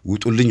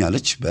ውጡልኝ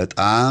አለች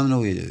በጣም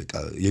ነው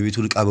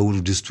የቤቱን ዕቃ በሙሉ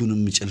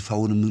ድስቱንም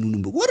ጭልፋውንም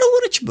ምኑንም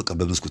ወረወረች በቃ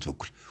በመስኮት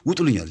በኩል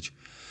ውጡልኝ አለች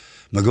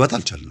መግባት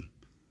አልቻልንም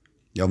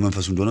ያው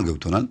መንፈሱ እንደሆነ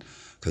ገብቶናል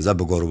ከዛ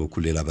በጓሮ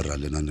በኩል ሌላ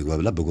በራለና እንግባ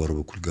ብላ በጓሮ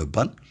በኩል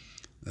ገባን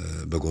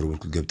በጓሮ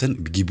በኩል ገብተን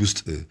ግቢ ውስጥ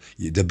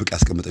ደብቅ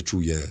ያስቀመጠችው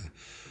የአቡነ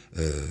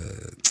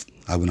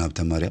ሀብተ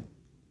ማርያም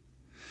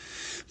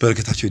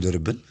በረከታቸው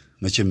ይደርብን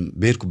መቼም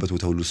በሄድኩበት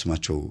ቦታ ሁሉ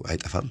ስማቸው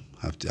አይጠፋም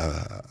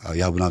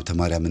የአቡነ ሀብተ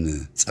ማርያምን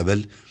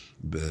ጸበል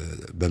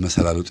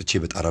በመሰላል ወጥቼ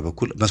በጣራ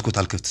በኩል መስኮት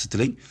አልከፍት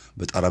ስትለኝ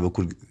በጣራ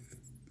በኩል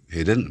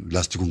ሄደን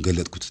ላስቲኩን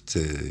ገለጥኩት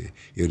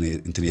የሆነ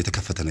እንትን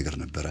የተከፈተ ነገር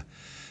ነበር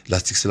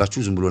ላስቲክ ስላችሁ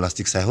ዝም ብሎ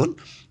ላስቲክ ሳይሆን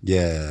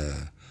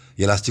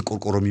የላስቲክ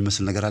ቆርቆሮ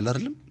የሚመስል ነገር አለ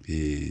አይደለም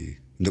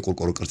እንደ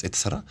ቆርቆሮ ቅርጽ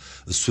የተሰራ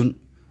እሱን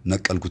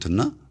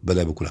ነቀልኩትና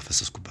በላይ በኩል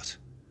አፈሰስኩባት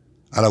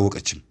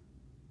አላወቀችም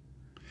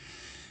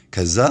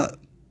ከዛ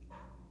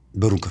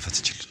በሩን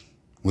ከፈተችልን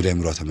ወደ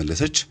አእምሯ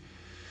ተመለሰች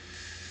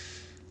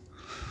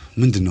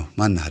ምንድነው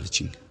ማን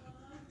አለችኝ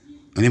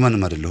እኔ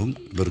ማንንም አይደለሁም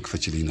በሩ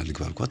ከፈችልኝና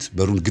ልግባ አልኳት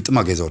በሩን ግጥም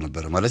አጋይዛው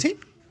ነበር ማለቴ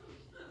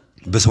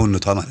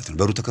በሰውነቷ ማለት ነው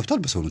በሩ ተከፍቷል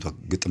በሰውነቷ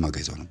ግጥም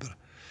አጋይዛው ነበር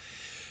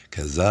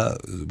ከዛ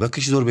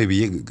በክሽ ዞር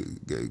በይብዬ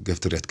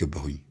ገፍትሪያት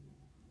ገባሁኝ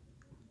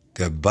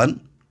ገባን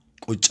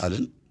ቁጭ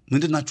አለን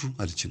ምንድናችሁ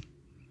አለችን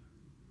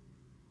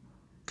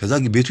ከዛ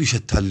ቤቱ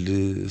ይሸታል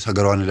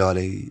ሰገራዋን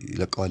ላይ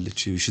ለቀዋለች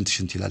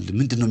ሽንት ይላል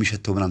ምንድነው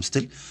የሚሸተው ምናም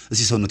ስትል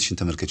እዚህ ሰውነትሽን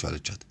ተመልከቹ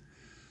አለቻት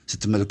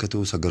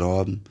ስትመለከተው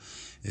ሰገራዋም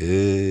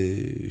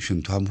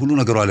ሽንቷም ሁሉ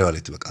ነገሯ ላይ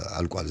በቃ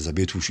አልቋል እዛ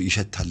ቤቱ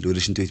ይሸታል ወደ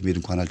ሽንት ቤት መሄድ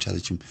እንኳን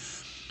አልቻለችም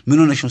ምን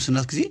ሆነሽ ነው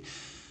ስናት ጊዜ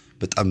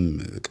በጣም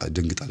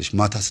ደንግጣለች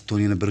ማታ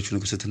ስትሆን የነበረችው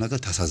ነገር ስትናገር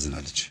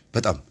ታሳዝናለች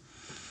በጣም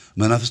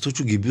መናፍስቶቹ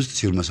ግቢ ውስጥ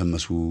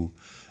ሲርመሰመሱ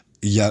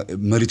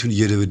መሪቱን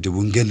እየደበደቡ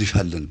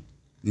እንገልሻለን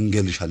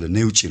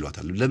ነው ውጪ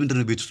ይሏታል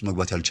ለምንድነው ቤት ውስጥ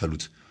መግባት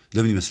ያልቻሉት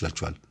ለምን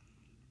ይመስላችኋል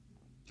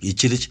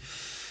ይቺ ልጅ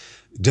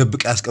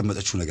ደብቃ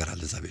ያስቀመጠችው ነገር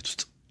አለ እዛ ቤት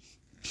ውስጥ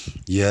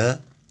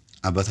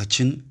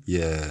የአባታችን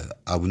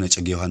የአቡነ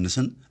ጨጌ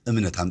ዮሐንስን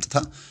እምነት አምጥታ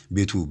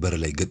ቤቱ በር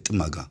ላይ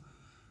ገጥማጋ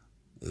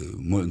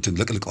እንትን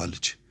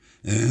ለቅልቀዋለች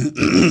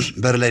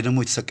በር ላይ ደግሞ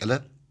የተሰቀለ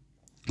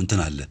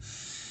እንትን አለ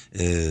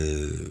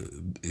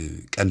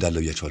ቀንድ አለ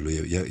ብያቸዋለሁ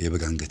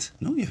የበጋንገት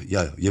ነው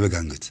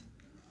የበጋንገት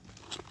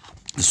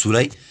እሱ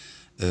ላይ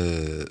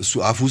እሱ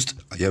አፍ ውስጥ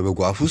የበጉ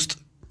አፍ ውስጥ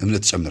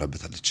እምነት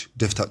ጨምራበታለች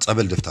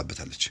ጸበል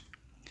ደፍታበታለች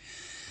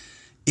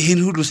ይሄን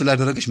ሁሉ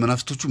ስላደረገች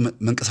መናፍስቶቹ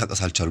መንቀሳቀስ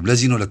አልቻሉም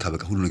ለዚህ ነው ለካ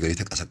በቃ ሁሉ ነገር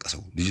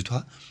የተቀሰቀሰው ልጅቷ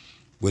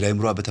ወደ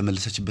አይምሮዋ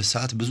በተመለሰችበት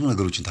ሰዓት ብዙ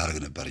ነገሮችን ታረግ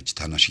ነበርች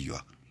ታናሽየዋ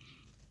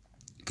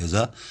ከዛ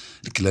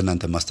ልክ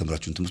ለእናንተ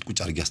ማስተምራችሁን ትምህርት ቁጭ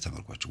አድርጌ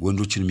ያስተምርኳችሁ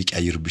ወንዶችን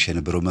የሚቀያይርብሽ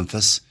የነበረው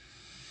መንፈስ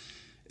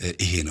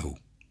ይሄ ነው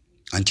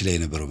አንቺ ላይ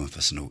የነበረው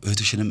መንፈስ ነው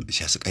እህትሽንም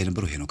ሲያስቃይ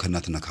የነበረው ይሄ ነው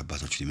ከእናትና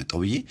ከአባታችሁ የመጣው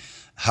ብዬ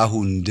ሃሁ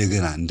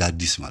እንደገና እንደ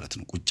አዲስ ማለት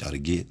ነው ቁጭ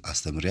አድርጌ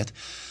አስተምሪያት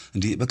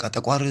እንዴ በቃ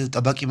ጠቋር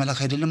ጠባቂ መላክ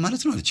አይደለም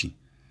ማለት ነው አለችኝ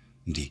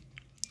እንዴ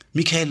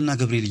ሚካኤልና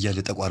ገብርኤል እያለ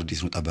ጠቋር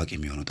እንዴት ነው ጠባቂ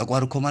የሚሆነው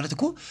ጠቋር እኮ ማለት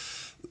እኮ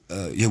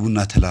የቡና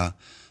ተላ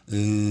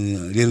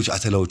ሌሎች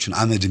አተላዎችን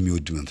አመድ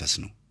የሚወድ መንፈስ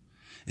ነው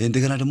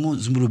እንደገና ደግሞ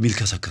ዝም ብሎ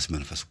ሚልከሰከስ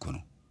መንፈስ እኮ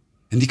ነው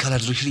እንዲ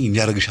ካላደረግሽልኝ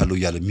እንዲያረጋሻለሁ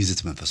ይያለ ሚዝት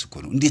መንፈስ እኮ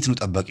ነው እንዴት ነው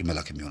ጠባቂ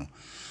መላክ የሚሆነው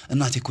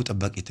እናቴ እኮ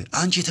ጠባቂ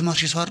አንቺ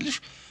የተማርሽ ሰው አይደልሽ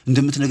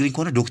እንደምትነግሪኝ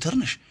ከሆነ ዶክተር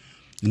ነሽ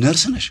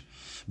ነርስ ነሽ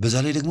በዛ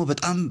ላይ ደግሞ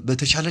በጣም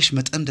በተቻለሽ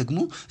መጠን ደግሞ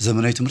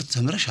ዘመናዊ ትምህርት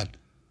ተምረሻል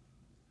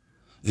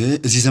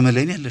እዚህ ዘመን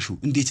ላይ ነው ያለሽው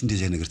እንዴት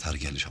እንደዚህ አይነት ነገር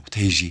ታርጊያለሽ አው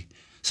ተይጂ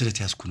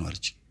ስለተያዝኩ ነው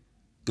አለች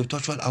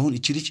ገብቷችኋል አሁን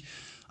እቺ ልጅ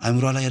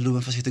አይምሯ ላይ ያለው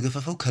መንፈስ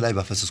የተገፈፈው ከላይ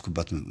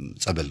ባፈሰስኩባት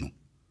ጸበል ነው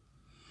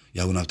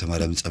ያቡነ ሀብተ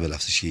ማርያም ጸበል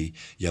አፍስሺ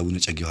ያቡነ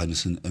ጨጌ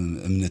ዮሐንስን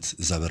እምነት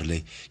ዛበር ላይ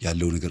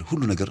ያለው ነገር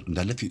ሁሉ ነገር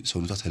እንዳለ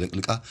ሰውነቷ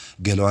ተለቅልቃ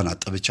ገላዋን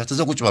አጠበቻት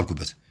እዛው ቁጭ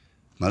ባልኩበት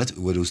ማለት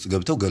ወደ ውስጥ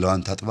ገብተው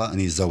ገላዋን ታጥባ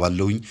እኔ እዛው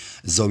አለሁኝ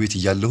እዛው ቤት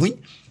ይያለሁኝ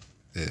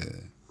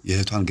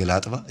የእህቷን ገላ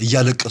አጥባ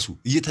እያለቀሱ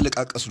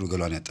እየተለቃቀሱ ነው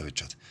ገላዋን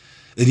ያጠበቻት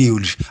እኔ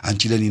ይውልሽ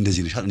አንቺ ለኔ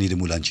እንደዚህ ነሻል እኔ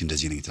ደግሞ ላንቺ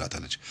እንደዚህ ነኝ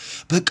ትላታለች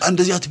በቃ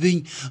እንደዚህ አትበኝ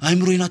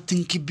አይምሮዬን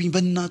አትንኪብኝ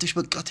በእናትሽ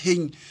በቃ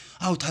ተይኝ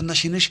አው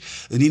ታናሽ ነሽ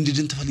እኔ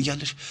እንድድን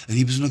ትፈልጊያለሽ እኔ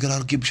ብዙ ነገር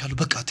አርጌብሻለሁ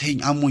በቃ ተይኝ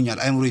አሞኛል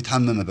አይምሮዬ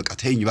ታመመ በቃ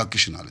ተይኝ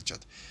ባክሽን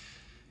አለቻት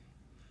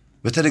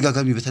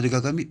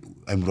በተደጋጋሚ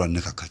አይምሮዋን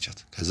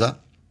ነካካቻት ከዛ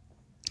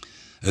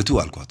እቱ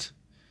አልኳት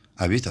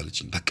አቤት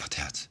አለችኝ በቃ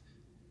ተያት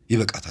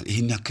ይበቃታል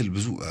ይሄን ያክል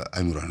ብዙ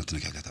አይምሮዋን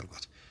ተነካካት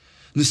አልኳት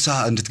ንስሐ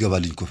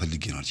እንድትገባልኝ እኮ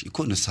ፈልጌ ነው አለች እኮ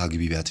ንስሐ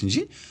ግቢ ቢያት እንጂ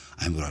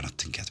አይምሮዋን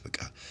አትንካት በቃ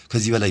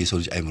ከዚህ በላይ የሰው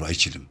ልጅ አይምሮ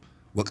አይችልም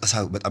ወቀሳ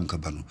በጣም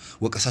ከባድ ነው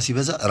ወቀሳ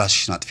ሲበዛ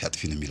ራስሽን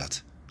አጥፊ ነው የሚላት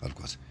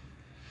አልኳት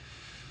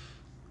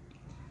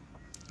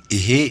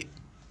ይሄ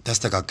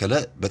ተስተካከለ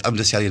በጣም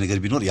ደስ ያለ ነገር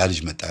ቢኖር ያ ልጅ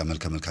መጣ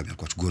መልካም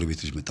ያልኳችሁ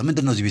ጎረቤት ልጅ መጣ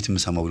ምንድነው እዚህ ቤት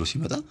የምሰማው ብሎ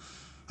ሲመጣ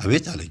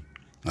አቤት አለኝ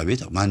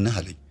አቤት ማነህ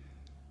አለኝ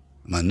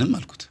ማንንም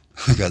አልኩት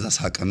ጋዛ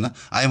ሳቀና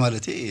አይ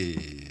ማለቴ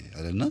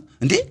አለና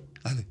እንዴ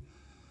አለ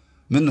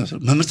ምን ነው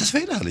መምህር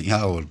ተስፋዬ አለኝ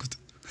አዎ አልኩት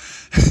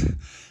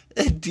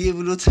እዴ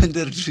ብሎ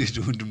ተንደርድሮ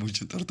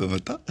ወንድሞችን ጠርቶ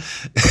መጣ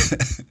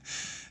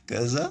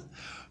ከዛ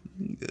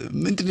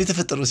ምንድነው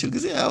የተፈጠረው ሲል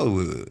ጊዜ ያው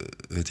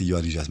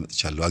እትየዋን ይዣት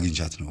መጥቻለሁ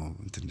አግኝቻት ነው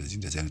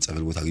እንደዚህ አይነት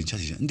ጸበል ቦታ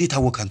አግኝቻት እንዴት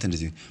አወቅ አንተ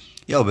እንደዚህ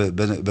ያው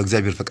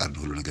በእግዚአብሔር ፈቃድ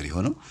ነው ሁሉ ነገር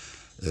የሆነው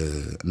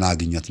እና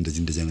አግኛት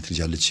እንደዚህ አይነት ልጅ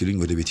አለች ሲሉኝ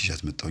ወደ ቤት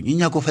ይዣት መጣሁኝ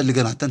እኛ እኮ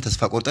ፈልገን አተን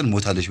ተስፋ ቆርጠን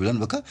ሞታለች ብለን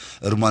በቃ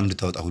እርማን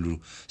እንድታወጣ ሁሉ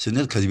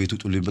ስንል ከዚህ ቤት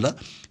ውጡልኝ ብላ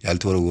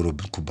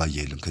ያልተወረወረብን ኩባያ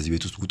የለም ከዚህ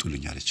ቤት ውስጥ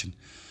ውጡልኝ አለችን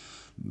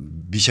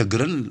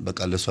ቢቸግረን በቃ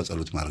ለሷ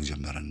ጸሎት ማድረግ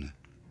ጀመረን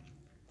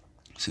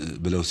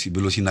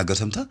ብሎ ሲናገር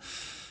ሰምታ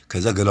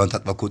ከዛ ገላዋን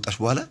ታጥባ ከወጣች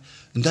በኋላ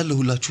እንዳለ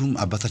ሁላችሁም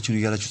አባታችሁን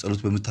ይያላችሁ ጸሎት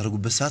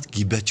በመታረጉበት ሰዓት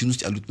ግቢያችን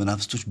ውስጥ ያሉት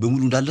መናፍስቶች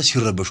በሙሉ እንዳለ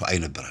ሲረበሹ አይ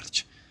ነበር አለች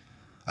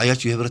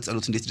አያችሁ የህብረት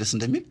ጸሎት እንዴት ደስ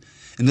እንደሚል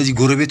እነዚህ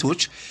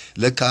ጎረቤቶች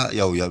ለካ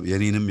ያው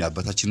የኔንም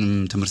ያባታችንም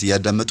ትምርት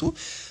ያዳመጡ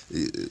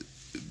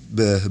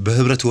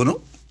በህብረት ሆነው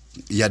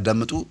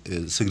ያዳመጡ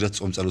ስግደት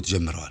ጾም ጸሎት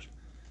ጀምረዋል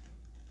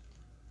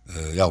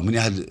ያው ምን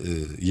ያህል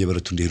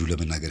የበረቱ እንደሄዱ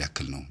ለመናገር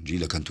ያክል ነው እንጂ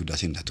ለከንቱ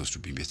ዳሴ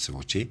እንዳትወስዱብኝ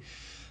ቤተሰቦቼ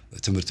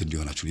ትምርት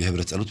እንዲሆናችሁ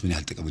የህብረት ጸሎት ምን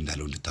ያህል ጥቅም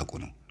እንዳለው እንድታውቁ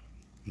ነው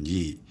እንጂ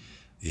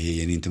ይሄ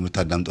የኔን ትምርት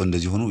አዳምጠው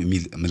እንደዚህ ሆኖ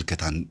የሚል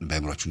መልከታን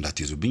ባይምራችሁ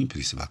እንዳትይዙብኝ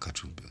ፕሊስ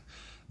ባካችሁ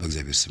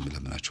በእግዚአብሔር ስም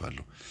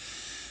ለምናችኋለሁ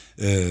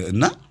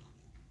እና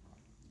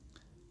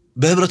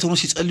በህብረት ሆኖ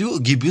ሲጸልዩ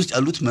ግቢ ውስጥ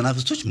ያሉት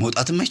መናፍስቶች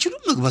መውጣትም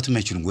አይችሉም መግባትም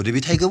አይችሉም ወደ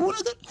ቤት አይገቡ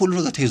ነገር ሁሉ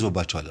ነገር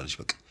ተይዞባቸዋል አለች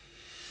በቃ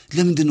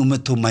ለምንድነው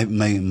መተው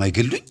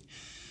ማይገሉኝ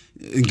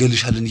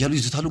እንገልሻለን ይያሉ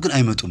ይዝታሉ ግን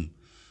አይመጡም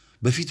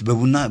በፊት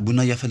ቡና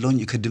ያፈላውኝ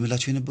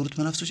ከድምላቸው የነበሩት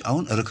መናፍስቶች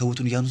አሁን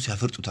ረከቦቱን ያኑስ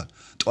ያፈርጡታል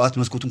ጧት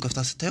መስኮቱን ከፍታ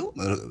ስታዩ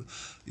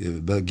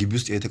በግቢ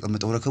ውስጥ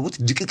የተቀመጠው ረከቦት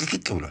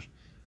ድቅቅቅቅ ብሏል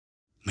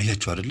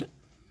ማያችሁ አይደለ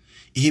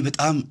ይሄ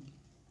በጣም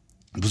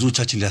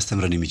ብዙዎቻችን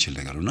ሊያስተምረን የሚችል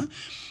ነገር ነውና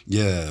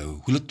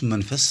የሁለቱም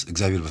መንፈስ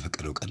እግዚአብሔር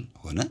በፈቀደው ቀን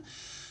ሆነ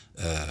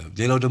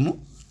ሌላው ደግሞ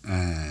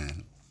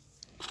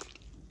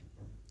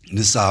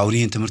ንስሐ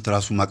አውሪን ትምርት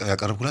ራሱ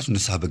ያቀርብኩላችሁ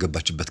ንስሐ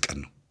በገባችበት ቀን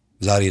ነው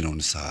ዛሬ ነው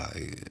ንስሐ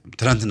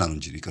ትናንትና ነው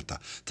እንጂ ይቅርታ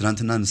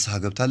ትናንትና ንስሐ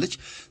ገብታለች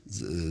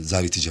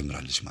ዛሬ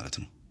ትጀምራለች ማለት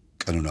ነው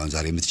ቀኑን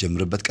ዛሬ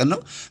የምትጀምርበት ቀን ነው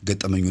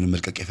ገጠመኙን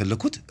መልቀቅ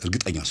የፈለኩት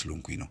እርግጠኛ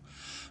ስለሆንኩኝ ነው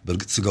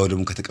በርግጥ ስጋው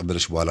ደግሞ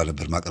ከተቀበለች በኋላ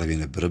ነበር ማቅረብ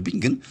የነበረብኝ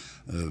ግን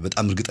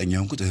በጣም እርግጠኛ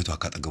ሆንኩት እህቷ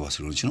አካጠገቧ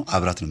ስለሆነች ነው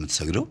አብራት ነው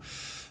የምትሰግደው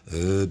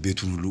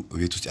ቤቱን ሁሉ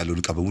ቤት ውስጥ ያለው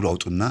ዕቃ በሙሉ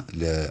አውጡና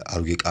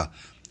ለአሮጌ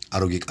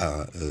ዕቃ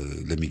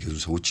ለሚገዙ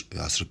ሰዎች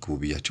አስረክቡ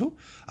ብያቸው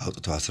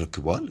አውጥተው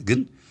አስረክበዋል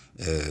ግን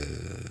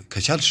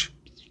ከቻልሽ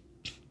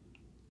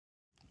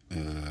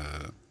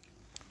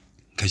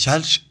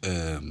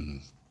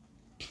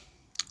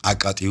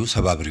አቃጢው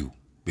ሰባብሪው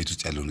ቤት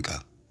ውስጥ ያለው ዕቃ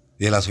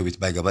ሌላ ሰው ቤት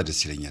ባይገባ ደስ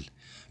ይለኛል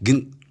ግን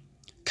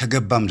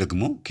ከገባም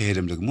ደግሞ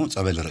ከሄደም ደግሞ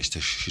ጸበል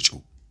ረጭተሽ ሽጪው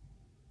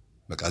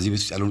በቃ እዚህ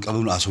ቤት ውስጥ ያለውን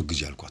ቀበሉ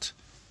አስወግጂ አልኳት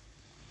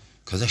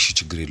ከዛ እሺ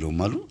ችግር የለውም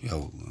አሉ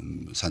ያው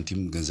ሳንቲም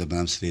ገንዘብ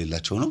ምናምን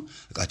ስለሌላቸው ነው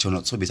እቃቸውን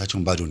አውጥተው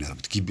ቤታቸውን ባዶ ነው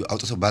ያደረጉት ግቢ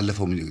አውጥተው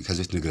ባለፈው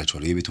ከዚህ ቤት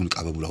ነግራቸዋለሁ የቤቱን ዕቃ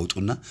በሙሉ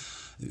አውጡና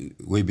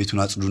ወይ ቤቱን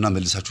አጽዱና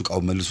መልሳችሁ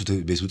ዕቃውን መልሱት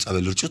ቤቱን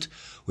ጸበል ርጩት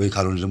ወይ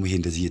ካልሆነ ደግሞ ይሄ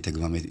እንደዚህ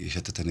የተገማመ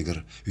የሸተተ ነገር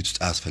ቤት ውስጥ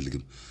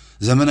አያስፈልግም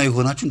ዘመናዊ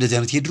ሆናችሁ እንደዚህ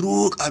አይነት የድሮ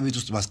ዕቃ ቤት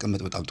ውስጥ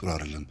ማስቀመጥ በጣም ጥሩ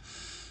አይደለም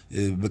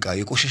በቃ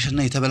የቆሸሸና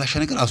የተበላሸ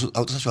ነገር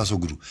አውጥታችሁ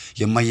አስወግዱ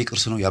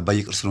የማይቅርስ ነው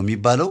ያባይቅርስ ነው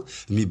የሚባለው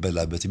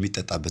የሚበላበት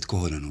የሚጠጣበት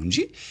ከሆነ ነው እንጂ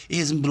ይሄ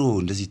ዝም ብሎ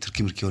እንደዚህ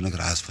ትርኪምርኪ የሆነ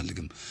ነገር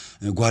አያስፈልግም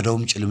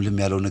ጓዳውም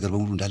ጭልምልም ያለው ነገር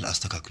በሙሉ እንዳለ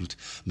አስተካክሉት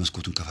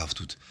መስኮቱን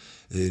ከፋፍቱት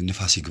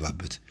ንፋስ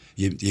ይግባበት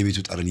የቤቱ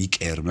ጠረን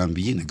ይቀየር ምናምን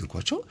ብዬ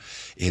ነገርኳቸው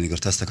ይሄ ነገር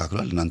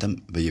ተስተካክሏል እናንተም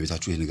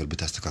በየቤታችሁ ይሄ ነገር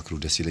ብታስተካክሉ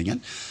ደስ ይለኛል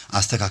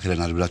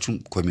አስተካክለናል ብላችሁም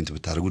ኮሜንት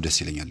ብታደርጉ ደስ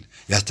ይለኛል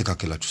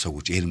ያስተካክላችሁ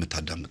ሰዎች ይሄን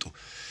የምታዳምጡ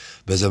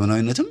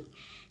በዘመናዊነትም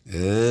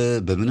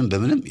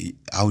በምንም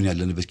አሁን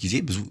ያለንበት ጊዜ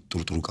ብዙ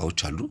ጥሩ ዕቃዎች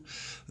አሉ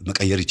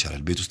መቀየር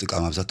ይቻላል ቤት ውስጥ ዕቃ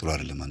ማብዛት ጥሩ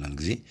አይደለም አንዳንድ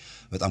ጊዜ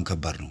በጣም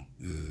ከባድ ነው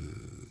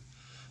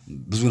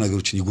ብዙ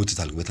ነገሮችን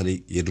ይጎትታል በተለይ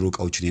የድሮ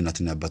ዕቃዎችን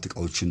የእናትና አባት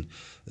ዕቃዎችን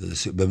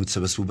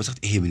በመተሰበስቡበት ሰዓት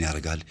ይሄ ምን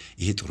ያደርጋል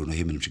ይሄ ጥሩ ነው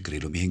ይሄ ምንም ችግር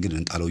የለውም ይሄን ግን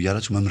እንጣለው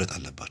ያላችሁ መምረጥ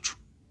አለባችሁ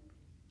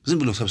ዝም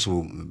ብሎ ሰብስቦ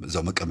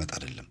እዛው መቀመጥ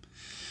አይደለም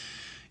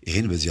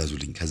ይሄን በዚህ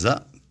ያዙልኝ ከዛ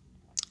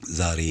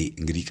ዛሬ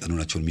እንግዲህ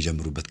ቀኑናቸውን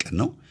የሚጀምሩበት ቀን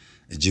ነው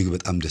እጅግ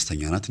በጣም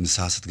ደስተኛ ናት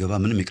ንስሐ ስትገባ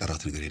ምንም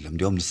ይቀራት ነገር የለም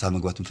እንዲያውም ንስሐ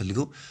መግባት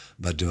እንፈልገው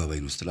በአደባባይ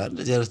ነው ስትላል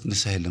እንደዚህ አይነት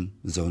ንስሐ የለም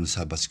እዛው ንስሐ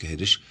አባት ጋር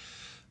ሄደሽ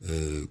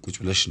ቁጭ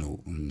ብለሽ ነው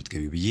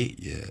የምትገቢ ብዬ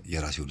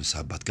የራሴው ንስሐ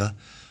አባት ጋር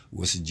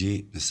ወስጄ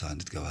ንስሐ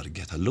እንድትገባ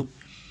አድርጌያታለሁ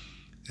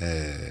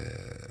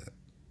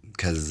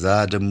ከዛ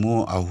ደግሞ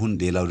አሁን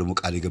ሌላው ደግሞ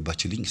ቃል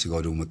የገባችልኝ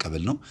ስጋው ደግሞ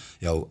መቀበል ነው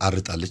ያው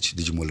አርጣለች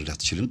ልጅ መውለድ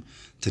አትችልም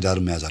ትዳር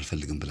መያዝ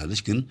አልፈልግም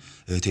ብላለች ግን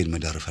እህቴን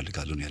መዳር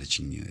ፈልጋለሁ ነው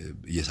ያለችኝ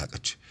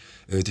እየሳቀች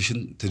እህትሽን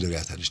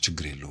ትድሪያታለች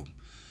ችግር የለውም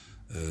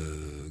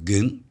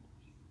ግን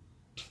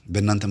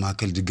በእናንተ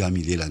መካከል ድጋሚ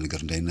ሌላ ነገር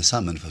እንዳይነሳ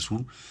መንፈሱ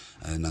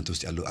እናንተ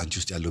ውስጥ ያለው አንቺ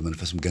ውስጥ ያለው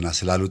መንፈስም ገና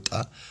ስላልወጣ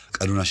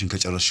ቀኑናሽን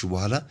ከጨረስሽ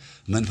በኋላ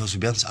መንፈሱ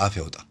ቢያንስ አፍ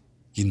ያወጣ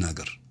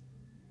ይናገር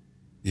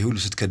ይሁሉ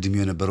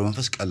ስትከድሚው የነበረው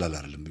መንፈስ ቀላል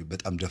አይደለም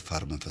በጣም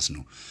ደፋር መንፈስ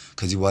ነው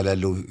ከዚህ በኋላ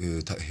ያለው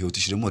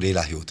ህይወትሽ ደግሞ ሌላ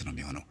ህይወት ነው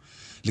የሚሆነው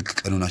ልክ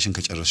ቀኑናሽን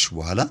ከጨረስሽ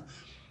በኋላ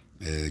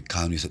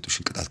ካህኑ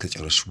የሰጡሽን ቅጣት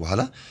ከጨረስሽ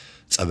በኋላ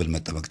ጸበል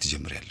መጠመቅ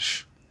ትጀምሪያለሽ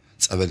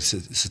ጸበል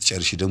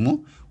ስትጨርሺ ደግሞ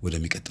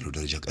ወደሚቀጥለው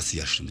ደረጃ ቀስ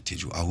ያልሽ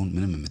የምትሄጂው አሁን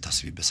ምንም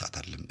የምታስቢበት ሰዓት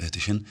አይደለም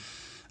እህትሽን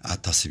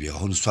አታስቢው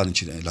አሁን እሷን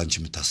ላንቺ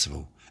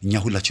የምታስበው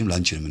እኛ ሁላችንም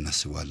ላንቺ ነው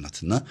የምናስበው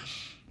አልናትና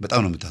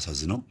በጣም ነው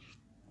የምታሳዝነው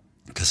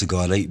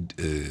ከስጋዋ ላይ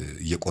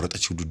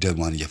እየቆረጠች ሁሉ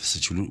ደሟን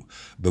እያፈሰሰች ሁሉ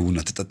በቡና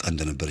ተጠጣ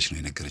እንደነበረች ነው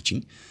የነገረችኝ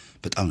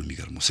በጣም ነው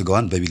የሚገርመው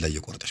ስጋዋን በቢላ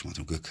እየቆረጠች ማለት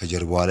ነው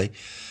ከጀርባዋ ላይ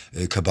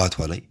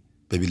ከባቷ ላይ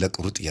በቢላ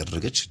ቁርጥ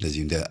ያደረገች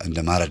እንደዚህ እንደ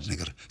ማራድ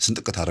ነገር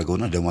ስንጥቅ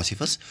ታረገውና ደሟ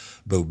ሲፈስ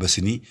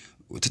በስኒ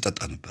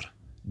ትጠጣ ነበር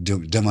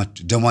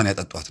ደሟን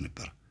ያጠጣዋት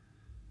ነበር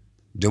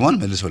ደሟን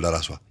መልሰው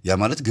ለራሷ ያ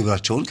ማለት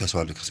ግብራቸውን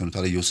ከሰውነቷ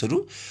ላይ እየወሰዱ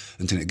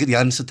እንትን ግን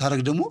ያን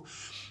ስታረግ ደግሞ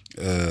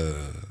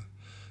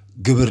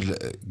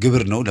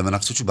ግብር ነው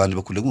ለመናፍሶቹ በአንድ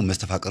በኩል ደግሞ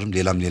መስተፋቀርም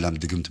ሌላም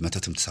ድግምት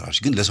መተትም ትሰራለች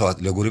ግን ለሰው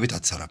ለጎረቤት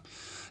አትሰራም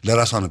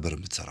ለራሷ ነበር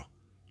የምትሰራው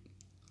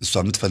እሷ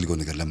የምትፈልገው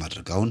ነገር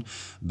ለማድረግ አሁን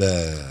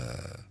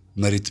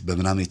በመሬት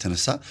በመናምን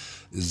የተነሳ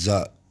እዛ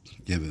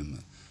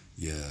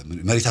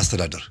የመሬት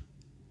አስተዳደር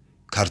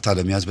ካርታ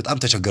ለመያዝ በጣም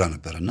ተቸግራ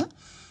ነበርና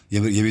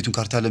የቤቱን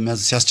ካርታ ለመያዝ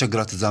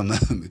ሲያስቸግራት እዛ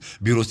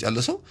ቢሮ ውስጥ ያለ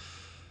ሰው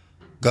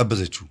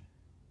ጋበዘችው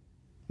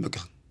በቃ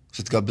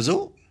ስትጋብዘው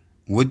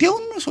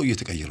ወዲያውኑ ሰው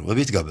እየተቀየረው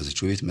በቤት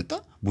ጋበዘችው በቤት መጣ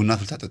ቡና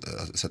ፍልታ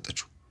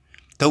ሰጠችው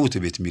ተውት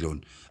ቤት የሚለውን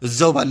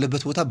እዛው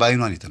ባለበት ቦታ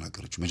ባይኗን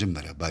የተናገረችው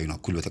መጀመሪያ ባይኗ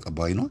ኩል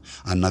በተቀባው አይኗ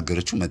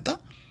አናገረችው መጣ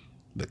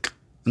በቃ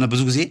እና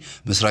ብዙ ጊዜ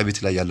መስሪያ ቤት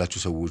ላይ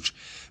ያላችሁ ሰዎች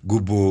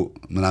ጉቦ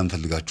ምናምን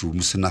ፈልጋችሁ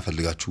ሙስና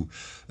ፈልጋችሁ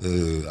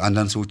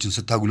አንዳንድ ሰዎችን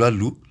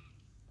ስታጉላሉ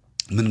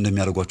ምን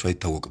እንደሚያደርጓቸው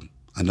አይታወቅም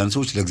አንዳንድ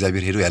ሰዎች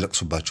ለእግዚአብሔር ሄደው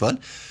ያለቅሱባቸዋል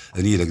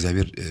እኔ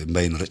ለእግዚአብሔር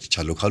እንባይን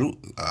ረጭቻለሁ ካሉ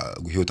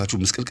ህይወታችሁ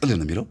ምስቅልቅል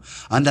ነው የሚለው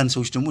አንዳንድ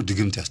ሰዎች ደግሞ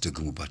ድግምት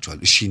ያስደግሙባቸዋል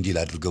እሺ እንዲል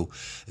አድርገው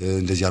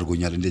እንደዚህ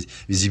አድርጎኛል እንደዚህ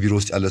እዚህ ቢሮ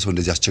ውስጥ ያለ ሰው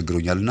እንደዚህ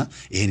አስቸግሮኛልና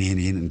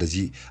ይሄን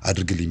እንደዚህ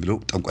አድርግልኝ ብለው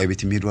ጠንቋይ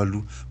ቤት የሚሄዱ አሉ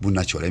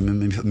ቡናቸው ላይ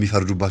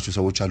የሚፈርዱባቸው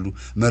ሰዎች አሉ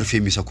መርፌ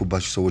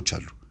የሚሰኩባቸው ሰዎች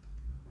አሉ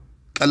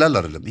ቀላል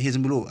አይደለም ይሄ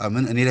ዝም ብሎ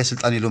እኔ ላይ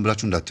ስልጣን የለውም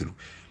ብላችሁ እንዳትሉ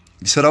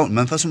ስራው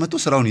መንፈሱ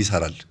መጥቶ ስራውን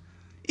ይሰራል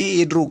ይሄ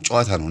የድሮ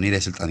ጨዋታ ነው እኔ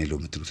ላይ ስልጣን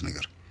የለውም የምትሉት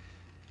ነገር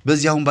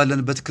በዚህ አሁን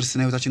ባለንበት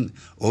ክርስቲያና ህይወታችን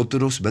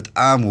ኦርቶዶክስ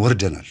በጣም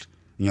ወርደናል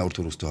እኛ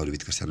ኦርቶዶክስ ተዋህዶ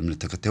ቤተክርስቲያን እምነት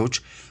ተከታዮች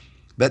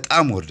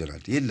በጣም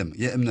ወርደናል የለም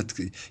የእምነት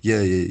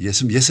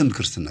የስም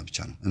ክርስትና ብቻ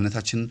ነው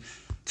እምነታችንን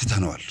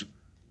ትተነዋል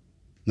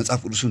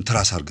መጽሐፍ ቅዱስን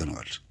ትራስ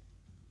አርገነዋል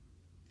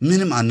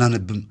ምንም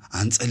አናነብም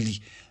አንጸልይ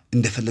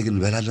እንደፈለግን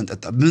በላለን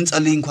ጠጣ ምን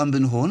ጸልይ እንኳን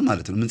ብንሆን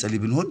ማለት ነው ምን ጸልይ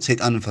ብንሆን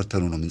ሰይጣንን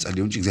ፈርተኑ ነው ምን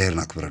ጸልይው እንጂ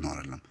እግዚአብሔርን አክብረነው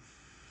አይደለም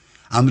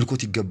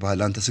አምልኮት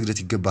ይገባሃል አንተ ስግደት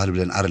ይገባሃል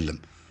ብለን አይደለም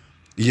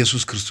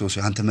ኢየሱስ ክርስቶስ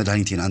አንተ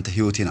መድኃኒቴ ነህ አንተ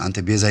ህይወቴ ነህ አንተ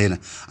ቤዛዬ ነህ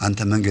አንተ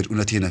መንገድ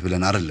እውነቴ ነህ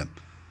ብለን አይደለም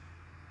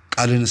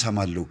ቃልን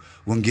እሰማለሁ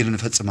ወንጌልን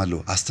እፈጽማለሁ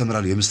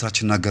አስተምራለሁ የምስራች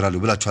እናገራለሁ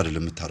ብላችሁ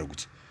አይደለም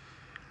የምታረጉት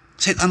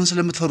ሰይጣንን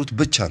ስለምትፈሩት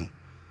ብቻ ነው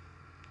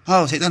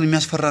አዎ ሰይጣን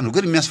የሚያስፈራ ነው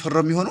ግን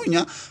የሚያስፈራው የሚሆነው እኛ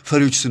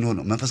ፈሪዎች ስንሆን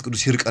ነው መንፈስ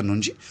ቅዱስ ይርቀን ነው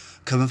እንጂ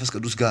ከመንፈስ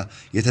ቅዱስ ጋር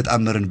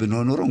የተጣመረን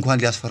ብንሆን ኖሮ እንኳን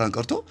ሊያስፈራን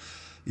ቀርቶ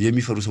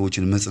የሚፈሩ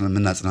ሰዎችን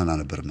ምናጽናና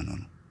ነበር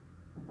ምንሆነው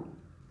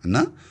እና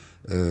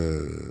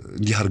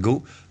እንዲህ አርገው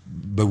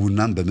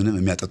በቡናም በምንም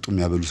የሚያጠጡ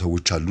የሚያበሉ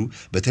ሰዎች አሉ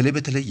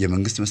በተለይ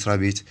የመንግስት መስሪያ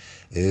ቤት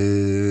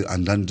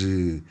አንዳንድ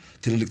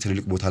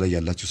ትልልቅ ቦታ ላይ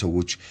ያላችሁ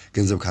ሰዎች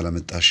ገንዘብ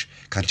ካላመጣሽ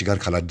ካንቺ ጋር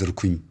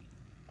ካላደርኩኝ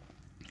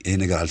ይሄ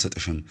ነገር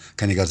አልሰጠሽም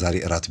ከኔ ጋር ዛሬ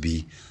እራት ቢ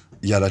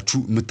ያላችሁ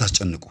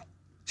የምታስጨንቁ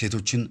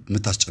ሴቶችን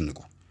የምታስጨንቁ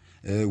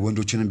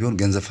ወንዶችንም ቢሆን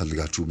ገንዘብ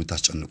ፈልጋችሁ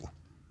የምታስጨንቁ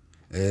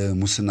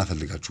ሙስና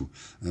ፈልጋችሁ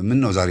ምን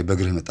ነው ዛሬ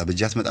በግርህ መጣ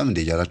በጃት መጣም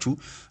እንደ ያላችሁ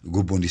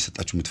ጉቦ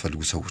እንዲሰጣችሁ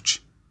የምትፈልጉ ሰዎች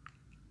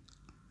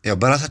ያው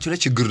በራሳችሁ ላይ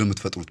ችግር ነው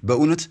የምትፈጥሩት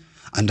በእውነት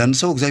አንዳንድ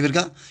ሰው እግዚአብሔር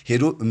ጋር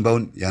ሄዶ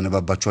እንባውን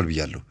ያነባባቸዋል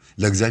ብያለሁ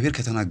ለእግዚአብሔር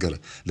ከተናገረ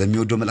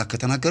ለሚወደው መልአክ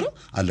ከተናገረ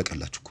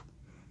አለቀላችሁ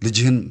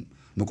ልጅህን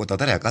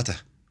መቆጣጠር ያቃተህ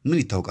ምን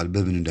ይታወቃል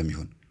በምን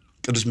እንደሚሆን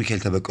ቅዱስ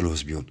ሚካኤል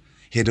ተበቀለውስ ቢሆን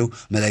ሄደው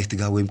መላእክት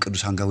ጋር ወይም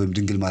ቅዱሳን ጋር ወይም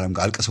ድንግል ማርያም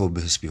ጋር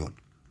አልቀሰውብህስ ቢሆን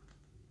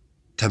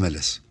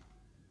ተመለስ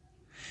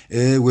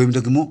ወይም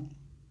ደግሞ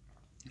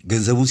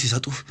ገንዘቡን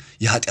ሲሰጡህ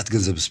የኃጢያት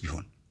ገንዘብስ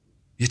ቢሆን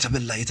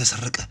የተበላ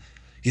የተሰረቀ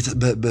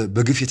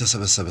በግፍ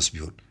የተሰበሰበስ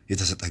ቢሆን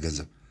የተሰጠህ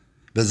ገንዘብ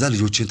በዛ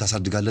ልጆችን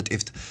ታሳድጋለህ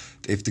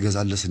ጤፍ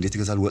ትገዛለህ እንዴት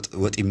ትገዛለህ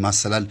ወጥ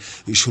ይማሰላል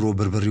ሽሮ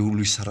በርበሬ ሁሉ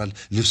ይሰራል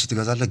ልብስ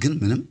ትገዛለህ ግን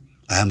ምንም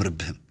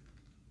አያምርብህም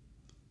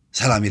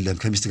ሰላም የለም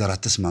ከሚስት ጋር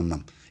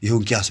አትስማማም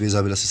ይሁን ኪያስ ቤዛ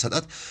ብለህ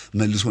ሰጣት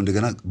መልሶ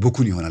እንደገና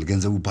ብኩን ይሆናል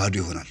ገንዘቡ ባዶ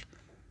ይሆናል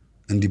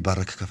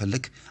እንዲባረክ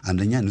ከፈለክ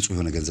አንደኛ ንጹህ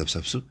የሆነ ገንዘብ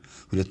ሰብስብ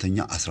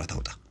ሁለተኛ አስራት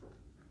አውጣ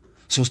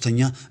ሶስተኛ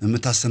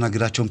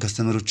የምታስተናግዳቸውን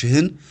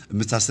ከስተመሮችህን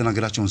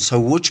የምታስተናግዳቸውን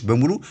ሰዎች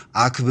በሙሉ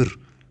አክብር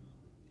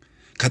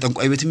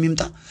ከጠንቋይ ቤትም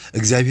ይምጣ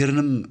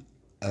እግዚአብሔርንም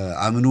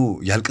አምኖ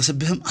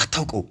ያልቀስብህም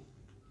አታውቀው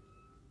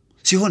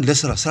ሲሆን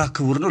ለስራ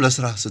ክቡር ነው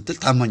ለስራ ስትል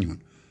ታማኝ ሁን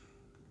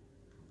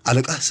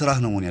አለቃህ ስራህ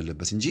ነው መሆን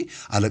ያለበት እንጂ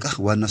አለቃህ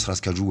ዋና ስራ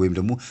አስኪያጁ ወይም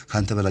ደግሞ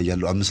ካንተ በላይ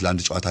ያለው 5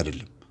 ለ1 ጨዋታ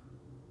አይደለም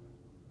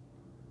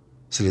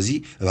ስለዚህ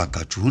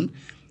እባካችሁን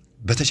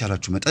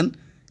በተቻላችሁ መጠን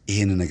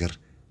ይሄን ነገር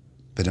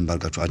በደንብ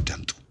አርጋችሁ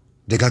አዳምጡ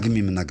ደጋግሜ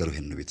የምናገረው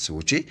ይሄን ነው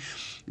ቤተሰቦቼ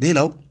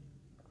ሌላው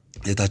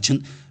እታችን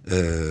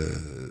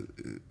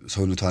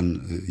ሰውነቷን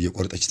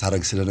የቆርጠች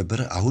ታረግ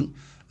ስለነበረ አሁን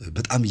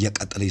በጣም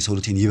ያቃጠለኝ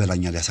ሰውነቴን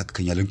ይበላኛል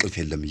ያሳከከኛል እንቅልፍ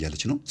የለም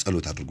እያለች ነው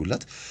ጸሎት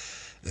አድርጉላት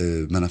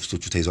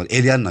መናፍስቶቹ ተይዟል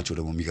ኤሊያን ናቸው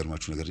ደግሞ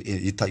የሚገርማችሁ ነገር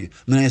ይታዩ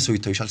ምን አይነት ሰው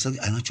ይታዩሻል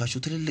አይናቸው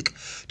ትልልቅ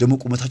ደግሞ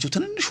ቁመታቸው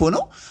ትንንሽ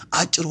ሆነው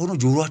አጭር ሆነው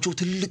ጆሮአቸው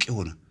ትልልቅ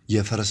የሆነ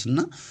የፈረስና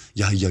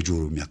የአህያ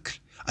ጆሮ የሚያክል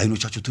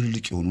አይኖቻቸው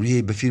ትልልቅ የሆኑ ይሄ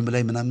በፊልም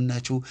ላይ ምናምን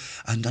ናቸው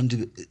አንዳንድ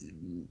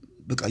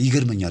በቃ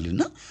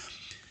ይገርመኛልና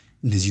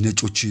እነዚህ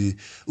ነጮች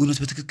እውነት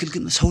በትክክል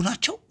ግን ሰው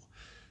ናቸው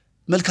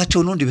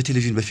መልካቸው ነው እንደ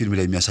በቴሌቪዥን በፊልም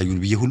ላይ የሚያሳዩን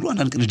ብዬ ሁሉ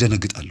አንዳንድ ቀን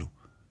ደነግጣለሁ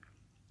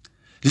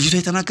ልጅቷ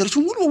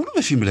የተናገረችው ሙሉ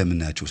በፊልም ላይ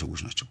የምናያቸው ሰዎች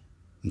ናቸው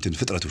እንትን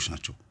ፍጥረቶች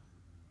ናቸው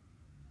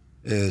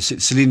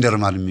ሲሊንደር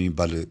ማን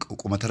የሚባል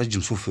ቁመተ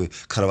ረጅም ሱፍ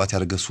ከረባት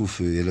ያደረገ ሱፍ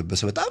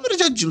የለበሰ በጣም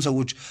ረጃጅም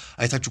ሰዎች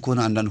አይታችሁ ከሆነ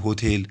አንዳንድ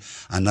ሆቴል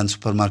አንዳንድ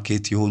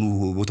ሱፐርማርኬት የሆኑ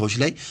ቦታዎች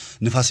ላይ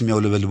ንፋስ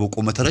የሚያውለበልበው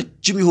ቁመተ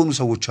ረጅም የሆኑ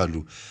ሰዎች አሉ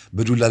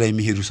በዱላ ላይ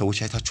የሚሄዱ ሰዎች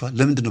አይታችኋል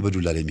ለምንድን ነው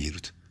በዱላ ላይ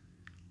የሚሄዱት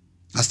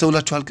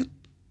አስተውላችኋል ግን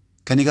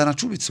ከኔ ጋር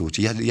ናችሁ ቤተሰቦች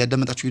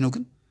ያዳመጣችሁ ነው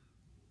ግን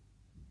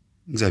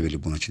እግዚአብሔር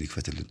ልቦናችን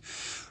ይክፈትልን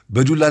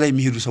በዱላ ላይ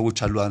የሚሄዱ ሰዎች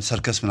አሉ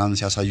ሰርከስ ምናምን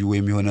ሲያሳዩ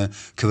ወይም የሆነ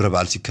ክብረ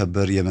በዓል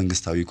ሲከበር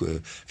የመንግስታዊ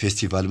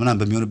ፌስቲቫል ምናምን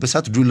በሚሆንበት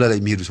ሰዓት ዱላ ላይ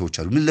የሚሄዱ ሰዎች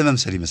አሉ ምን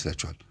ለመምሰል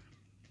ይመስላችኋል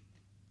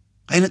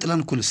አይነ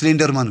ጥላን እኮ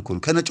ስሌንደርማን እኮ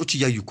ነው ከነጮች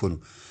ይያዩ እኮ ነው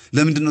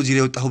ለምንድን ነው እዚህ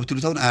ላይ ወጣው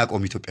ብትሉት አሁን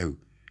አያቆም ኢትዮጵያዊ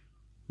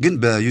ግን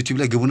በዩቲዩብ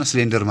ላይ ግቡና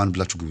ስሌንደርማን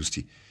ብላችሁ ግቡ እስቲ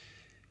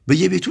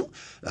በየቤቱ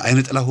አይነ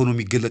ጥላ ሆኖ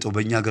የሚገለጠው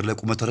በእኛ ሀገር ላይ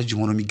ቁመተ ረጅም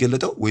ሆኖ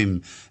የሚገለጠው ወይም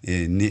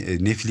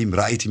ኔፍሊም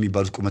ራይት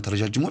የሚባሉት ቁመተ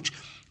ረጃጅሞች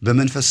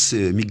በመንፈስ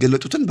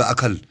የሚገለጡትን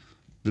በአካል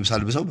ልብስ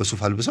አልብሰው በሱፍ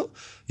አልብሰው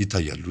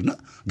ይታያሉና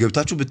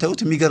ገብታችሁ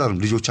ብታዩት የሚገራርም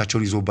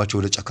ልጆቻቸውን ይዞባቸው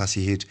ወደ ጫካ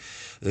ሲሄድ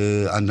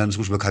አንዳንድ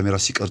ሰዎች በካሜራ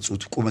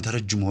ሲቀርጹት ቁመተ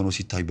ረጅም ሆኖ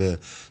ሲታይ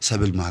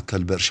በሰብል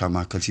ማከል በእርሻ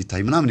ማከል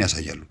ሲታይ ምናምን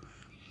ያሳያሉ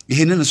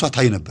ይሄንን እሷ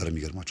ታይ ነበር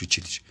የሚገርማችሁ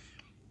እቺ ልጅ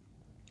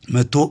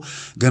መጥቶ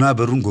ገና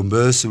በሩን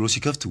ጎንበስ ብሎ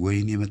ሲከፍት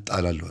ወይኔ መጣ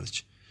አላለሁ አለች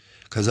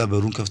ከዛ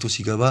በሩን ከፍቶ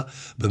ሲገባ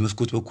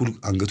በመስኮት በኩል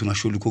አንገቱን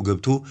አሾልኮ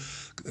ገብቶ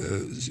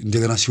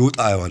እንደገና ሲወጣ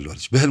አያዋለሁ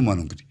አለች በህልሟ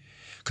ነው እንግዲህ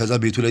ከዛ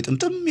ቤቱ ላይ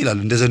ጥምጥም ይላል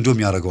እንደ ዘንዶም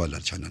ያረጋዋል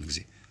አለች አንዳንድ ጊዜ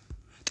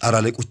ጣራ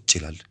ላይ ቁጭ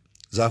ይላል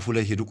ዛፉ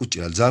ላይ ሄዶ ቁጭ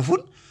ይላል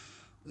ዛፉን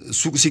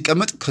ሱቅ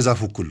ሲቀመጥ ከዛፉ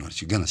እኩል ነው አለች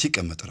ገና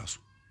ሲቀመጥ ራሱ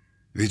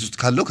ቤት ውስጥ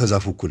ካለው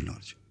ከዛፉ እኩል ነው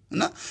አለች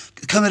እና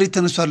ከመሬት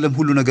ተነስቷለም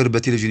ሁሉ ነገር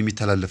በቴሌቪዥን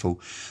የሚተላለፈው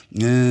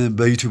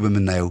በዩቲዩብ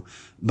የምናየው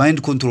ማይንድ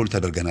ኮንትሮል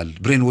ተደርገናል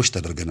ብሬን ዎሽ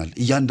ተደርገናል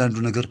እያንዳንዱ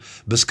ነገር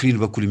በስክሪን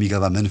በኩል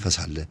የሚገባ መንፈስ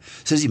አለ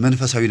ስለዚህ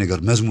መንፈሳዊ ነገር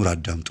መዝሙር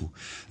አዳምጡ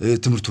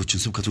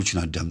ትምርቶችን ስብከቶችን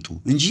አዳምጡ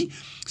እንጂ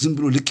ዝም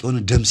ብሎ ልቅ የሆነ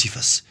ደም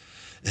ሲፈስ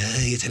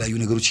የተለያዩ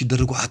ነገሮች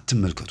ሲደረጉ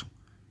አትመልከቱ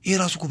ይሄ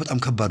ራሱ እኮ በጣም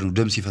ከባድ ነው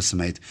ደም ሲፈስ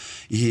ማየት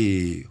ይሄ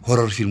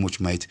ሆረር ፊልሞች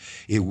ማየት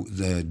ይሄ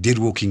ዴድ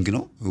ዎኪንግ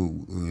ነው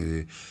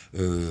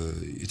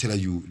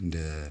የተለያዩ እንደ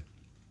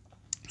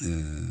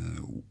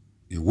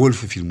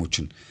የወልፍ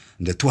ፊልሞችን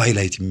እንደ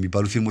ትዋይላይት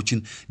የሚባሉ ፊልሞችን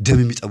ደም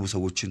የሚጠቡ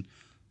ሰዎችን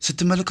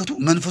ስትመለከቱ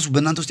መንፈሱ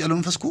በእናንተ ውስጥ ያለው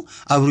መንፈስኩ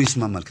አብሮ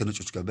ይስማማል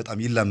ከነጮች ጋር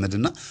በጣም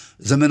ይላመድና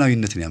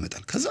ዘመናዊነትን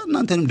ያመጣል ከዛ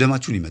እናንተንም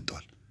ደማችሁን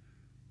ይመጣዋል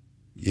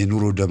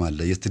የኑሮ ደም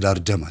አለ የትዳር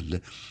ደም አለ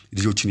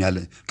ልጆችን ያለ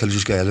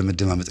ከልጆች ጋር ያለ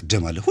መደማመጥ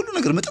ደም አለ ሁሉ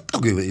ነገር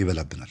መጠጣው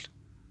ይበላብናል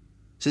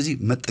ስለዚህ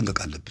መጠንቀቅ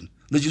አለብን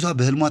ልጅቷ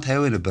በህልሟ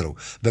ታየው የነበረው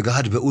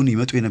በጋሃድ በኡን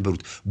ይመጡ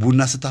የነበሩት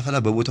ቡና ስታፈላ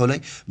በቦታው ላይ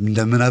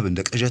እንደ ምናብ እንደ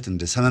ቀጀት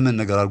እንደ ሰመመን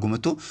ነገር አድርጎ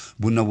መጥቶ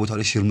ቡና ቦታው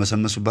ላይ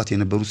ሲርመሰመሱባት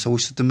የነበሩት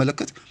ሰዎች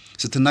ስትመለከት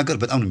ስትናገር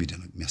በጣም ነው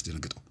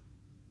የሚያስደነግጠው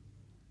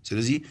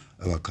ስለዚህ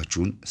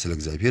እባካችሁን ስለ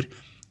እግዚአብሔር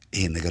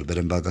ይሄን ነገር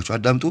በደንብ አጋችሁ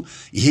አዳምጡ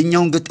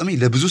ይሄኛውን ገጠመኝ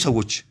ለብዙ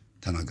ሰዎች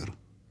ተናገሩ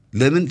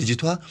ለምን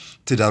ልጅቷ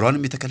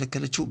ትዳሯንም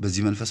የተከለከለችው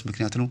በዚህ መንፈስ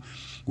ምክንያት ነው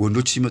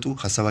ወንዶች ሲመጡ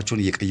ሐሳባቸውን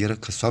እየቀየረ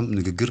ከሷም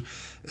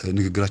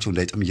ንግግራቸው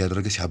እንዳይጠም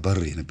እያደረገ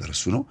ሲያባረር የነበረ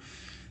እሱ ነው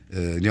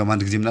እንዲያውም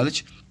አንድ ጊዜ ምን አለች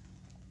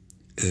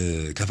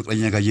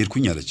ከፍቅረኛ ጋር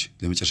እየሄድኩኝ አለች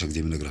ለመጨረሻ ጊዜ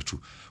ምን ነግራችሁ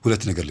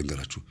ሁለት ነገር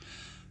ልንገራችሁ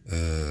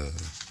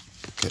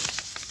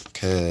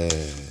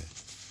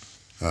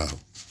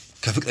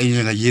ከፍቅረኛ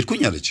ጋር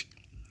እየሄድኩኝ አለች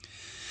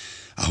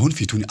አሁን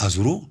ፊቱን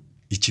አዙሮ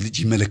ይቺ ልጅ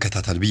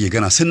ይመለከታታል ብዬ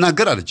ገና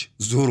ስናገር አለች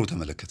ዞሮ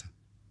ተመለከተ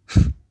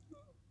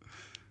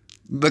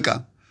በቃ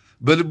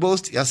በልቧ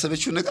ውስጥ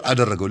ያሰበችው ነገር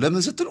አደረገው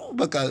ለምን ስትሉ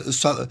በቃ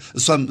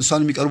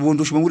እሷን የሚቀርቡ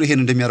ወንዶች በሙሉ ይሄን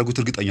እንደሚያደርጉት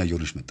እርግጠኛ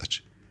እየሆነች መጣች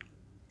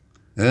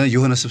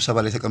የሆነ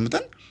ስብሰባ ላይ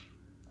ተቀምጠን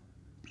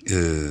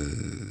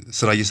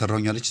ስራ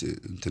እየሰራሁኝ አለች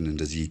እንትን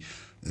እንደዚህ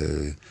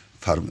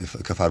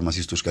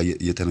ከፋርማሲስቶች ጋር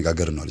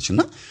እየተነጋገርን ነው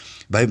አለችና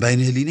ባይነ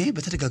ህሊኔ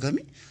በተደጋጋሚ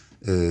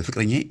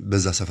ፍቅረኛዬ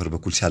በዛ ሰፈር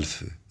በኩል ሲያልፍ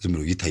ዝም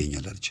ብሎ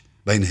ይታየኛል አለች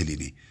ባይነ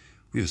ህሊኔ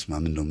ወይስ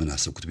ማምን ነው ምን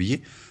አሰብኩት ብዬ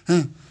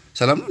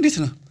ሰላም ነው እንዴት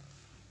ነህ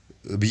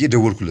ብዬ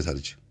ደወልኩለት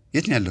አለች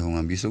የት ነው ያለኸው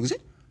ማን ቢሰው ጊዜ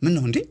ምን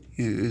ነው እንዴ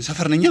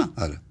ሰፈር ነኛ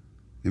አለ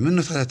ምን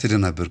ነው ታዲያ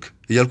ተደናበርክ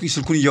እያልኩኝ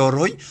ስልኩን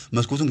እያወራሁኝ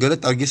መስኮቱን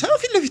ገለጥ አድርጌ ሳይሆን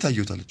ፊት ለፊት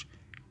አየሁት አለች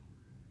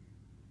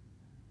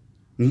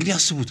እንግዲህ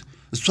አስቡት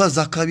እሷ እዛ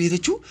አካባቢ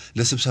ሄደችው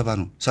ለስብሰባ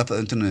ነው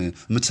እንትን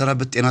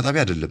የምትሰራበት ጤና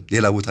ጣቢያ አይደለም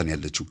ሌላ ቦታ ነው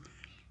ያለችው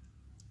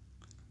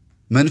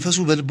መንፈሱ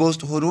በልቧ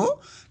ውስጥ ሆኖ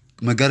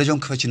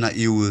መጋረጃውን ክፈችና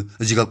እዩ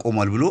እዚህ ጋር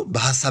ቆሟል ብሎ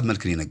በሐሳብ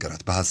መልክ ነው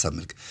የነገራት በሐሳብ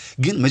መልክ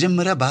ግን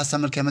መጀመሪያ በሐሳብ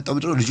መልክ ያመጣው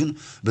ምድረው ልጁን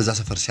በዛ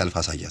ሰፈር ሲያልፍ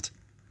አሳያት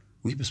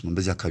ወይ በስመ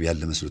በዚህ አካባቢ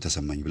ያለ መስሎ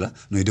ተሰማኝ ብላ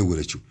ነው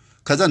የደወለችው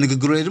ከዛ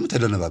ንግግሩ ላይ ደግሞ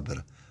ተደነባበረ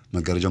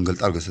መጋረጃውን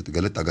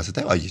ገለጥ አርጋ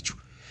ስታየው አየችው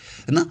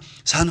እና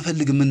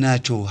ሳንፈልግ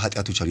የምናያቸው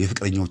ኃጢያቶች አሉ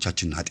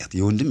የፍቅረኛዎቻችን ኃጢያት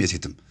የወንድም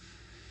የሴትም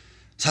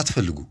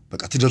ሳትፈልጉ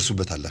በቃ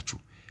ትደርሱበታላችሁ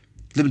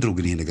ለምንድነው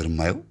ግን ይሄ ነገር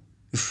የማየው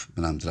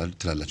ምናምን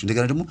ትላላችሁ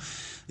እንደገና ደግሞ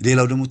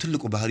ሌላው ደግሞ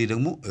ትልቁ ባህሪ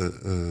ደግሞ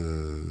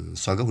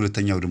እሷ ጋር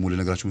ሁለተኛው ደግሞ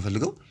ለነገራችሁ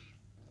የምፈልገው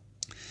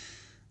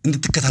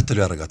እንድትከታተሉ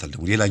ያረጋታል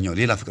ደግሞ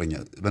ሌላ ፍቅረኛ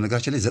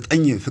በነገራችን ላይ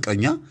 9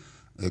 ፍቅረኛ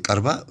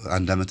ቀርባ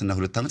 1 አመት እና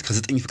 2 አመት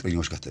ከ9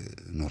 ፍቅረኛዎች ጋር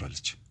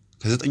ኖራለች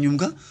ከ9ኙም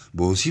ጋር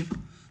በወሲብ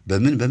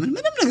በምን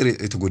ምንም ነገር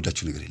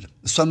የተጎዳችው ነገር የለም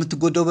እሷ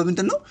የምትጎዳው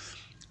በምንድነው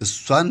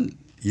እሷን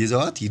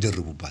ይዘዋት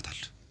ይደርቡባታል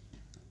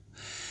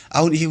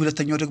አሁን ይሄ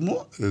ሁለተኛው ደግሞ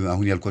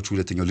አሁን ያልኳችሁ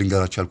ሁለተኛው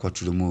ልንገራችሁ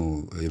ያልኳችሁ ደግሞ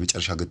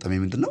የመጨረሻ ገጠመኝ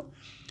ምንድነው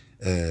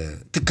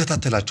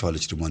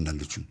ትከታተላቸዋለች ደግሞ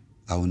አንዳንዶቹን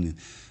አሁን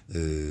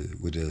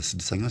ወደ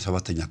 6ኛ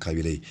 7ኛ አካባቢ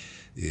ላይ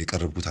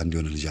የቀረብኩት አንድ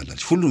የሆነ ልጅ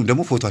አላለች ሁሉም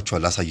ደግሞ ፎቶአቸው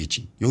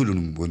አሳየችኝ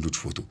የሁሉንም ወንዶች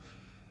ፎቶ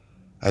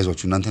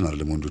አይዟችሁ እናንተ ነው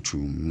አይደለም ወንዶቹ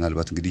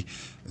ምናልባት እንግዲህ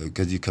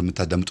ከዚህ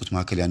ከምታዳምጡት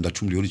ማከለ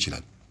ያንዳችሁም ሊሆን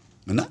ይችላል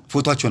እና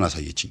ፎቶአቸውን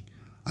አሳየችኝ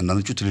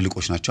አንዳንዶቹ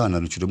ትልልቆች ናቸው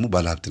አንዳንዶቹ ደግሞ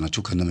ባለሀብት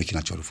ናቸው ከነ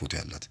መኪናቸው አለ ፎቶ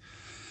ያላት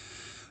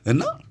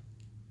እና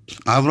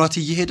አብሯት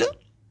እየሄደ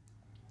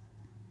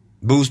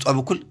በውስጧ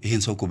በኩል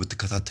ይሄን ሰው እኮ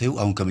ብትከታተዩ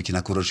አሁን ከመኪና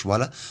ኮረርሽ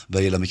በኋላ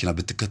በሌላ መኪና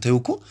ብትከታዩ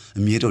እኮ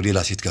የሚሄደው ሌላ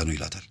ሴት ጋር ነው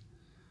ይላታል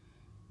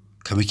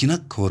ከመኪና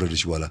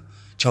ከወረደች በኋላ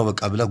ቻው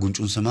በቃ ብላ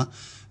ጉንጩን ስማ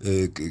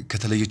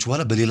ከተለየች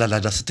በኋላ በሌላ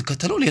ላዳ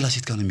ስትከተለው ሌላ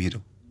ሴት ጋር ነው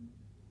የሚሄደው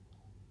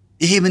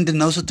ይሄ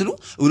ምንድነው ስትሉ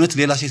እውነት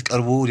ሌላ ሴት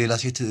ቀርቦ ሌላ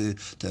ሴት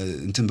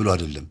እንትን ብሎ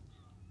አይደለም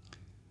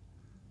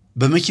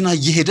በመኪና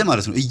እየሄደ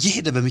ማለት ነው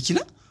እየሄደ በመኪና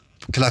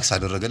ክላክስ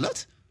አደረገላት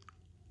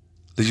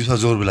ልጅቷ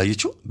ዞር ብላ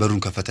አየችው በሩን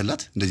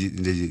ከፈተላት እንደዚህ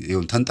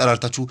ይሁን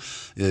ተንጠራርታችሁ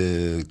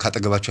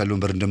ካጠገባችሁ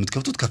ያለውን በር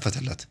እንደምትከፍቱት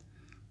ከፈተላት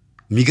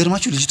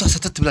የሚገርማችሁ ልጅቷ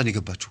ሰተት ብላ ነው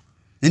የገባችው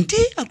እንዴ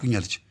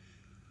አልኩኛለች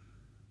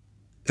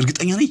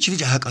እርግጠኛ ነኝ እቺ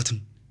ልጅ አያቃትም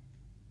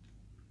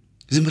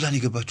ዝም ብላ ነው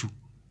የገባችው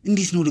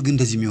እንዴት ነው ግን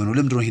እንደዚህ የሚሆነው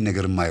ለምንድን ነው ይሄን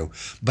ነገር የማየው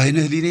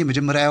ባይነህ ሊኔ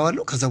መጀመሪያ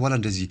ያዋለው ከዛ በኋላ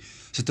እንደዚህ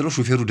ስትለው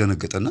ሹፌሩ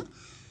ደነገጠና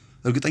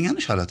እርግጠኛ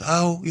ነሽ አላት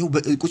አዎ ይኸው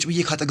ቁጭ ብዬ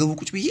ካጠገቡ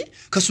ቁጭ ብዬ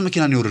ከሱ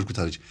መኪና ነው የወረድኩት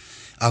አለች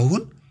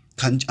አሁን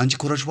አንቺ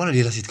ኮረርሽ በኋላ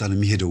ሌላ ሴት ጋር ነው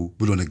የሚሄደው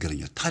ብሎ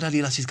ነገረኛል ታዲያ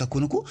ሌላ ሴት ጋር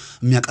ኮነኮ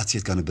የሚያቃት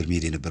ሴት ጋር ነበር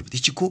የሚሄድ የነበረበት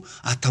እቺ እኮ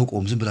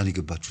አታውቀውም ዝም ብላ ነው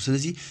የገባችው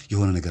ስለዚህ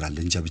የሆነ ነገር አለ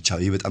እንጃ ብቻ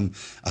ይሄ በጣም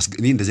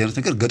እኔ እንደዚህ አይነት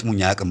ነገር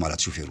ገጥሞኛ ያቀም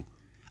ማለት ሹፌሩ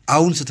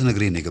አሁን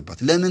ስትነግረኝ ነው የገባት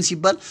ለምን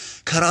ሲባል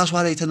ከራሷ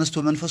ላይ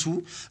ተነስቶ መንፈሱ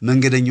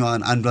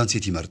መንገደኛዋን አንዷን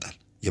ሴት ይመርጣል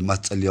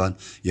የማትጸልያዋን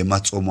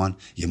የማትጾሟን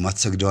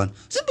የማትሰግደዋን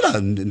ዝም ብላ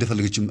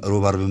እንደፈለገችም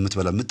ሮባር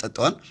በመትበላ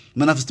የምትጠጣዋን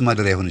መናፍስት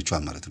ማደሪያ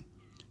የሆነችዋን ማለት ነው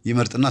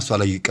ይመርጥና እሷ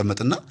ላይ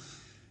ይቀመጥና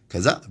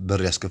ከዛ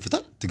በር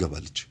ያስከፍታል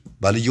ትገባለች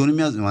ባልየውንም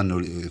ማን ነው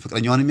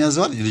ፍቅረኛዋንም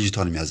ያዛዋል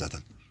ልጅቷንም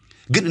ያዛታል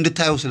ግን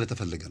እንድታየው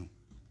ስለተፈለገ ነው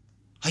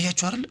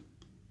አያችሁ አይደል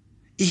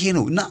ይሄ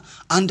ነው እና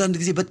አንዳንድ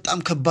ጊዜ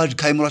በጣም ከባድ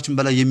ካይምሯችን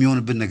በላይ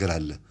የሚሆንብን ነገር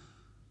አለ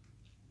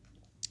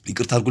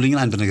ይቅርታ አድርጉልኝ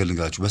አንድ ነገር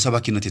ልንገራችሁ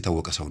በሰባኪነት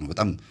የታወቀ ሰው ነው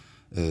በጣም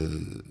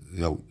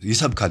ያው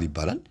ይሰብካል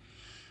ይባላል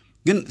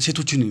ግን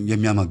ሴቶችን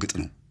የሚያማግጥ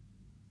ነው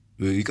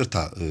ይቅርታ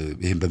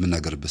ይሄን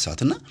በመናገርበት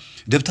ሰዓትና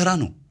ደብተራ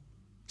ነው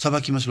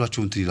ሰባኪ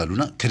መስሏቸው እንት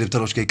ይላሉና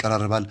ከደብተሮች ጋር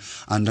ይቀራረባል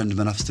አንዳንድ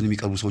መናፍስትን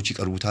የሚቀርቡ ሰዎች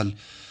ይቀርቡታል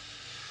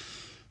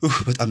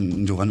በጣም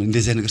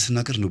እንደዚህ ነገር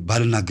ስናገር ነው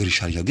ባልናገር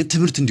ይሻላል ግን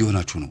ትምህርት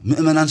እንዲሆናችሁ ነው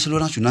ምእመናን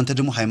ስለሆናችሁ እናንተ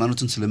ደግሞ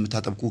ሃይማኖትን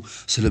ስለምታጠብቁ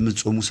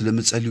ስለምትጾሙ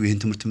ስለምትጸልዩ ይሄን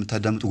ትምህርት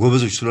የምታዳምጡ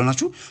ጎበዞች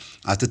ስለሆናችሁ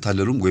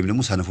አትታለሉም ወይም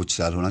ደግሞ ሰነፎች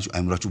ስላልሆናችሁ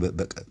አይምራችሁ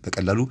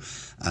በቀላሉ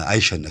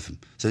አይሸነፍም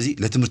ስለዚህ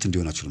ለትምህርት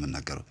እንዲሆናችሁ ነው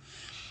መናገረው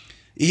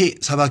ይሄ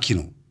ሰባኪ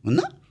ነው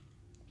እና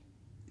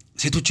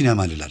ሴቶችን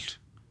ያማልላል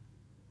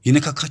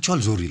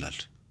ይነካካቸዋል ዞር ይላል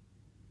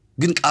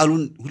ግን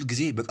ቃሉን ሁሉ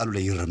ጊዜ በቃሉ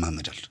ላይ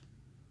ይረማመዳል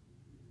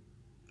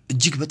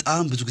እጅግ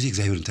በጣም ብዙ ጊዜ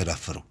እግዚአብሔርን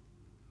ተዳፈረው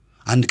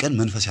አንድ ቀን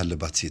መንፈስ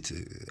ያለባት ሴት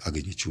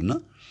አገኘችውና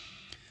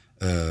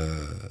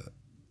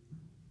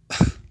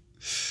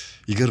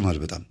ይገርማል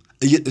በጣም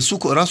እሱ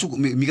ራሱ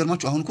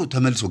የሚገርማችሁ አሁን እኮ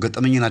ተመልሶ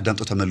ገጠመኝን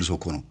አዳምጦ ተመልሶ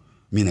እኮ ነው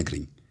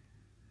የሚነግረኝ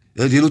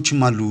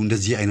ሌሎችም አሉ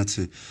እንደዚህ አይነት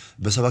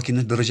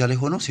በሰባኪነት ደረጃ ላይ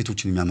ሆነው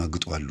ሴቶችን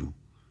የሚያማግጡ አሉ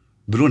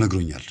ብሎ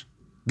ነግሮኛል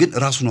ግን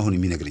ራሱ ነው አሁን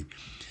የሚነግረኝ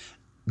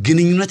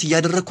ግንኙነት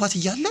ያደረኳት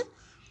ይያለ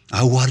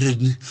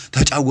አዋረድን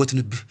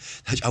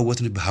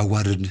ተጫወትንብህ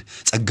አዋረድን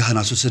ጸጋህን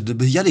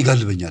አስወሰድንብህ ይያለ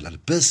ይጋልበኛል አለ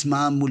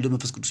በስማም ወልደ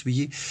መንፈስ ቅዱስ ብዬ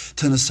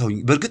ተነሳሁኝ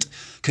በርግጥ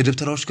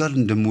ከደብተራዎች ጋር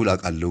እንደምውል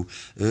አውቃለሁ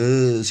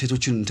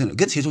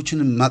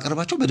ሴቶችን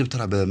ማቀርባቸው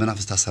በደብተራ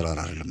በመናፍስት አሰራር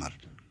አይደለም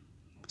ማለት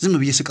ዝም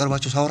ብዬ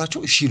ስቀርባቸው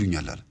ሳወራቸው እሺ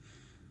ይሉኛል አለ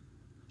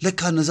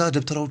ለካ እነዛ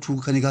ደብተራዎቹ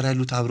ከኔ ጋር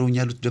ያሉት አብረውኝ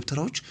ያሉት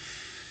ደብተራዎች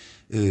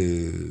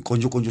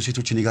ቆንጆ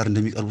ሴቶች እኔ ጋር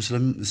እንደሚቀርቡ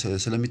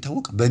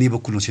ስለሚታወቅ በእኔ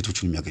በኩል ነው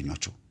ሴቶችን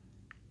የሚያገኙአቸው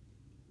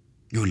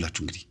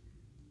ይሁላችሁ እንግዲህ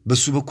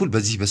በሱ በኩል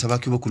በዚህ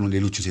በሰባኪው በኩል ነው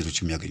ሌሎቹ ሴቶች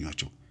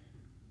የሚያገኙአቸው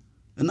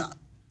እና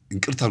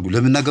ይቅርታ አድርጉ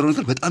ለምናገረው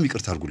ነገር በጣም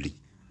ይቅርታ አድርጉልኝ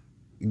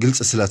ግልጽ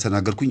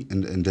ስላተናገርኩኝ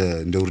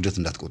እንደ ውርደት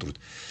እንዳትቆጥሩት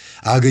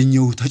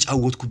አገኘው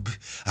ተጫወትኩብህ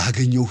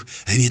አገኘው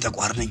እኔ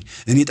ጠቋር ነኝ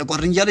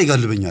እያለ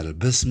ይጋልበኛል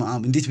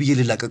በስማም እንዴት ብዬ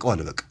ልላቀቀው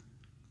አለ በቃ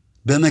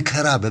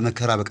በመከራ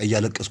በቃ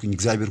ያለቀስኩኝ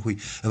እግዚአብሔር ሆይ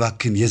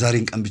እባክን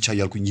የዛሬን ቀን ብቻ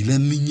ያልኩኝ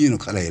ለምኜ ነው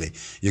ከላይ ላይ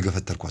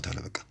የገፈተርኳት አለ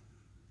በቃ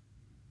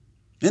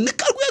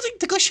እንቃልኩ ያዘኝ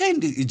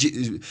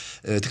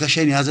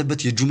ተከሻይን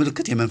ያዘበት የጁ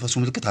ምልክት የመንፈሱ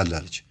ምልክት አለ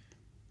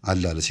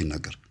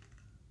ሲናገር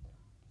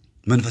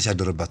መንፈስ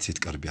ያደረባት ሴት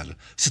ቀርብ ያለ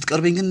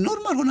ስትቀርበኝ ግን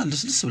ኖርማል ሆና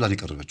ለስልስ ብላ ነው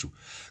የቀረበችው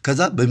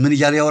ከዛ በምን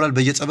ይያለ ያወራል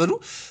በየጸበሉ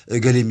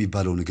ገሌ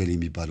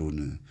የሚባለውን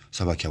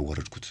ሰባኪ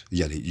ያወረድኩት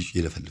ይያለ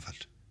ይለፈልፋል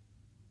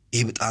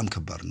ይሄ በጣም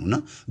ከባድ ነውና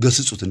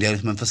ገስጹት እንዲህ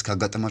አይነት መንፈስ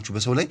ካጋጠማችሁ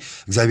በሰው ላይ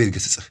እግዚአብሔር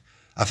ይገስጽህ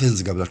አፍህን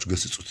ዝጋ ብላችሁ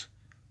ገስጹት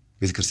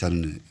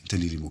ቤተክርስቲያንን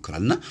እንትን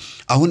ይሞክራልና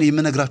አሁን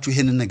የምነግራችሁ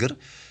ይሄንን ነገር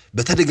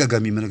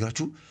በተደጋጋሚ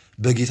የምነግራችሁ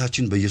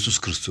በጌታችን በኢየሱስ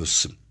ክርስቶስ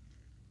ስም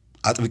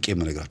አጥብቄ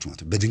የምነግራችሁ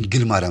ማለት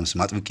በድንግል ማርያም ስም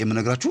አጥብቄ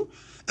የምነግራችሁ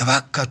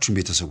እባካችሁ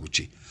ቤተሰቦቼ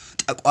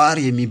ጠቋር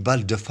የሚባል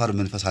ደፋር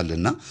መንፈስ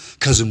አለና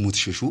ከዝሙት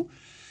ሽሹ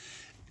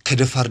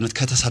ከደፋርነት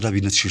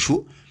ከተሳዳቢነት ሽሹ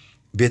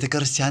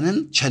ቤተክርስቲያንን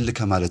ቸል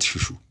ከማለት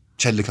ሽሹ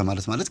ቸል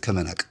ከማለት ማለት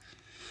ከመናቅ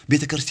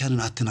ቤተክርስቲያንን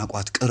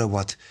አትናቋት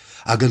ቀረቧት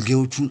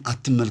አገልጋዮቹን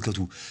አትመልከቱ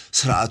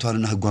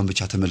ሥርዓቷንና ሕጓን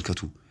ብቻ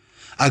ተመልከቱ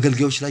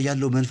አገልጋዮች ላይ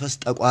ያለው መንፈስ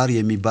ጠቋር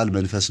የሚባል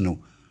መንፈስ ነው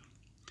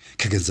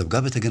ከገንዘብ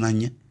ጋር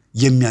በተገናኘ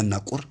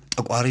የሚያናቆር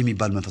ጠቋር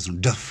የሚባል መንፈስ ነው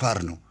ደፋር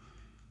ነው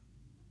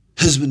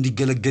ህዝብ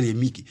እንዲገለገል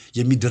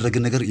የሚደረግ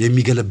ነገር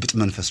የሚገለብጥ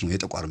መንፈስ ነው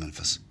የጠቋር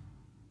መንፈስ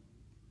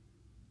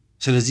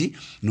ስለዚህ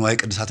ንዋየ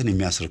ቅድሳትን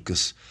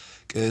የሚያስረክስ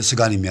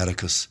ስጋን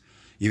የሚያረክስ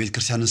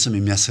የቤተክርስቲያንን ስም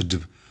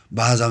የሚያሰድብ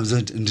በአሕዛብ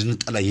ዘንድ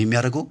እንድንጠላ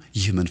የሚያደርገው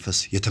ይህ መንፈስ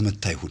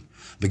የተመታ ይሁን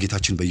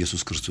በጌታችን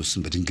በኢየሱስ ክርስቶስ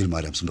ስም በድንግል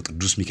ማርያም ስም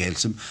በቅዱስ ሚካኤል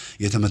ስም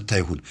የተመታ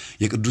ይሁን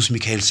የቅዱስ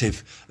ሚካኤል ሰይፍ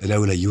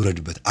እላዩ ላይ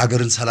ይውረድበት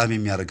አገርን ሰላም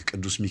የሚያደርግ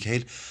ቅዱስ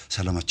ሚካኤል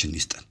ሰላማችንን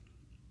ይስጠን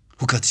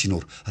ሁከት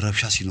ሲኖር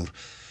ረብሻ ሲኖር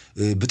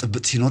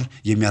ብጥብጥ ሲኖር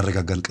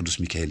የሚያረጋጋን ቅዱስ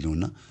ሚካኤል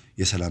ነውና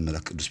የሰላም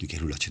መልአክ ቅዱስ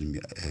ሚካኤል ሁላችንም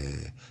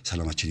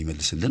ሰላማችንን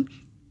ይመልስልን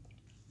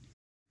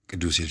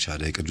ቅዱስ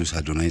ኤልሻዳይ ቅዱስ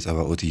አዶናይ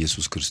ጸባኦት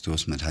ኢየሱስ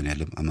ክርስቶስ መድኃኔ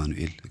ዓለም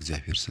አማኑኤል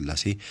እግዚአብሔር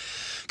ሥላሴ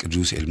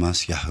ቅዱስ ኤልማስ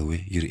ያህዌ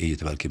ይርኤ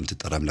የተባልከ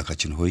የምትጠራ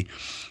አምላካችን ሆይ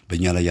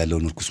በእኛ ላይ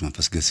ያለውን ርኩስ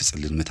መንፈስ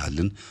ገስጽልን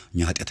ምታልን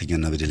እኛ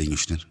ኃጢአተኛና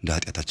በደለኞች ነን እንደ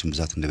ኃጢአታችን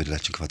ብዛት እንደ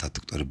በደላችን ክፋት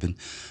አትቁጠርብን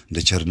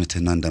እንደ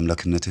ቸርነትህና እንደ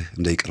አምላክነትህ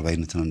እንደ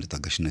ይቅርባይነትና እንደ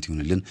ታጋሽነት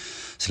ይሁንልን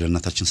ስለ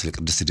እናታችን ስለ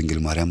ቅድስት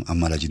ድንግል ማርያም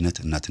አማላጅነት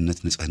እናትነት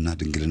ንጽህና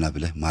ድንግልና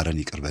ብለህ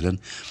ማረን ይቅርበለን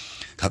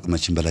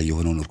ከአቅማችን በላይ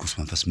የሆነውን ርኩስ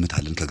መንፈስ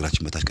ምታልን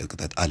ከእግራችን በታች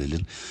ቀጥቅጠት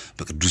አልልን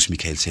በቅዱስ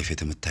ሚካኤል ሰይፍ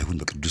የተመታ ይሁን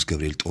በቅዱስ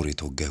ገብርኤል ጦር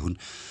የተወጋ ይሁን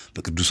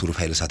በቅዱስ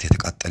ሩፋኤል እሳት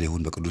የተቃጠለ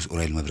ይሁን በቅዱስ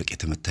ኡራኤል መብረቅ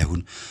የተመታ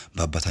ይሁን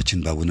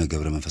በአባታችን በአቡነ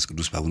ገብረ መንፈስ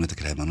ቅዱስ በአቡነ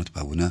ተክለ ሃይማኖት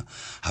በአቡነ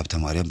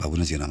ሀብተ ማርያም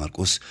በአቡነ ዜና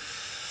ማርቆስ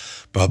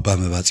በአባ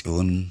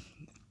መባጽዮን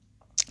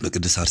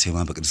በቅድስት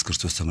አርሴማ በቅድስት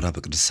ክርስቶስ ተምራ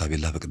በቅድስት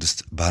ሳቤላ በቅድስት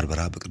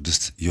ባርበራ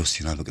በቅድስት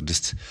ዮስቲና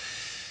በቅድስት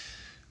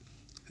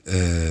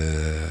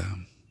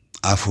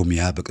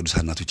አፎሚያ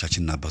በቅዱሳን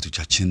እናቶቻችንና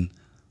አባቶቻችን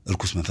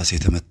ርኩስ መንፈስ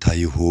የተመታ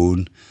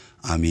ይሁን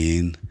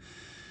አሜን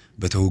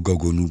በተወጋው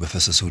ጎኑ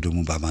በፈሰሰው ደሙ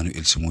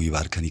በአማኑኤል ስሙ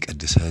ይባርከን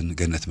ይቀድሰን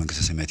ገነት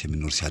መንግስተ ሰማያት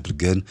የምንኖር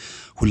ሲያድርገን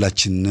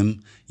ሁላችንንም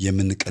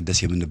የምንቀደስ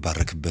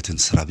የምንባረክበትን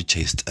ስራ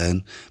ብቻ ይስጠን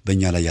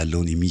በእኛ ላይ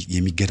ያለውን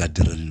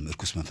የሚገዳደረንን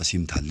ርኩስ መንፈስ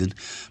ይምታልን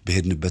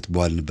በሄድንበት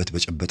በዋልንበት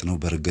በጨበጥነው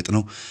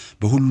በረገጥነው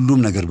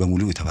በሁሉም ነገር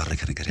በሙሉ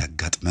የተባረከ ነገር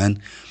ያጋጥመን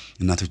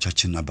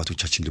እናቶቻችን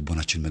አባቶቻችን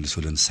ልቦናችን መልሶ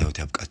ለንስሐ ሕይወት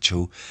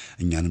ያብቃቸው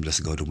እኛንም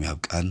ለስጋው ደሙ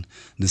ያብቃን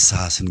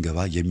ንስሐ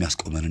ስንገባ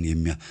የሚያስቆመንን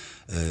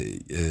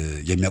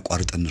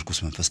የሚያቋርጠን ርኩስ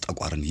መንፈስ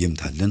ጠቋርን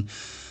ይምታልን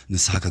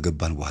ንስሐ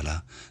ከገባን በኋላ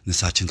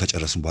ንስሐችን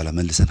ከጨረስን በኋላ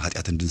መልሰን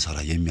ኃጢአት እንድንሰራ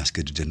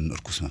የሚያስገድደን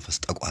ርኩስ መንፈስ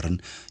ጠቋርን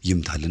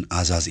ይምታልን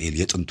አዛዝኤል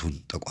የጥንቱን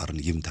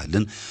ጠቋርን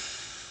ይምታልን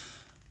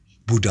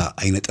ቡዳ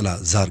አይነጥላ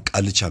ዛር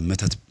ቃልቻ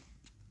መተት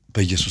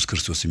በኢየሱስ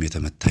ክርስቶስም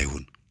የተመታ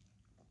ይሁን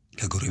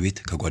ከጎረቤት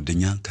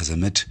ከጓደኛ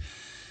ከዘመድ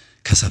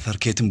ከሰፈር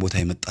ከየትም ቦታ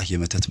የመጣ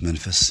የመተት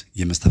መንፈስ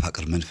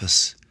የመስተፋቅር መንፈስ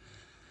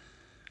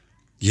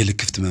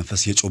የልክፍት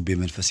መንፈስ የጮቤ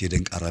መንፈስ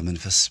የደንቃራ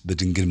መንፈስ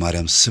በድንግል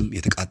ማርያም ስም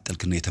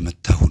የተቃጠልክና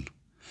የተመታሁን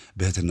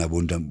በእህትና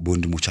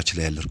በወንድሞቻችን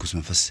ላይ ያለ ርኩስ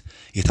መንፈስ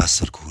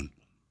የታሰርኩን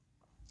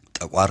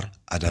ጠቋር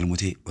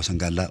አዳልሞቴ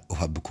ወሰንጋላ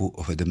ኦፋብኩ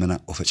ኦፈደመና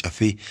ኦፈጨፌ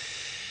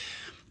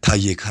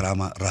ታዬ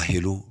ከራማ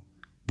ራሄሎ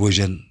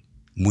ቦጀን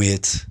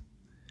ሙየት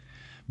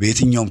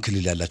በየትኛውም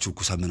ክልል ያላችሁ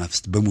ርኩስ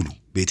መናፍስት በሙሉ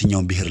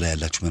በየትኛውም ብሔር ላይ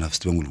ያላችሁ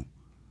መናፍስት በሙሉ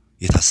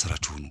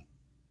የታሰራችሁ ሁኑ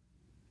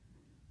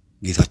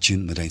ጌታችን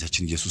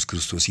መድኃኒታችን ኢየሱስ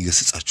ክርስቶስ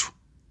ይገስጻችሁ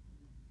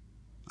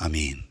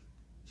አሜን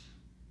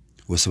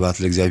ወስብሐት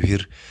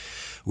ለእግዚአብሔር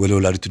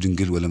ወለወላዲቱ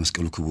ድንግል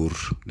ወለመስቀሉ ክቡር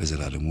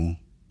ለዘላለሙ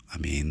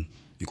አሜን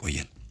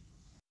ይቆየን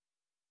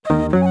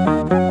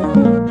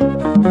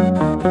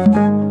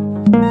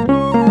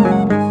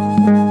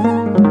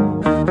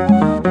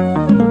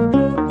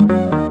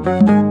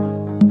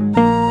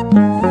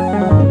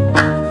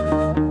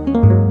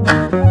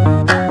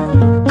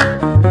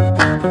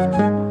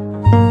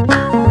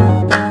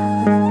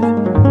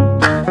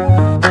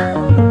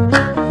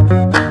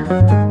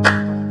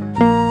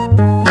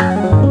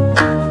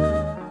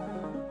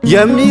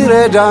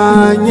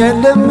የሚረዳኝ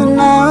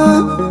የለምና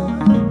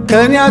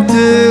ከኔ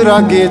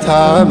አትራቅ ጌታ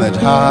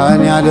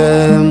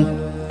መድኃኔዓለም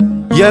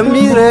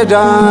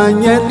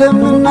የሚረዳኝ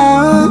የለምና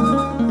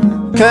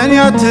ከኔ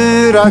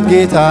አትራቅ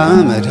ጌታ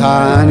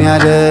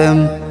መድኃኔዓለም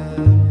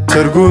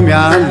ትርጉም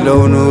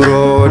ያለው ኑሮ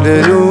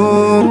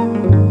ልኑር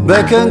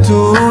በከንቱ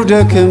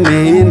ደክሜ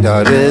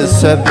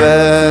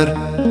እንዳልሰበር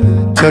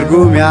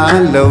ትርጉም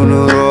ያለው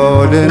ኑሮ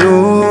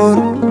ልኑር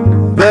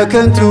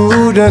በከንቱ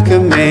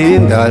ደክሜ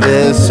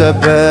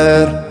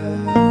እንዳልሰበር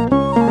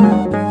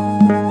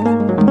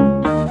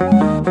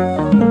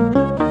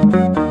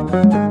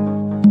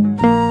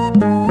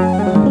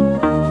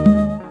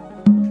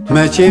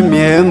መቼም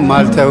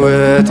የማልተው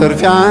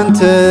ትርፌ አንተ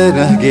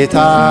ነህ ጌታ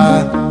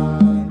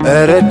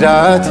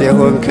ረዳት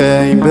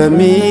የሆንከኝ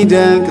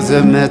በሚደንቅ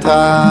ዝምታ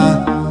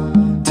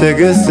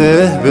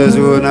ትዕግሥትህ ብዙ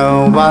ነው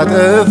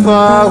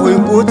ባጠፋሁኝ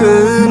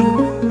ቁጥር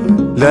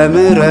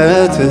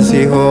ለምሕረትህ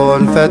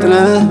ሲሆን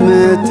ፈጥነህ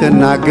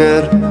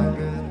ምትናገር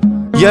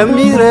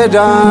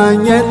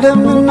የሚረዳኝ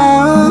የለምና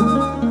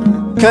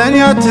ከኔ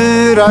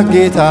አትራቅ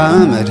ጌታ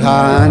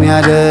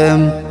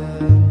መድኃኔዓለም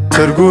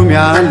ትርጉም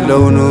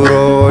ያለው ኑሮ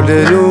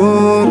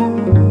ልኑር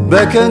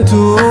በከንቱ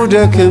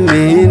ደክሜ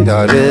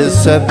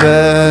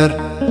እንዳልሰበር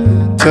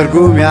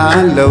ትርጉም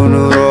ያለው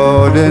ኑሮ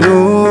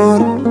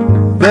ልኑር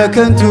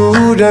በከንቱ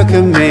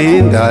ደክሜ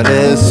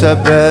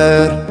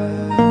እንዳልሰበር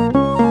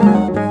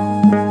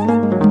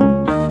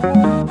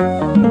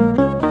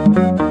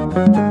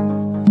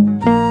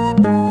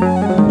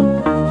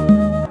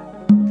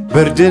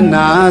ብርድና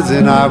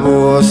ዝናቡ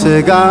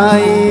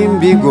ሥጋዬም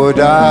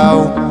ቢጎዳው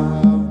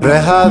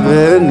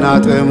ረሃብና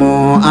ጥሙ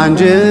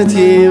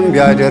አንጀቴም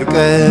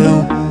ቢያደርቀው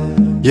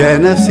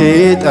የነፍሴ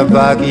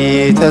ጠባቂ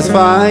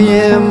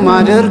ተስፋዬም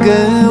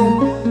አደርገው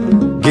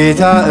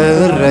ጌታ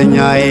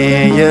እረኛዬ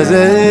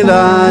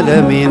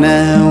የዘላለሜ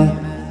ነው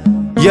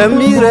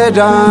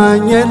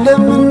የሚረዳኝ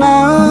የለምና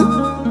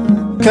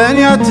ከኔ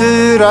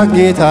አትራቅ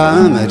ጌታ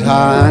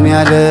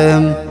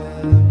መድኃኔዓለም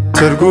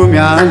ትርጉም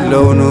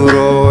ያለው ኑሮ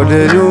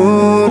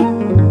ልኑር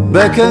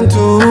በከንቱ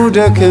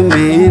ደክሜ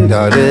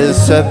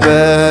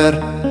እንዳልሰበር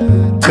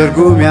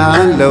ትርጉም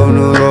ያለው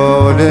ኑሮ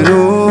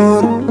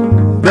ልኑር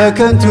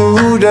በከንቱ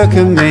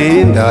ደክሜ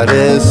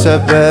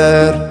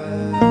እንዳልሰበር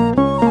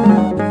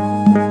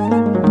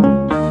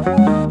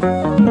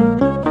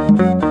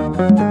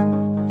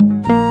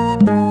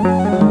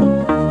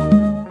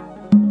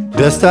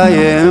ደስታ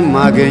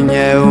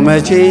የማገኘው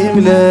መቼም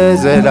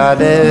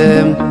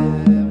ለዘላለም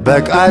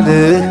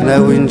በቃልህ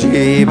ነው እንጂ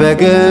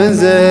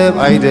በገንዘብ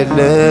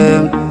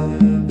አይደለም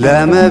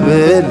ለመብል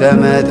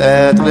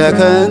ለመጠጥ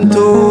ለከንቱ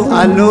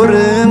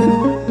አልኖርም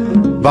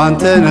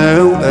ባንተ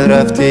ነው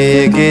እረፍቴ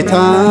ጌታ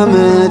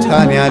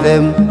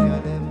መድኃኔዓለም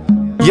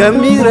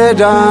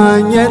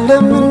የሚረዳኝ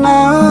የለምና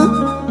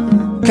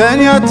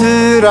ከኔ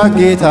አትራቅ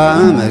ጌታ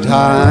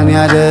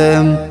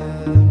መድኃኔዓለም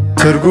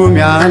ትርጉም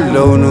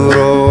ያለው ኑሮ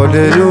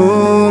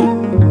ልኑር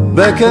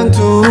በከንቱ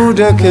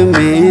ደክሜ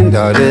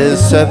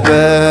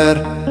እንዳልሰበር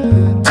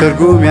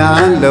ትርጉም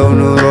ያለው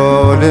ኑሮ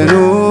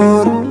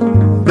ልኑር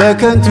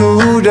በከንቱ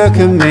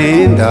ደክሜ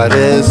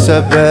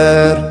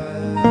እንዳልሰበር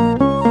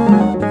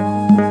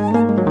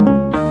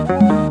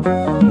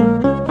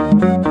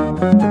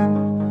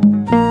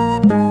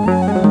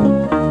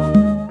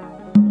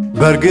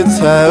በርግጥ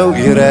ሰው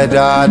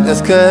ይረዳል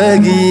እስከ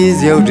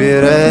ጊዜው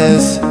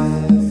ድረስ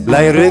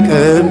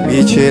ላይርቅም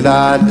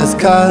ይችላል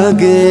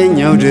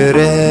እስካገኘው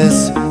ድረስ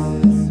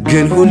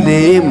ግን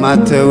ሁሌም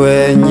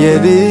አትወኝ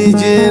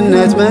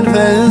የልጅነት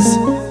መንፈስ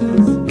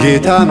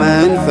ጌታ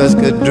መንፈስ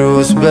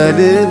ቅዱስ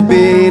በልቤ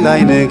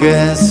ላይ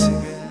ንገስ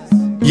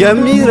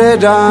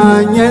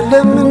የሚረዳኝ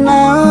የለምና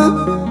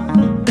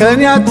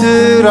ከኔ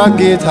አትራቅ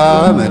ጌታ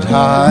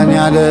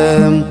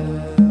መድኃኔዓለም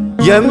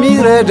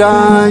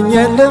የሚረዳኝ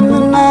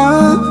የለምና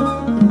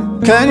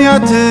ከኔ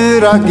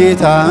አትራቅ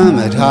ጌታ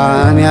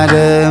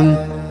መድኃኔዓለም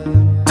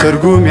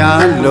ትርጉም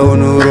ያለው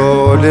ኑሮ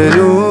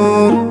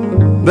ልኑር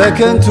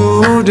በከንቱ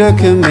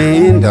ደክሜ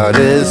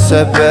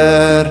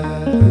እንዳልሰበር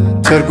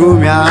ትርጉም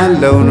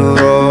ያለው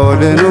ኑሮ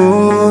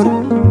ልኑር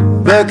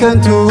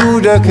በከንቱ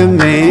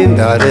ደክሜ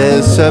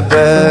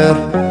እንዳልሰበር